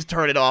please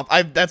turn it off.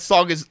 That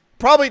song is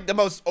probably the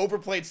most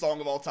overplayed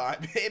song of all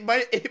time. It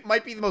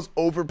might be the most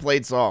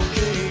overplayed song.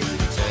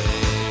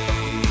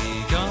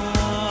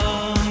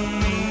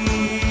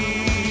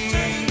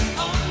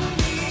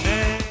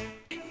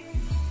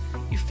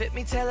 Fit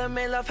me, telling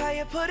me love how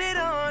you put it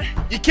on.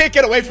 You can't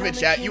get away from it,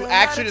 chat. You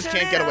actually just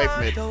can't get away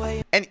from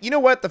it. And you know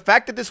what? The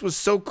fact that this was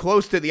so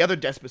close to the other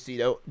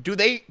Despacito, do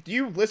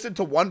you listen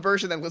to one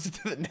version then listen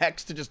to the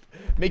next to just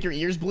make your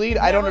ears bleed?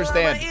 I don't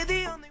understand.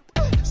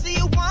 See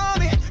you want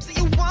me,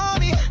 out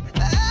of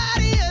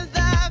your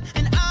life,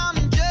 and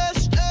I'm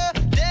just a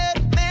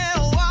dead man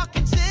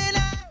walking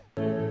tonight.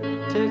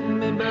 Take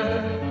me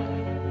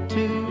back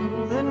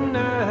to the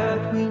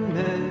night we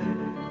met.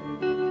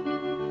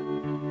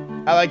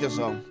 I like this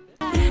song.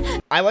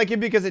 I like it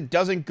because it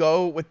doesn't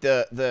go with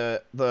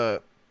the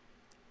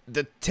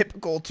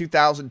typical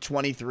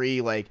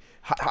 2023 like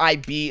high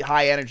beat,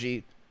 high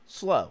energy,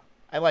 slow.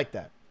 I like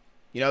that.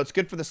 You know, it's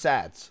good for the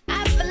sads.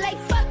 I feel like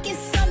fucking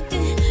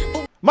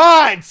something.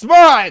 Mines!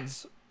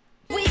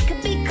 We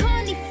could be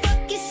corny,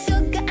 fucking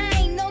sugar.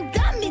 I ain't no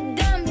dummy.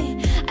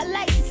 I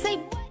like to say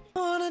what?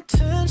 Want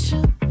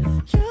attention,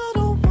 you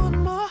don't want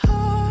my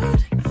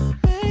heart.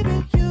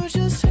 Maybe you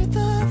just hate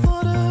the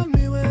thought of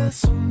me with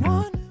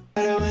someone.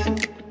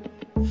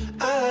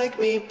 I like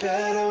me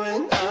better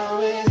when I'm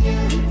with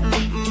you.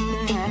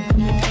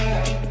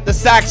 The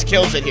sax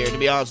kills it here, to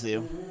be honest with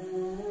you.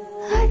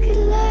 I could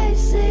lie,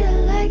 say I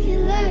like it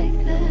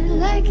like that,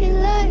 like it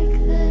like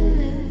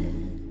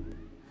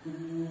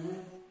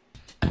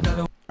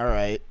that.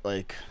 Alright,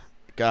 like,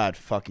 God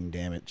fucking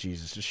damn it,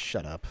 Jesus, just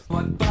shut up.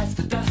 One bites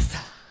the dust,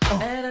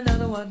 and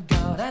another one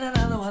gone, and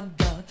another one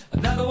gone.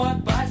 Another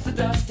one bites the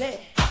dust, hey,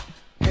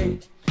 hey.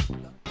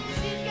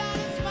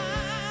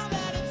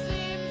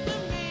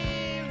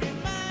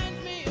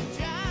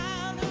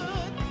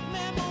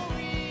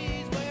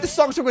 This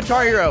song's from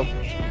Guitar Hero.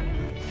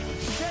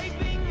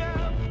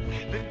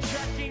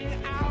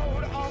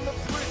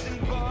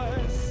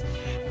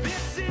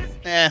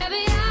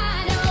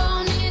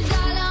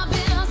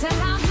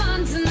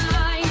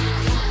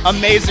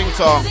 Amazing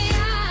song.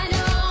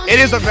 It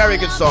is a very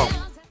good song.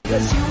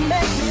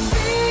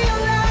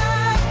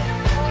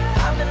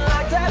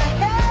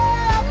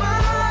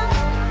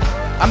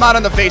 I'm not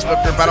on the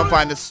Facebook group. I don't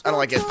find this. I don't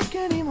like it.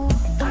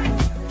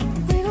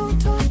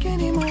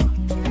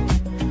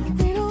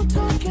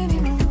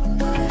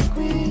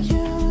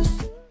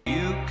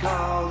 You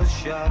call the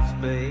shots,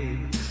 babe.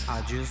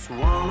 I just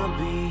wanna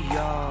be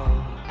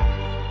yours.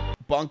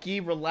 Bunky,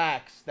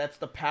 relax. That's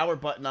the power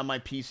button on my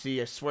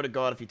PC. I swear to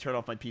God, if you turn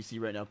off my PC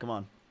right now, come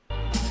on.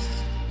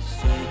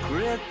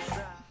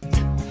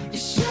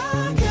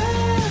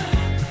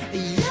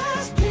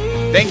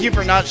 Thank you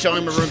for not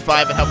showing Maroon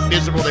 5 and how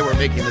miserable they were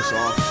making this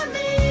song.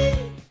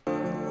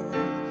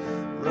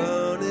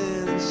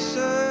 Running in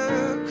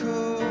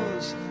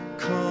circles,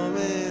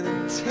 coming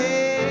in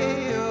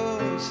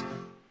tails.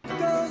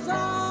 Goes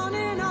on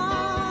and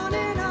on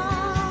and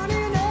on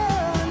and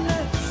on.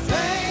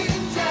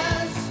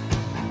 Strangers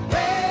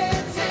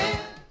waiting.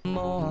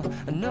 More,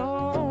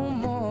 no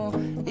more.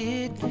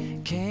 It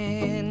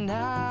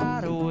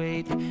cannot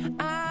wait.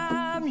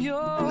 I'm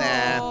yours.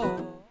 Nah,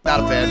 not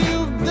a fan.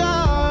 You've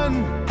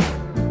done,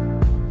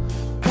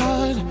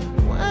 but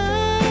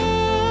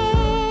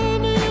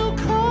when you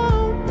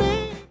call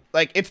me,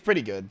 Like, it's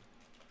pretty good.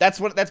 That's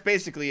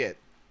basically it.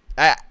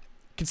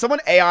 Can someone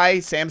AI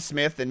Sam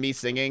Smith and me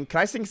singing? Can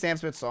I sing Sam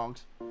Smith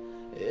songs?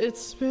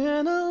 it's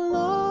been a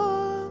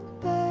long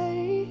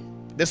day.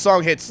 This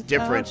song hits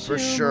different for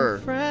without you, sure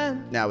my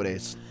friend.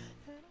 nowadays.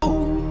 Before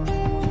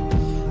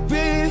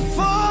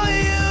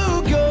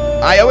you go,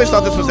 I always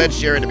thought this was Ed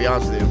Sheeran, to be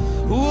honest with you.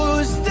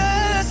 was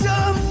there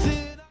something?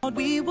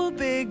 We were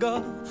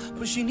bigger,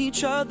 pushing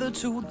each other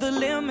to the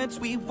limits.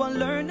 We were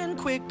learning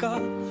quicker.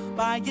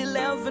 By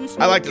 11,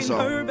 I like this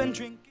smoking song. herb and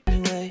drinking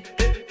anyway.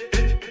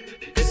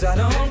 'Cause I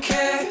don't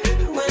care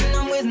when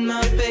I'm with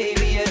my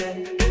baby, yeah.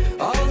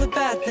 All the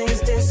bad things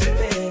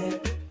disappear.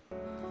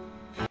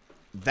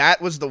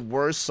 That was the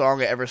worst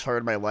song I ever heard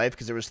in my life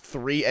because there was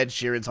 3 Ed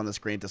Sheerans on the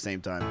screen at the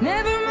same time.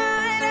 Never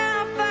mind,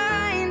 I'll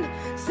find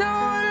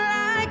someone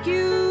like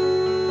you.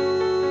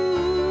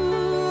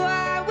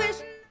 I wish.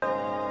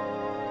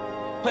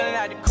 Pulling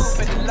out the coupe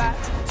at the lot.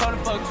 Told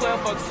him fuck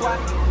 12, fuck SWAT.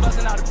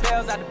 Busting all the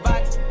bells out the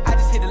box. I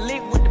just hit a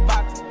lick with the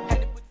box.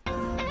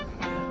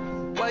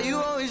 Why you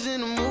always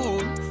in the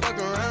mood? Fuck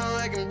around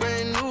like I'm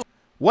brand new.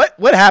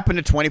 What happened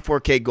to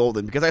 24K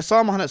Golden? Because I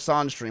saw him on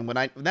Hassan's stream.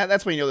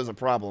 That's when you know there's a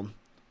problem.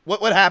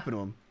 What happened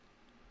to him?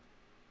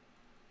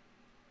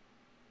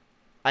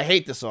 I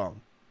hate the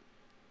song.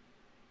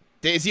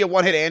 Is he a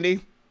one-hit Andy?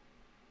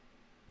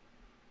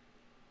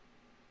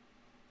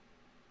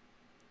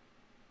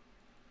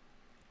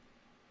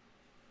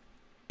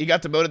 He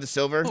got demoted to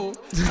silver. I ain't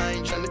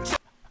tryna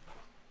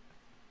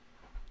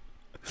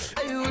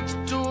tell you what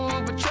to do,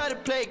 but try to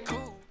play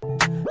cool.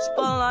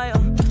 Spotlight,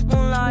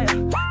 moonlight.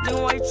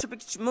 Then why you tripping,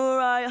 get your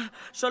Mariah?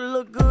 Sure to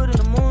look good in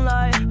the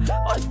moonlight.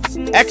 All these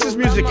pussy niggas X's so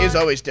music bad, is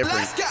man. always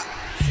different.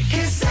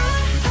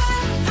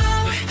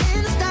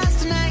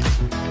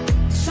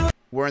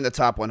 We're in the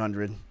top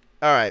 100.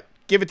 All right,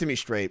 give it to me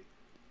straight.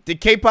 Did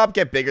K-pop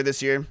get bigger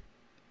this year?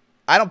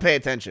 I don't pay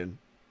attention.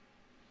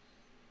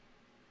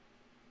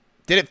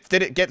 Did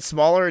it get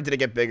smaller or did it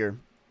get bigger?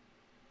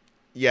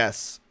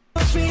 Yes.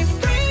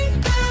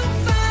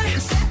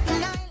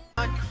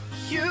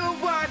 You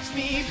watch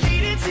me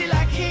beat it till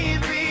I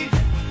can't breathe.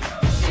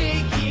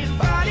 Shaking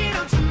body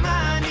onto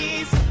my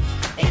knees.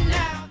 And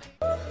now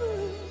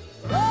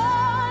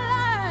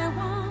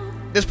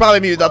This probably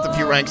moved up a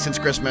few ranks since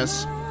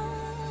Christmas.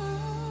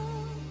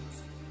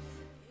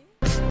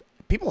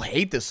 People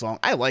hate this song.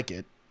 I like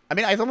it. I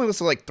mean, I only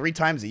listen like 3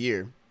 times a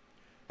year.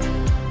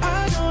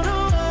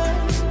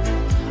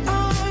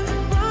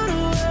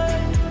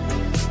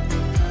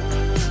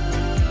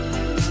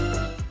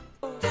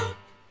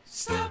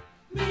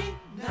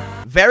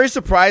 Very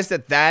surprised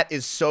that that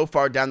is so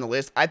far down the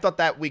list. I thought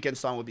that Weekend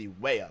song would be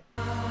way up.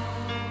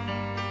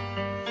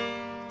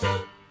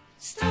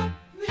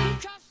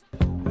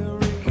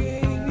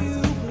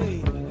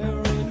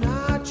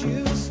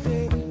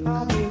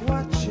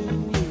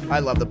 I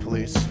love the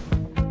Police.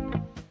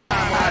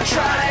 I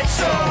tried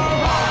so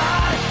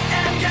hard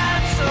and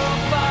got so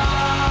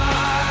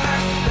far,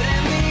 but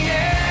in the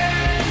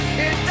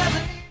end, it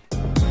doesn't.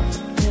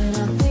 And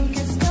I think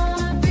it's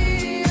gonna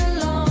be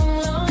a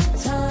long, long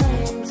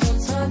time till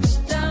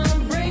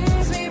touchdown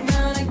brings me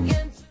round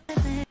again.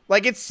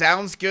 Like, it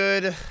sounds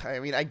good. I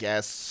mean, I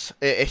guess.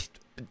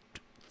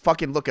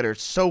 Fucking look at her.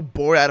 So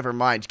bored out of her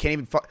mind. She can't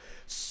even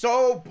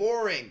so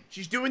boring.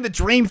 She's doing the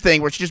dream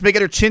thing where she's just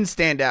making her chin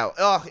stand out.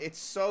 Ugh, it's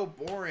so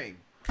boring.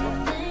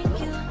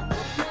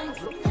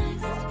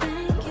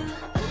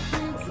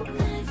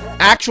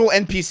 Actual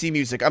NPC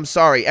music. I'm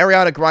sorry.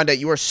 Ariana Grande,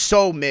 you are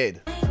so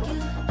mid.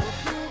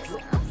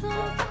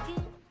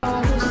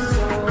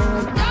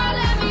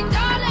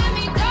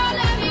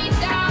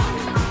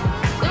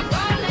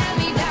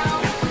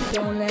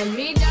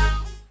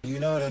 You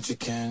know that you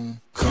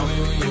can. Call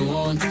me when you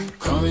want.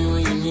 Call me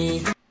when you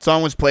need.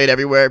 Song was played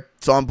everywhere.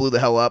 Song blew the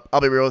hell up.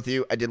 I'll be real with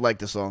you. I did like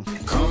the song.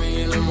 Call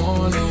me in the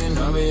morning.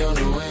 I'll be on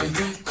the way.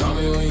 Call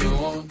me when you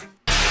want.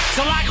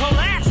 So like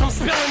relax, I'm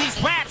spilling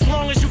these raps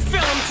long as you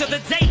feel them. To the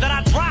day that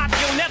I drop,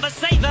 you'll never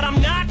say that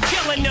I'm not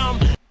killing them.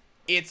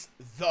 It's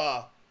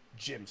the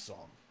gym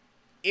song.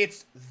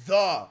 It's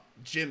the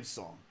gym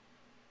song.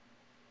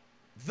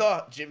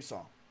 The gym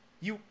song.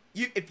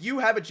 If you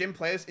have a gym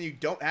playlist and you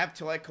don't have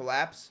Till I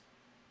Collapse,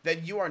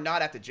 then you are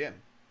not at the gym.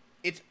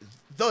 It's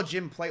the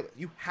gym playlist.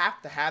 You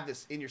have to have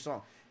this in your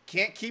song.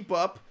 Can't Keep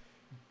Up,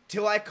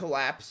 Till I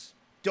Collapse.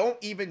 Don't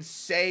even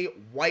say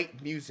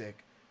white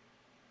music.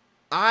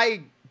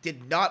 I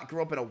did not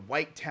grow up in a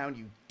white town,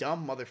 you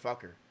dumb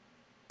motherfucker.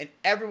 And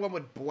everyone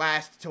would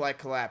blast Till I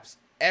Collapse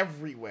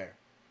everywhere.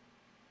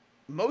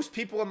 Most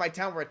people in my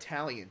town were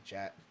Italian,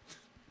 chat.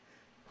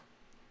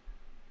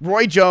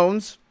 Roy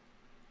Jones.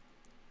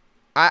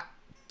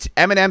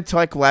 Eminem Till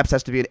I Collapse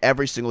has to be in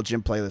every single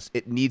gym playlist.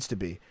 It needs to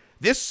be.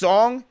 This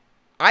song,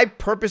 I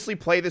purposely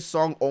play this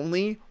song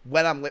only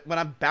when I'm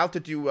about to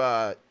do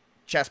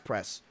chest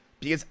press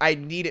because I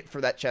need it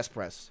for that chest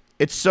press.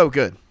 It's so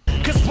good.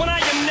 'Cause when I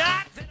am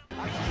not,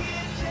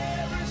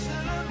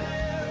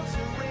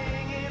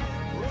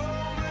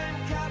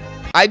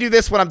 I do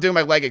this when I'm doing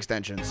my leg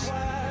extensions.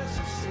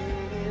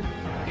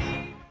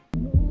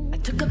 I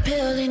took a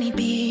pill in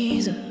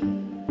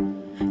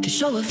Ibiza to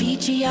show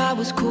Avicii I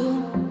was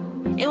cool.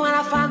 And when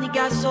I finally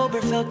got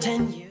sober, felt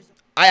 10 years.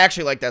 I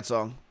actually like that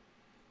song.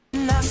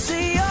 And I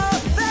see your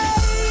face.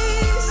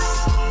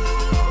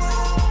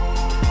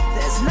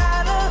 There's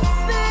not a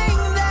thing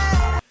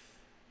that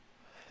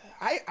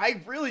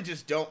I really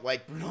just don't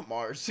like Bruno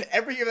Mars.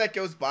 Every year that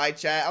goes by,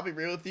 chat, I'll be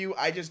real with you,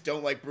 I just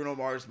don't like Bruno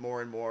Mars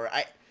more and more.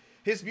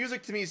 His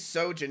music to me is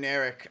so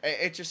generic.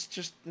 It's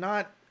just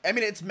not. I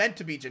mean, it's meant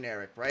to be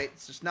generic, right?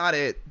 It's just not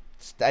it.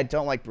 I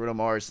don't like Bruno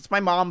Mars. It's my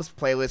mom's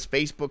playlist,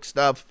 Facebook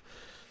stuff.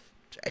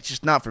 It's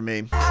just not for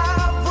me.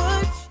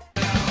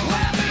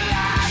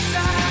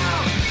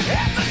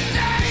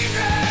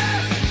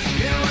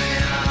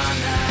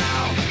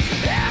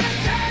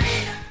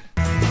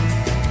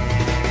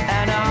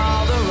 and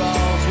all the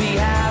roads we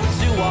have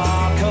to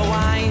walk are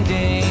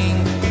winding.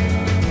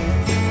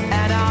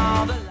 And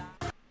all the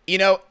You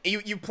know,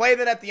 you play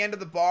that at the end of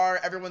the bar,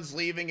 everyone's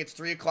leaving, it's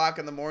 3 o'clock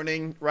in the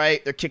morning,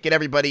 right? They're kicking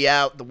everybody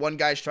out. The one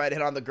guy's trying to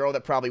hit on the girl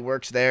that probably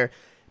works there.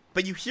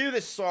 But you hear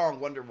this song,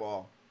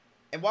 Wonderwall,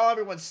 and while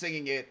everyone's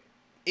singing it,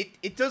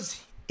 it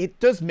does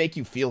make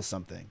you feel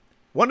something.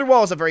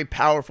 Wonderwall is a very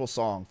powerful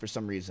song for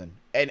some reason.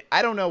 And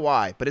I don't know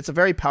why, but it's a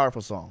very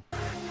powerful song.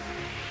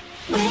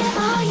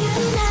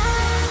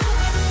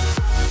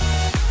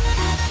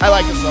 I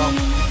like this song.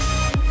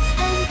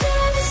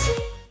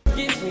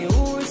 Gets me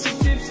ooh, she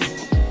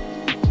tipsy.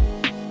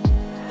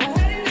 I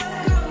had enough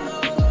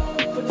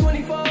combo for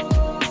 24.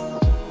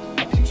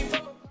 I picked you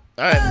for.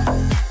 Alright.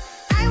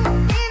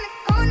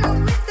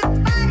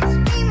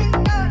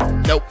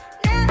 Nope.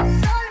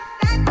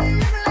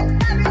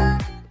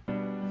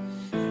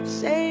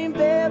 Same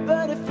bed,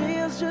 but it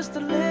feels just a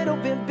little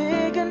bit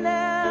bigger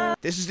now.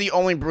 This is the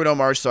only Bruno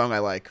Mars song I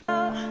like.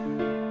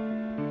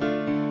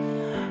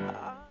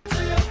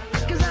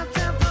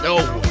 No,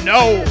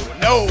 no,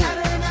 no,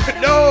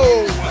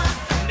 no,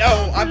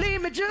 no. I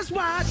Leave me just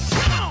watch.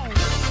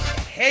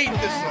 hate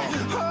this song.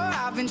 Oh,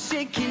 I've been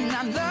shaking.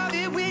 I love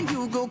it when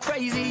you go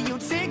crazy. You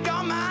take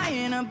all my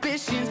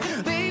inhibitions.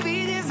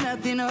 Baby, there's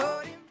nothing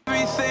holding.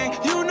 Everything,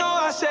 you know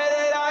I said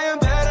that I am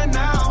better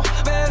now,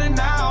 better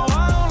now.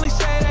 I only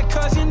say that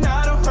cause you're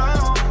not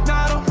around,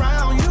 not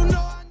around.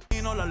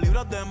 You know I las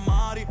libras de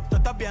Mari, tú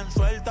estás bien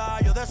suelta,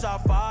 yo de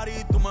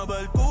safari. Tú me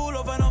ves el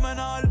culo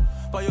fenomenal,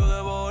 pa' yo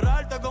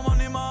devorarte como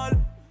animal.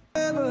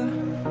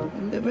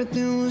 And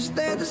everything will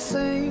stay the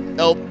same.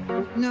 Nope.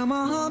 Now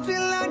my heart feel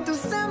like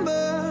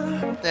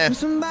December. Eh.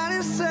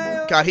 Somebody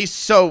say, God,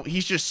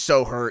 he's just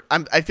so hurt.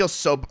 I feel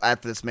so bad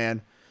for this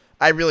man.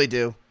 I really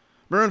do.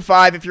 Maroon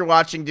 5, if you're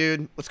watching,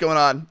 dude, what's going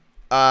on?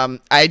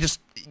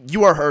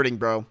 You are hurting,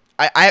 bro.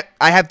 I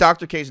have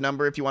Dr. K's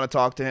number if you want to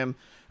talk to him.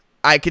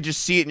 I could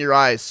just see it in your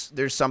eyes.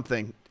 There's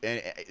something.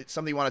 It's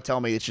something you want to tell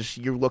me. It's just,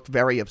 you look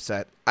very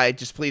upset.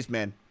 Please,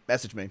 man,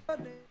 message me.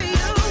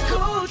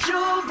 gold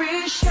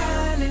jewelry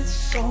shining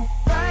so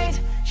bright,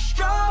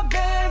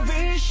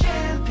 strawberry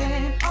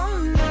champagne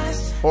on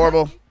us.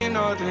 Horrible. You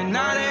know the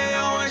night they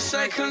always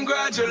say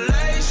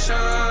congratulations.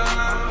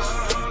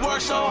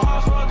 Work so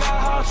hard, forgot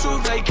how to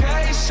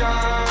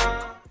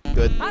vacation.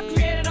 Good. I've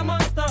created a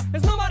monster,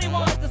 cause nobody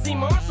wants to see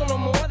Marshall no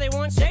more. They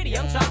want shady,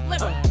 I'm chopped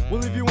liver.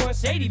 Well, if you want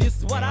shady, this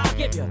is what I'll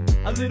give you.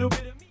 A little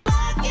bit of me.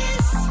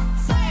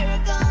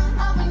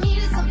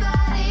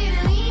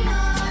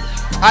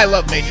 I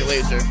love Major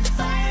Lazer.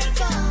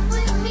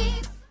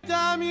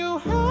 Time you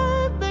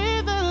hurt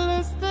me, the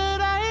less that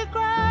I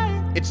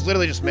cry. It's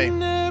literally just me.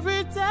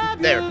 Every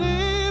time There. you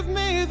leave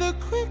me, the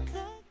quicker.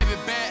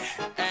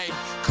 Hey,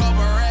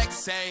 couple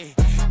racks, hey,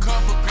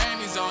 couple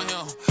Grammys on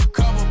him,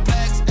 couple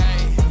blacks,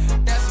 hey,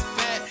 that's a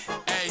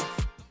fact, hey.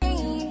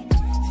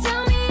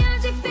 Tell me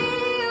how's it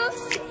feel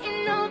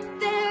sitting up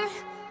there,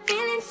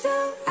 feeling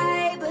so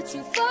high, but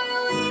you far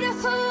away to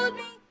hold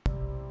me.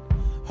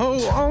 Oh,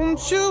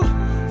 won't you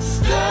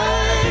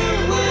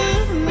stay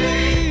with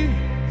me?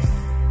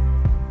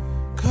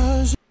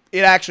 'Cause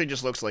It actually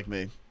just looks like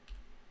me.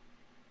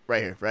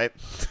 Right here, right?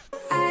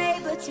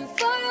 High, but you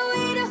far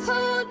away to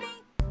hold me.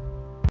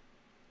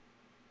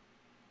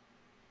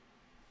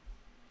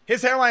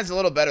 His hairline's a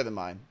little better than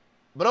mine.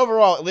 But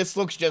overall, this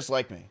looks just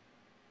like me.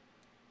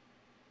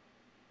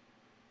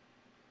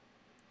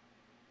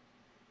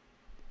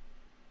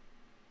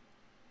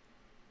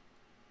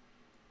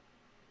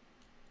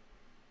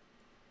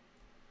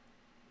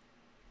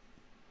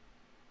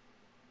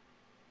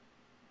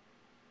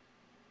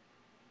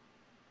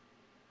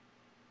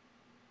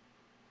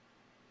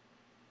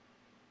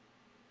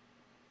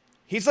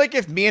 He's like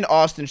if me and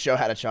Austin Show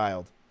had a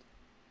child.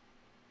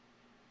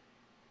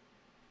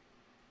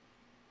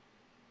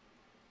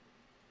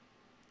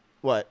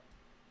 What?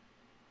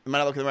 Am I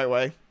not looking the right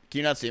way? Can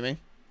you not see me?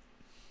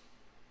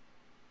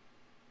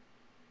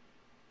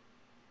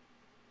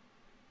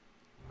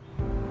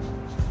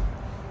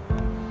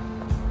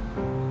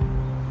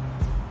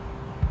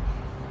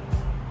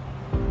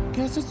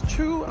 guess it's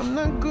true, I'm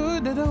not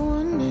good at a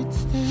one-night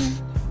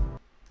stand.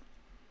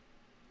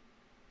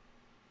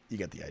 You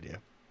get the idea.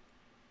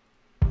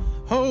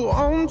 Oh,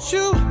 won't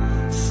you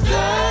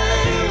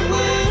stay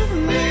with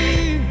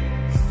me?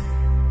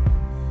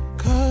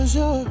 'Cause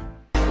you're...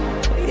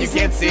 You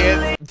can't see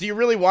it. Do you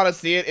really want to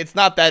see it? It's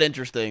not that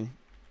interesting.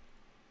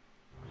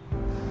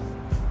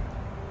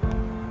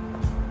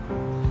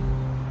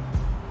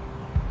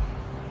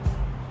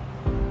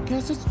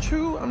 Guess it's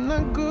true, I'm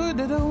not good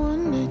at a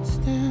one-night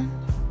stand.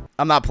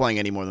 I'm not playing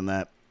any more than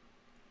that.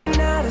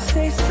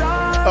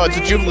 Oh, it's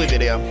a Jubilee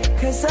video.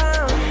 'Cause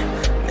I'm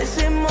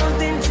missing more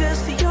than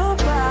just your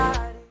body.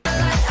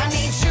 I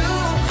need you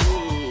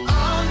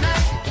all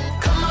night.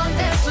 Come on,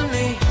 dance with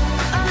me.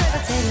 I'm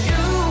levitating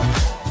you.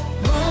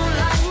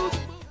 Moonlight.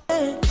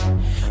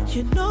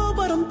 You know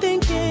what I'm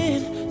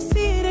thinking.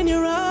 See it in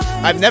your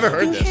eyes. I've never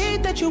heard you this.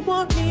 Hate that you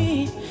want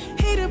me.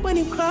 Hate it when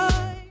you cry.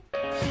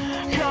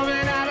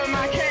 Coming out of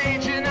my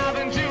cage and I've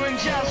been doing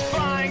just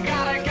fine.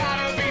 Gotta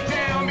be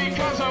down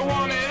because I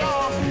want it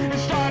all. It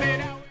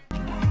started out.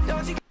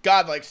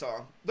 Godlike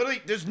song.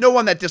 Literally, there's no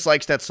one that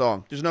dislikes that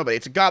song. There's nobody.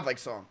 It's a godlike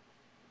song.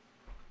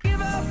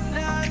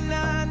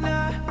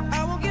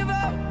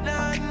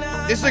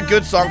 This is a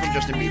good song from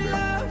Justin Bieber.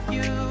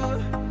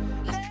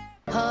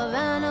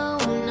 Havana,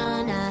 ooh,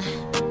 na, na.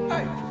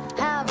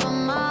 Half of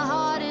my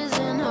heart is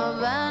in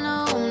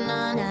Havana, ooh,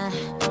 na, na.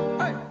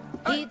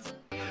 He took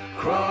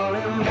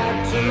Crawling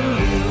back to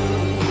you.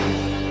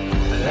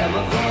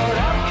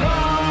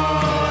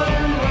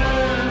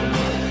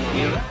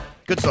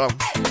 Good song.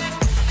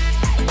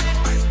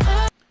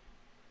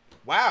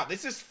 Wow,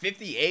 this is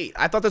 58.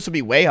 I thought this would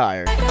be way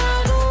higher.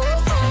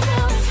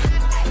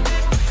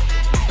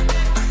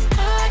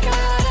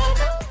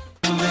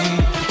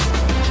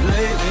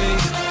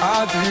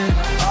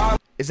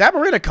 Is that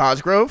Marina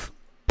Cosgrove?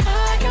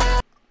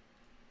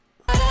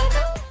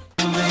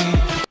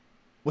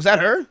 Was that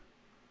her?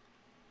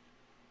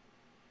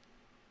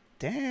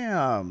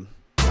 Damn.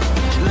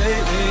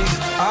 Lately,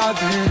 I've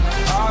been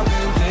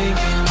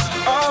thinking,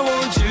 I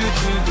want you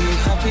to be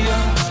happier.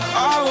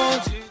 I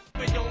want you.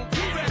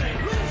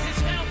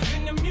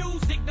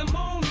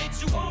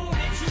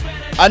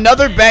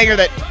 Another banger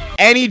that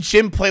any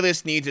gym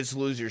playlist needs is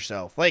Lose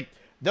Yourself. Like,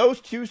 those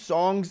two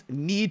songs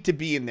need to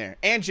be in there.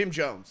 And Jim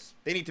Jones.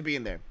 They need to be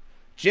in there.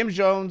 Jim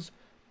Jones,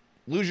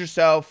 Lose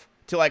Yourself,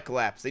 Till I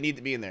Collapse. They need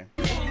to be in there.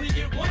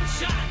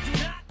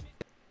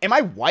 Am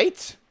I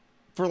white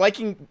for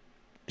liking...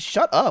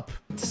 Shut up.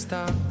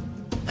 Stop.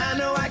 I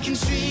know I can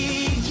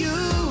treat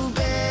you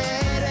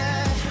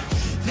better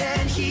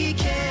than he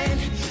can,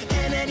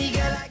 and then he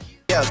got like you.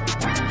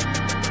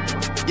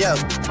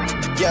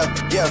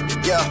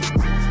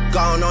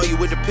 Gone on you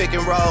with the pick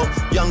and roll.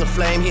 Younger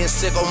flame, he in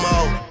sicko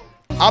mode.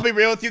 I'll be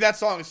real with you, that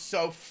song is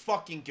so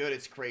fucking good,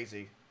 it's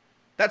crazy.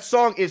 That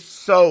song is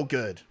so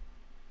good.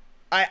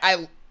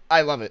 I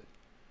love it.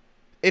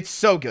 It's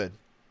so good.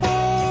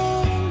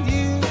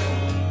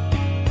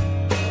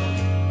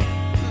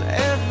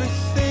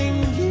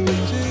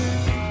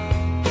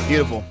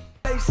 Beautiful.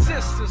 Hey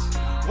sisters,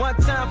 one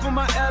time for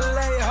my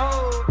LA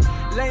hoe.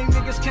 Lame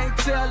niggas can't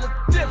tell the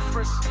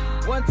difference.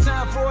 One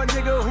time for a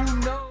nigga who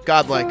knows.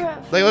 Godlike.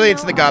 Like,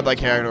 it's in the godlike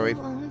category.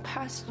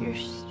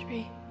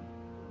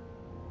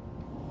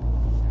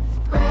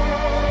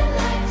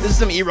 This is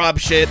some E-Rob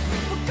shit.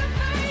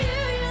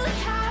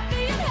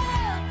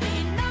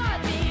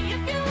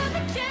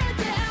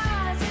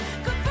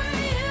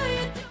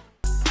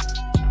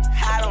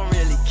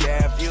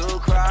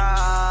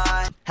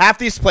 Half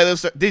these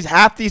playlists,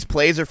 half these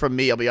plays are from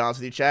me. I'll be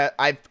honest with you, chat.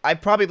 I've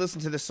probably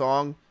listened to this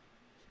song.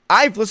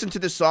 I've listened to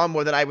this song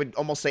more than I would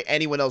almost say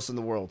anyone else in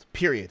the world.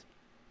 Period.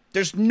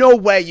 There's no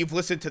way you've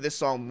listened to this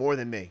song more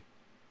than me.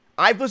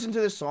 I've listened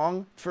to this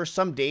song for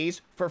some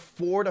days for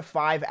 4 to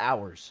 5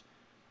 hours.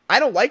 I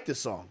don't like this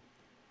song.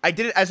 I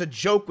did it as a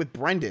joke with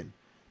Brendan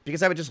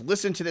because I would just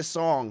listen to this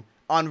song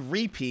on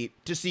repeat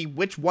to see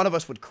which one of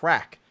us would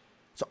crack.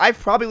 So I've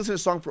probably listened to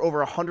this song for over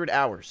 100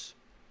 hours.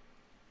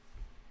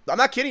 I'm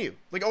not kidding you.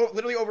 Like,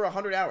 literally over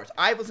 100 hours.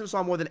 I've listened to this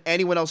song more than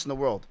anyone else in the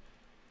world.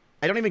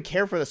 I don't even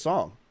care for the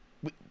song.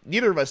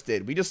 Neither of us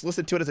did. We just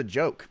listened to it as a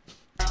joke.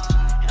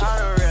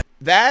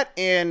 That,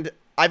 and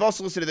I've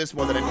also listened to this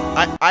more than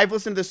I've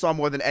listened to this song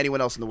more than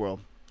anyone else in the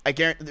world. I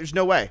guarantee there's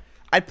no way.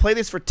 I'd play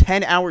this for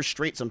 10 hours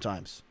straight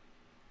sometimes.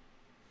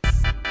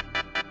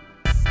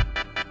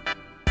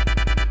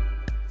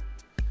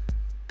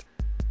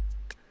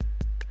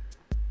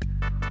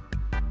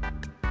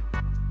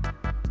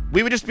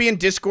 We would just be in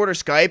Discord or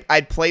Skype.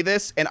 I'd play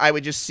this, and I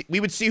would just see,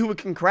 we would see who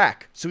can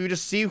crack. So we would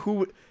just see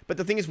who. But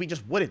the thing is, we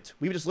just wouldn't.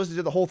 We would just listen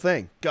to the whole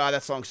thing. God,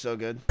 that song's so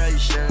good. I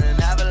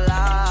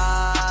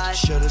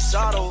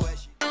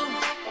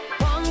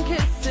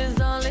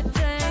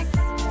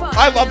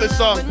love this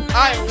song.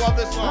 I love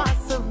this song.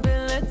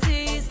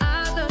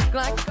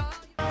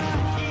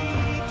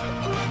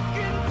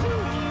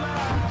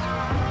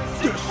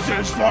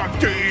 This is my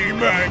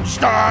demon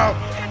style.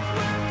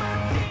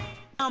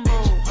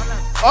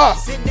 Oh.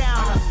 Sit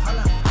down.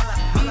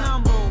 Be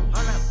humble.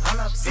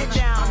 Sit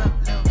down.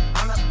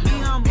 Be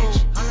humble.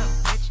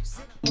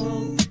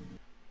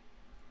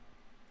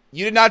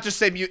 You did not just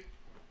say mute.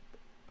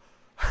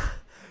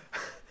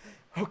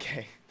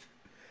 Okay.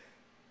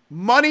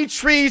 Money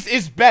Trees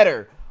is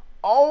better.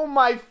 Oh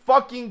my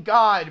fucking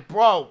god,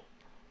 bro.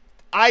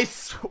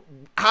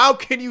 How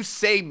can you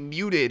say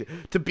muted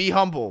to Be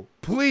Humble?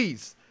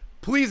 Please.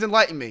 Please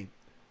enlighten me.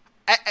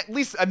 At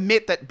least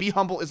admit that Be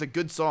Humble is a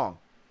good song.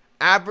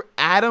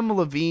 Adam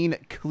Levine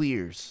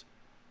clears.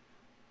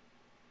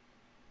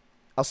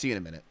 I'll see you in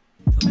a minute.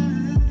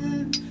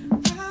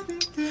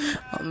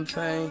 I'm in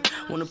pain.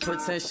 Wanna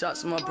put 10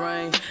 shots in my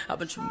brain. I've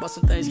been tripping about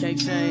some things can't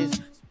change.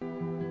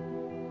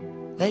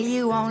 Well,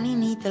 you only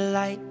need the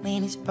light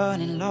when it's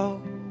burning low.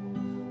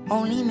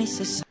 Only miss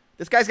the sun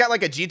This guy's got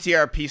like a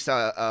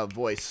GTRP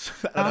voice.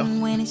 I don't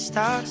know. when it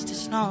starts to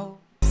snow.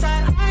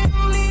 I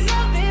only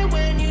love it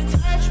when you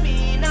touch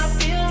me. Now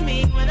feel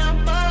me when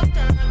I'm fucked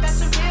up.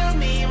 That's a real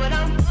me when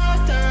I'm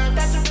fucked up.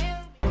 That's a real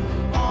me.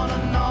 On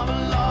another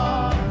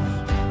love.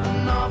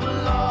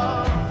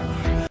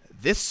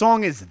 This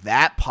song is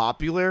that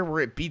popular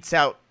where it beats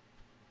out.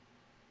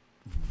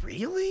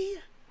 Really?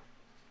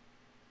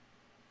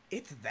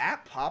 It's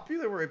that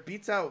popular where it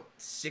beats out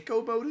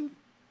Sicko Mode?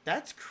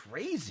 That's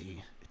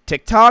crazy.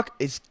 TikTok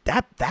is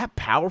that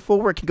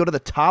powerful where it can go to the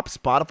top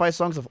Spotify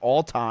songs of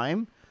all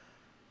time?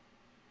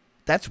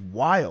 That's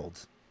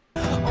wild.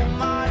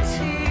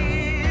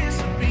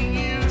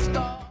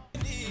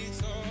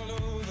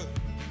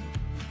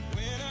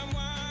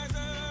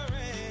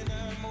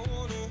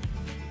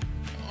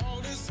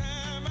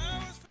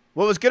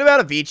 What was good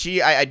about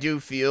Avicii, I do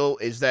feel,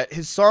 is that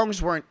his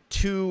songs weren't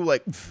too,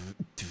 like,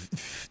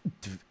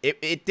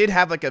 it did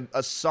have, like,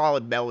 a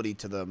solid melody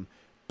to them.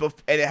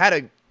 And it had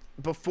a,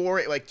 before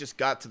it, like, just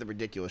got to the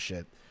ridiculous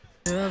shit.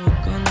 You ever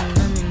gonna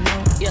let me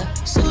know? Yeah,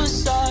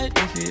 suicide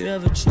if you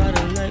ever try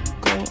to let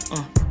go.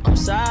 I'm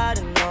sad,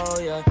 I know,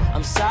 yeah,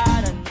 I'm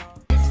sad, I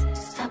know.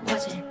 Stop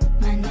watching,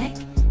 my neck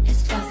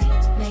is fuzzy.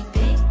 Make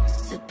big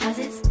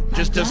deposits.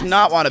 Just does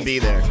not want to be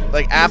there.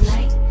 Like,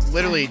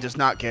 literally does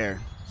not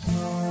care.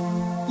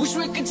 Wish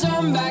we could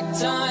turn back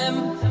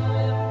time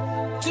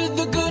to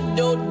the good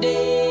old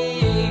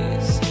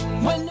days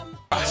when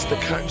across the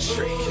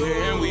country.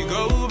 Here we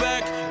go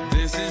back.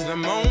 This is the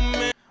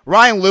moment.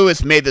 Ryan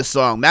Lewis made this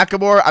song.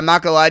 Macklemore, I'm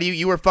not gonna lie to you,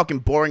 you were fucking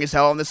boring as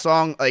hell on this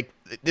song. Like,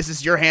 this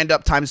is your hand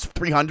up times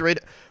 300.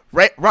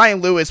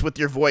 Ryan Lewis with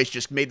your voice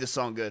just made this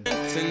song good.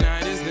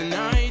 Tonight is the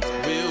night.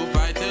 We'll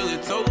fight till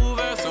it's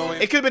over. So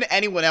it could have been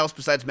anyone else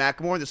besides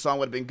Macklemore. The song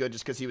would have been good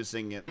just because he was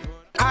singing it.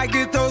 I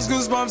get those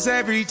goosebumps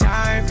every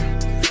time.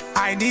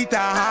 I need the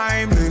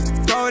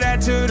Heimlich. Throw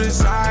that to the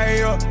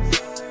side.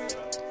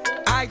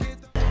 I get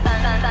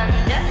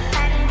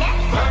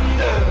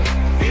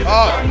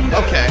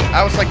oh, okay.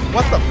 I was like,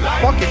 what the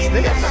fuck is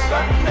this?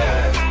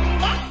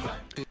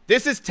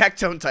 This is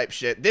Tectone type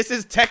shit. This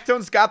is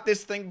Tectone's got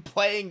this thing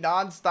playing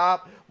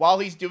nonstop while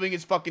he's doing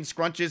his fucking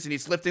scrunches and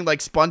he's lifting like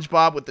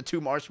SpongeBob with the 2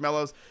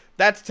 marshmallows.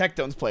 That's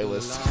Tectone's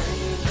playlist.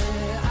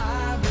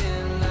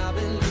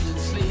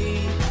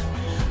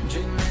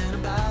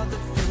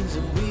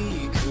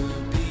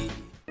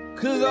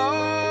 Cause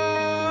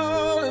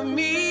all of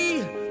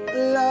me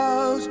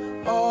loves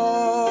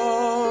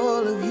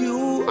all of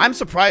you. I'm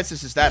surprised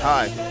this is that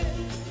high.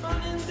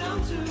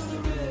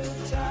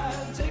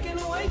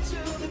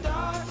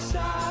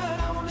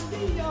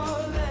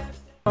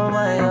 on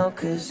my own,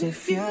 cause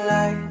if you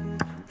like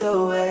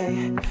the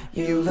way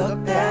you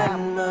look that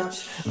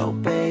much, oh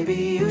baby,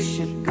 you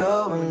should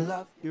go and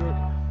love your.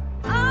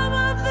 I'm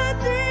of the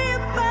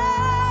deep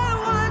end,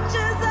 watch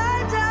as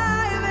I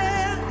dive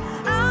in.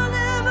 I'll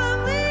never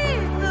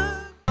meet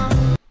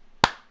the.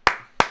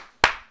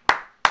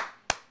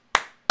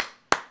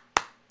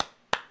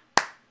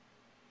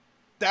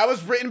 That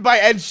was written by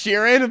Ed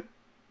Sheeran.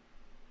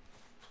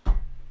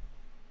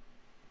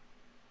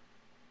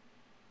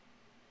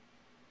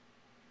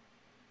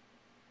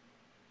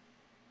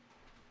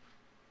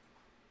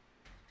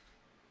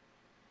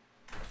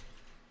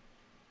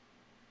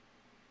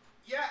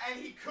 Yeah, and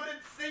he couldn't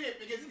sing it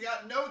because he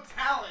got no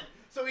talent.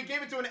 So he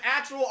gave it to an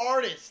actual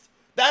artist.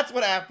 That's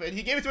what happened.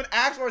 He gave it to an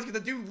actual artist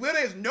because the dude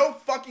literally has no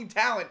fucking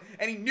talent.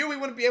 And he knew he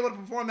wouldn't be able to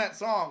perform that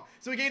song.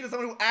 So he gave it to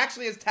someone who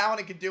actually has talent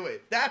and could do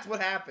it. That's what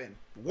happened.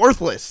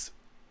 Worthless.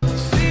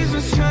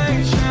 Seasons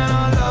change and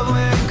our love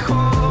went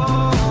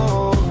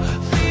cold.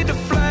 Feed the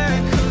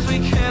flame cause we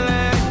can't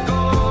let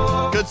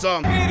go. Good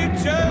song.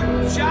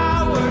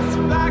 Showers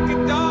like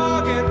a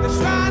dog at the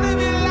shrine of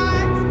your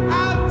life.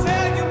 I'll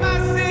tell you my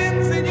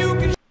sins and you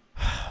can.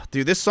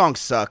 Dude, this song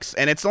sucks,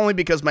 and it's only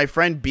because my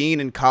friend Bean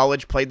in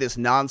college played this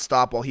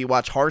nonstop while he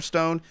watched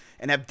Hearthstone,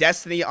 and have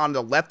Destiny on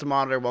the left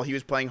monitor while he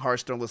was playing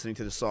Hearthstone listening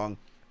to the song,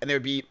 and there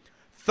would be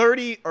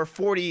 30 or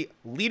 40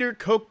 liter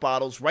Coke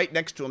bottles right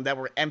next to him that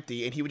were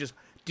empty, and he would just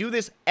do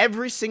this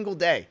every single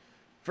day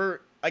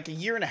for like a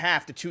year and a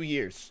half to 2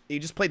 years. He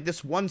just played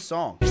this one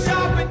song.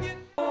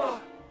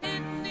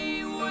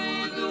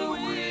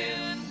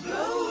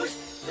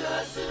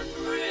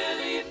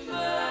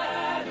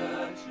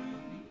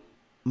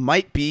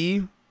 Might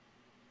be,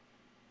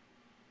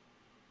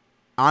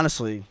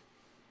 honestly,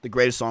 the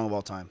greatest song of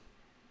all time.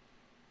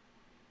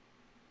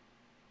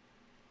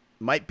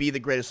 Might be the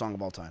greatest song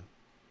of all time.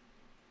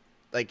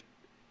 Like,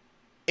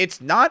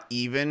 it's not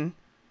even,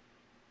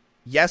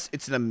 yes,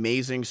 it's an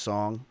amazing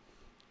song.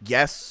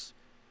 Yes,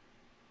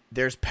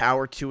 there's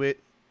power to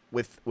it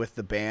with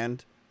the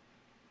band.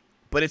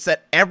 But it's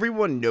that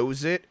everyone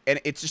knows it,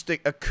 and it's just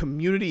a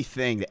community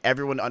thing that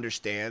everyone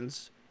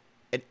understands.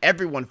 And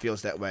everyone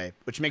feels that way,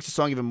 which makes the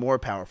song even more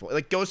powerful. It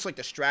like goes to like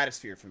the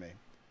stratosphere for me.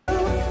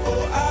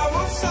 Oh, I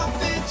want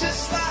something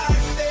just like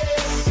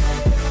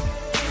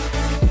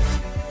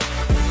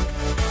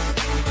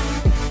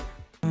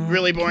this.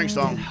 Really boring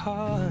song.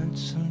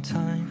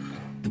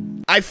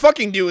 I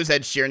fucking knew it was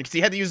Ed Sheeran because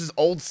he had to use his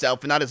old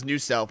self and not his new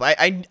self.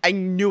 I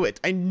knew it.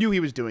 I knew he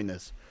was doing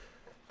this.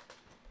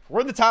 We're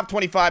in the top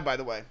 25, by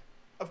the way.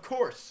 Of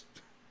course.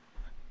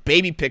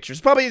 Baby Pictures.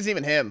 Probably isn't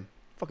even him.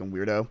 Fucking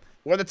weirdo.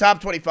 We're in the top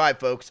 25,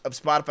 folks, of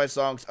Spotify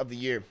songs of the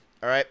year.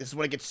 All right? This is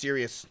when it gets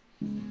serious.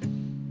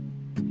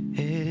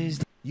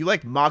 You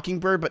like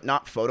Mockingbird but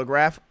not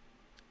Photograph?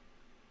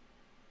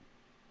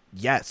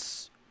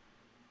 Yes.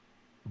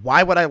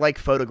 Why would I like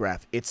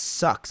Photograph? It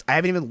sucks. I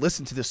haven't even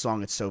listened to this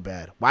song. It's so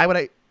bad. Why would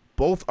I?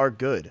 Both are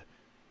good.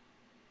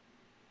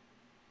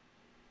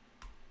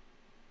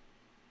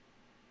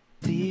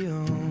 The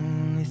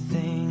only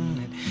thing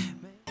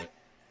that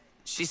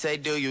She say,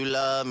 do you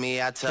love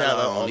me? I tell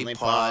her only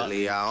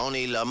partly. I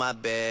only love my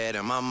bed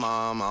and my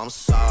mom. I'm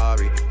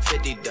sorry.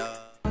 50 dollars.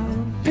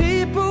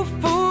 people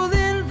fall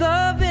in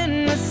love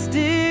in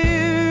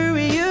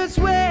mysterious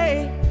ways.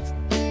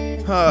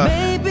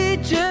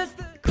 Maybe just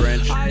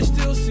cringe. I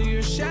still see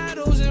your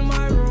shadows in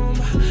my room.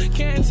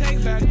 Can't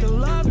take back the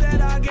love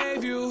that I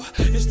gave you.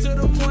 It's to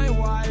the point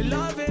why I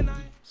love it.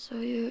 So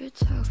you're a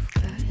tough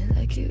guy,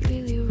 like you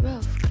really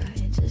rough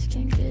guy. Just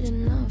can't get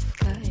enough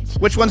guy.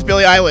 Which one's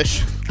Billie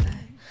Eilish?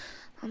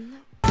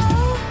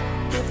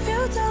 If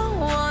you don't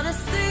wanna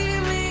see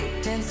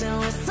me dancing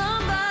with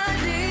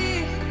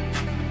somebody.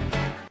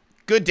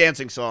 Good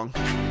dancing song.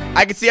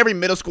 I can see every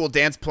middle school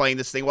dance playing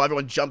this thing while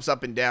everyone jumps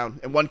up and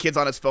down, and one kid's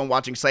on his phone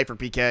watching Cypher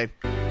PK.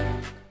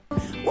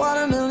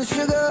 Watermelon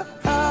sugar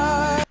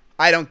high.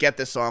 I don't get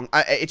this song.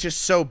 It's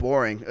just so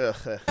boring.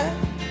 Ugh.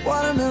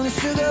 Watermelon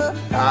sugar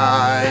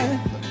high.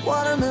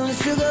 Watermelon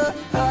sugar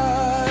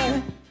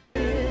high.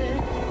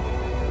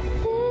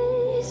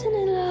 Isn't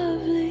it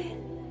lovely?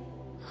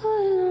 All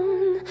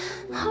alone.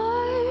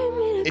 Hard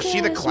me to Is she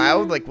the catch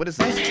cloud? Like, what is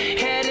this?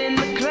 Head in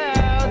the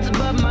clouds,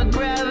 but my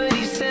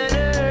gravity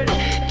centered.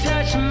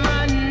 Touch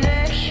my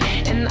neck,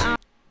 and I'll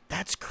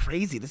That's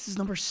crazy. This is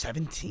number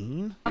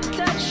 17?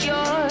 touch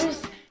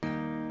yours.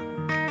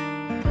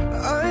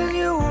 I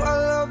knew I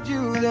loved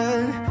you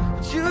then,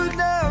 but you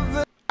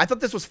never. I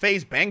thought this was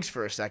FaZe Banks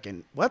for a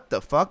second. What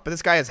the fuck? But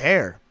this guy has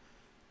hair.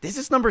 This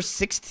is number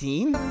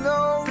 16? I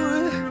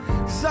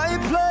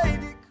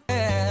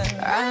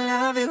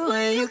love it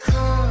when you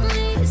call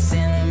me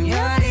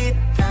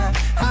señorita.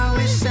 I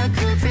wish I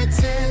could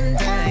pretend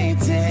I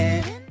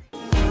did.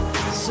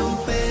 So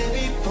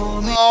baby,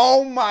 pull me.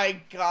 Oh my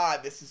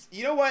god. This is...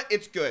 You know what?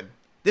 It's good.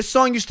 This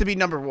song used to be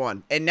number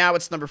 1, and now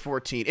it's number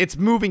 14. It's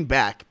moving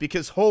back,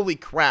 because holy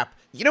crap.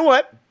 You know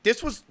what?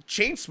 This was...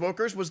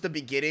 Chainsmokers was the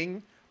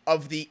beginning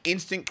of the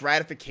instant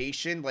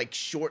gratification, like,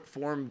 short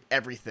form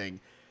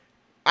everything.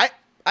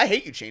 I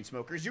hate you,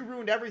 Chainsmokers. You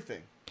ruined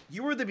everything.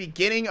 You were the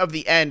beginning of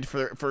the end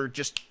for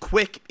just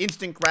quick,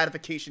 instant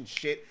gratification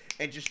shit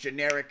and just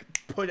generic,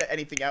 put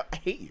anything out. I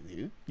hate you,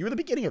 dude. You were the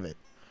beginning of it.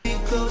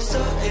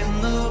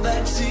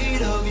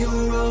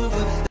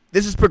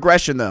 This is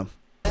progression, though.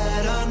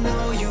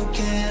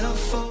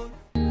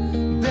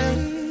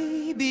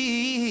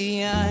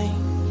 Baby,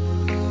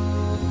 I'm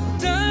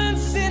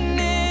dancing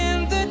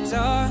in the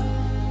dark.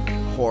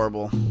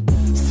 Horrible.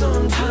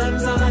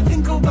 Sometimes all I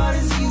think about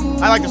is you.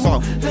 I like the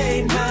song.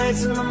 Late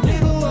nights in the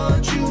middle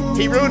of June.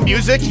 He ruined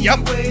music.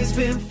 Yup.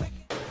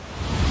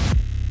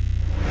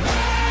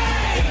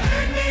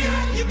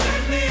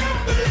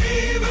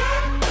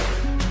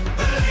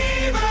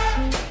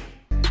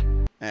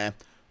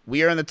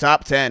 We are in the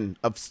top 10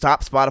 of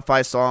top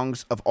Spotify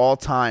songs of all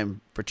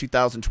time for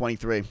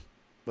 2023.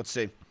 Let's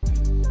see.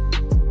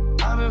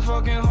 I've been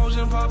fucking hoes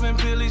and popping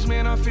pillies,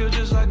 man. I feel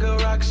just like a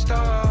rock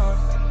star.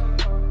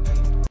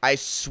 I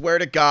swear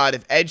to God,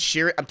 if Ed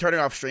Sheeran... I'm turning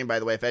off stream, by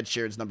the way, if Ed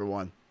Sheeran's number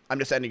 1. I'm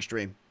just ending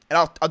stream. And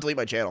I'll delete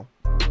my channel.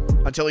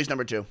 Until he's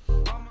number 2.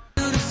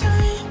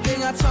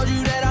 I told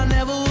you that I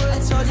never would. I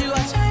told you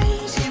I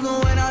changed, even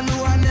when I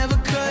knew I never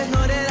could.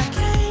 Know that I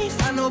can't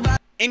find nobody.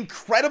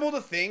 Incredible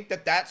to think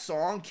that that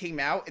song came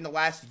out in the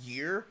last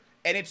year,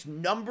 and it's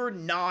number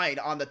 9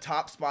 on the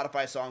top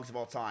Spotify songs of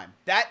all time.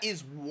 That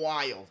is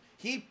wild.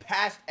 He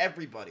passed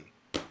everybody.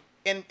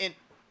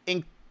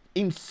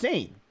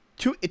 Insane.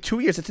 2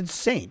 years, it's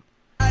insane.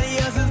 You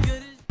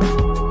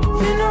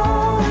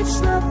know it's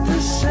not the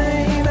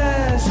same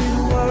as it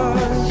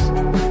was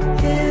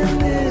in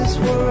this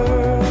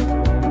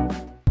world.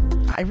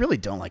 I really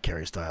don't like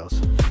Harry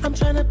Styles. I'm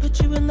trying to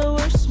put you in the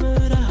worst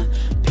mood.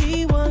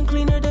 P1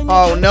 cleaner than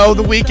Oh no,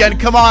 The Weeknd.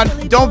 Come on.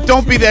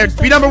 Don't be there.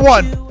 Be number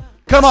 1.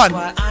 Come on.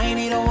 I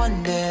need a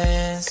one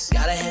dance.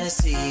 Got a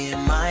Hennessy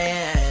in my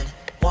hand.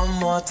 One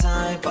more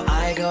time, but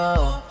I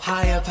go.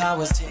 Higher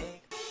powers take.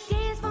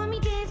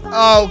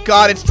 Oh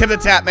god, it's Tim the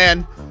Tap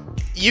Man.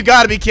 You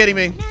gotta be kidding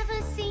me.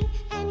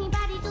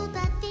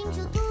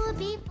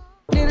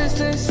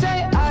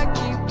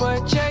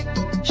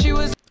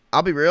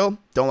 I'll be real,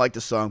 don't like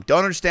the song. Don't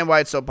understand why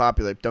it's so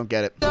popular. Don't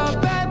get it.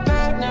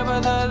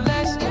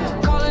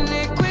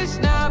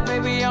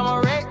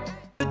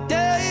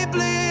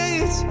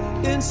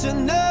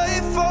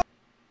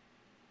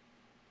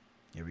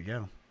 Here we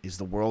go. Is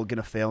the world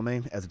gonna fail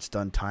me as it's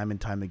done time and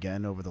time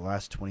again over the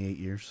last 28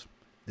 years?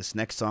 This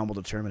next song will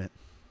determine it.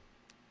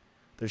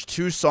 There's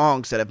 2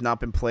 songs that have not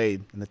been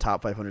played in the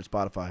top 500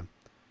 Spotify.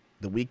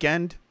 The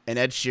Weeknd and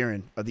Ed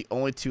Sheeran are the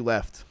only 2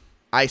 left.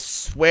 I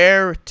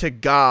swear to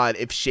God,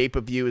 if Shape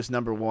of You is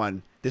number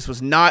 1, this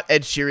was not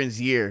Ed Sheeran's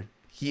year.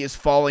 He is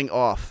falling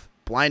off.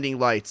 Blinding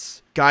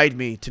Lights. Guide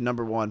me to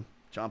number 1.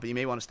 Jompa, you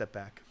may want to step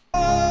back.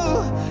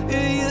 Oh,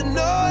 you're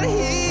not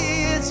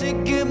here to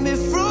get me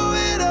through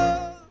it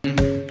all.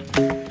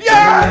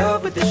 Yeah! In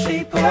love with the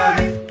shape of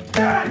you.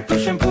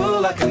 Push and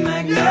pull like a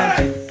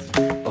magnet.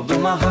 Although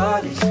my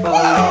heart is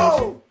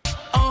falling.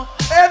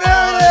 And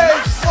there it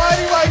is!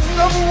 Blinding Lights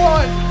number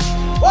 1!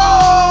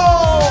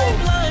 Whoa!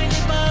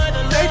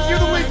 Thank you,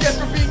 The Weeknd,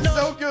 for being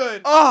so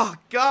good. Oh,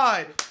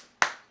 God.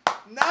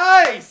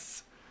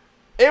 Nice!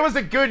 It was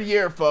a good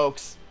year,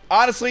 folks.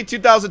 Honestly,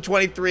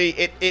 2023,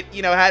 it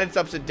had its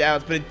ups and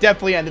downs, but it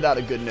definitely ended on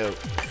a good note.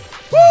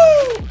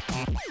 Woo!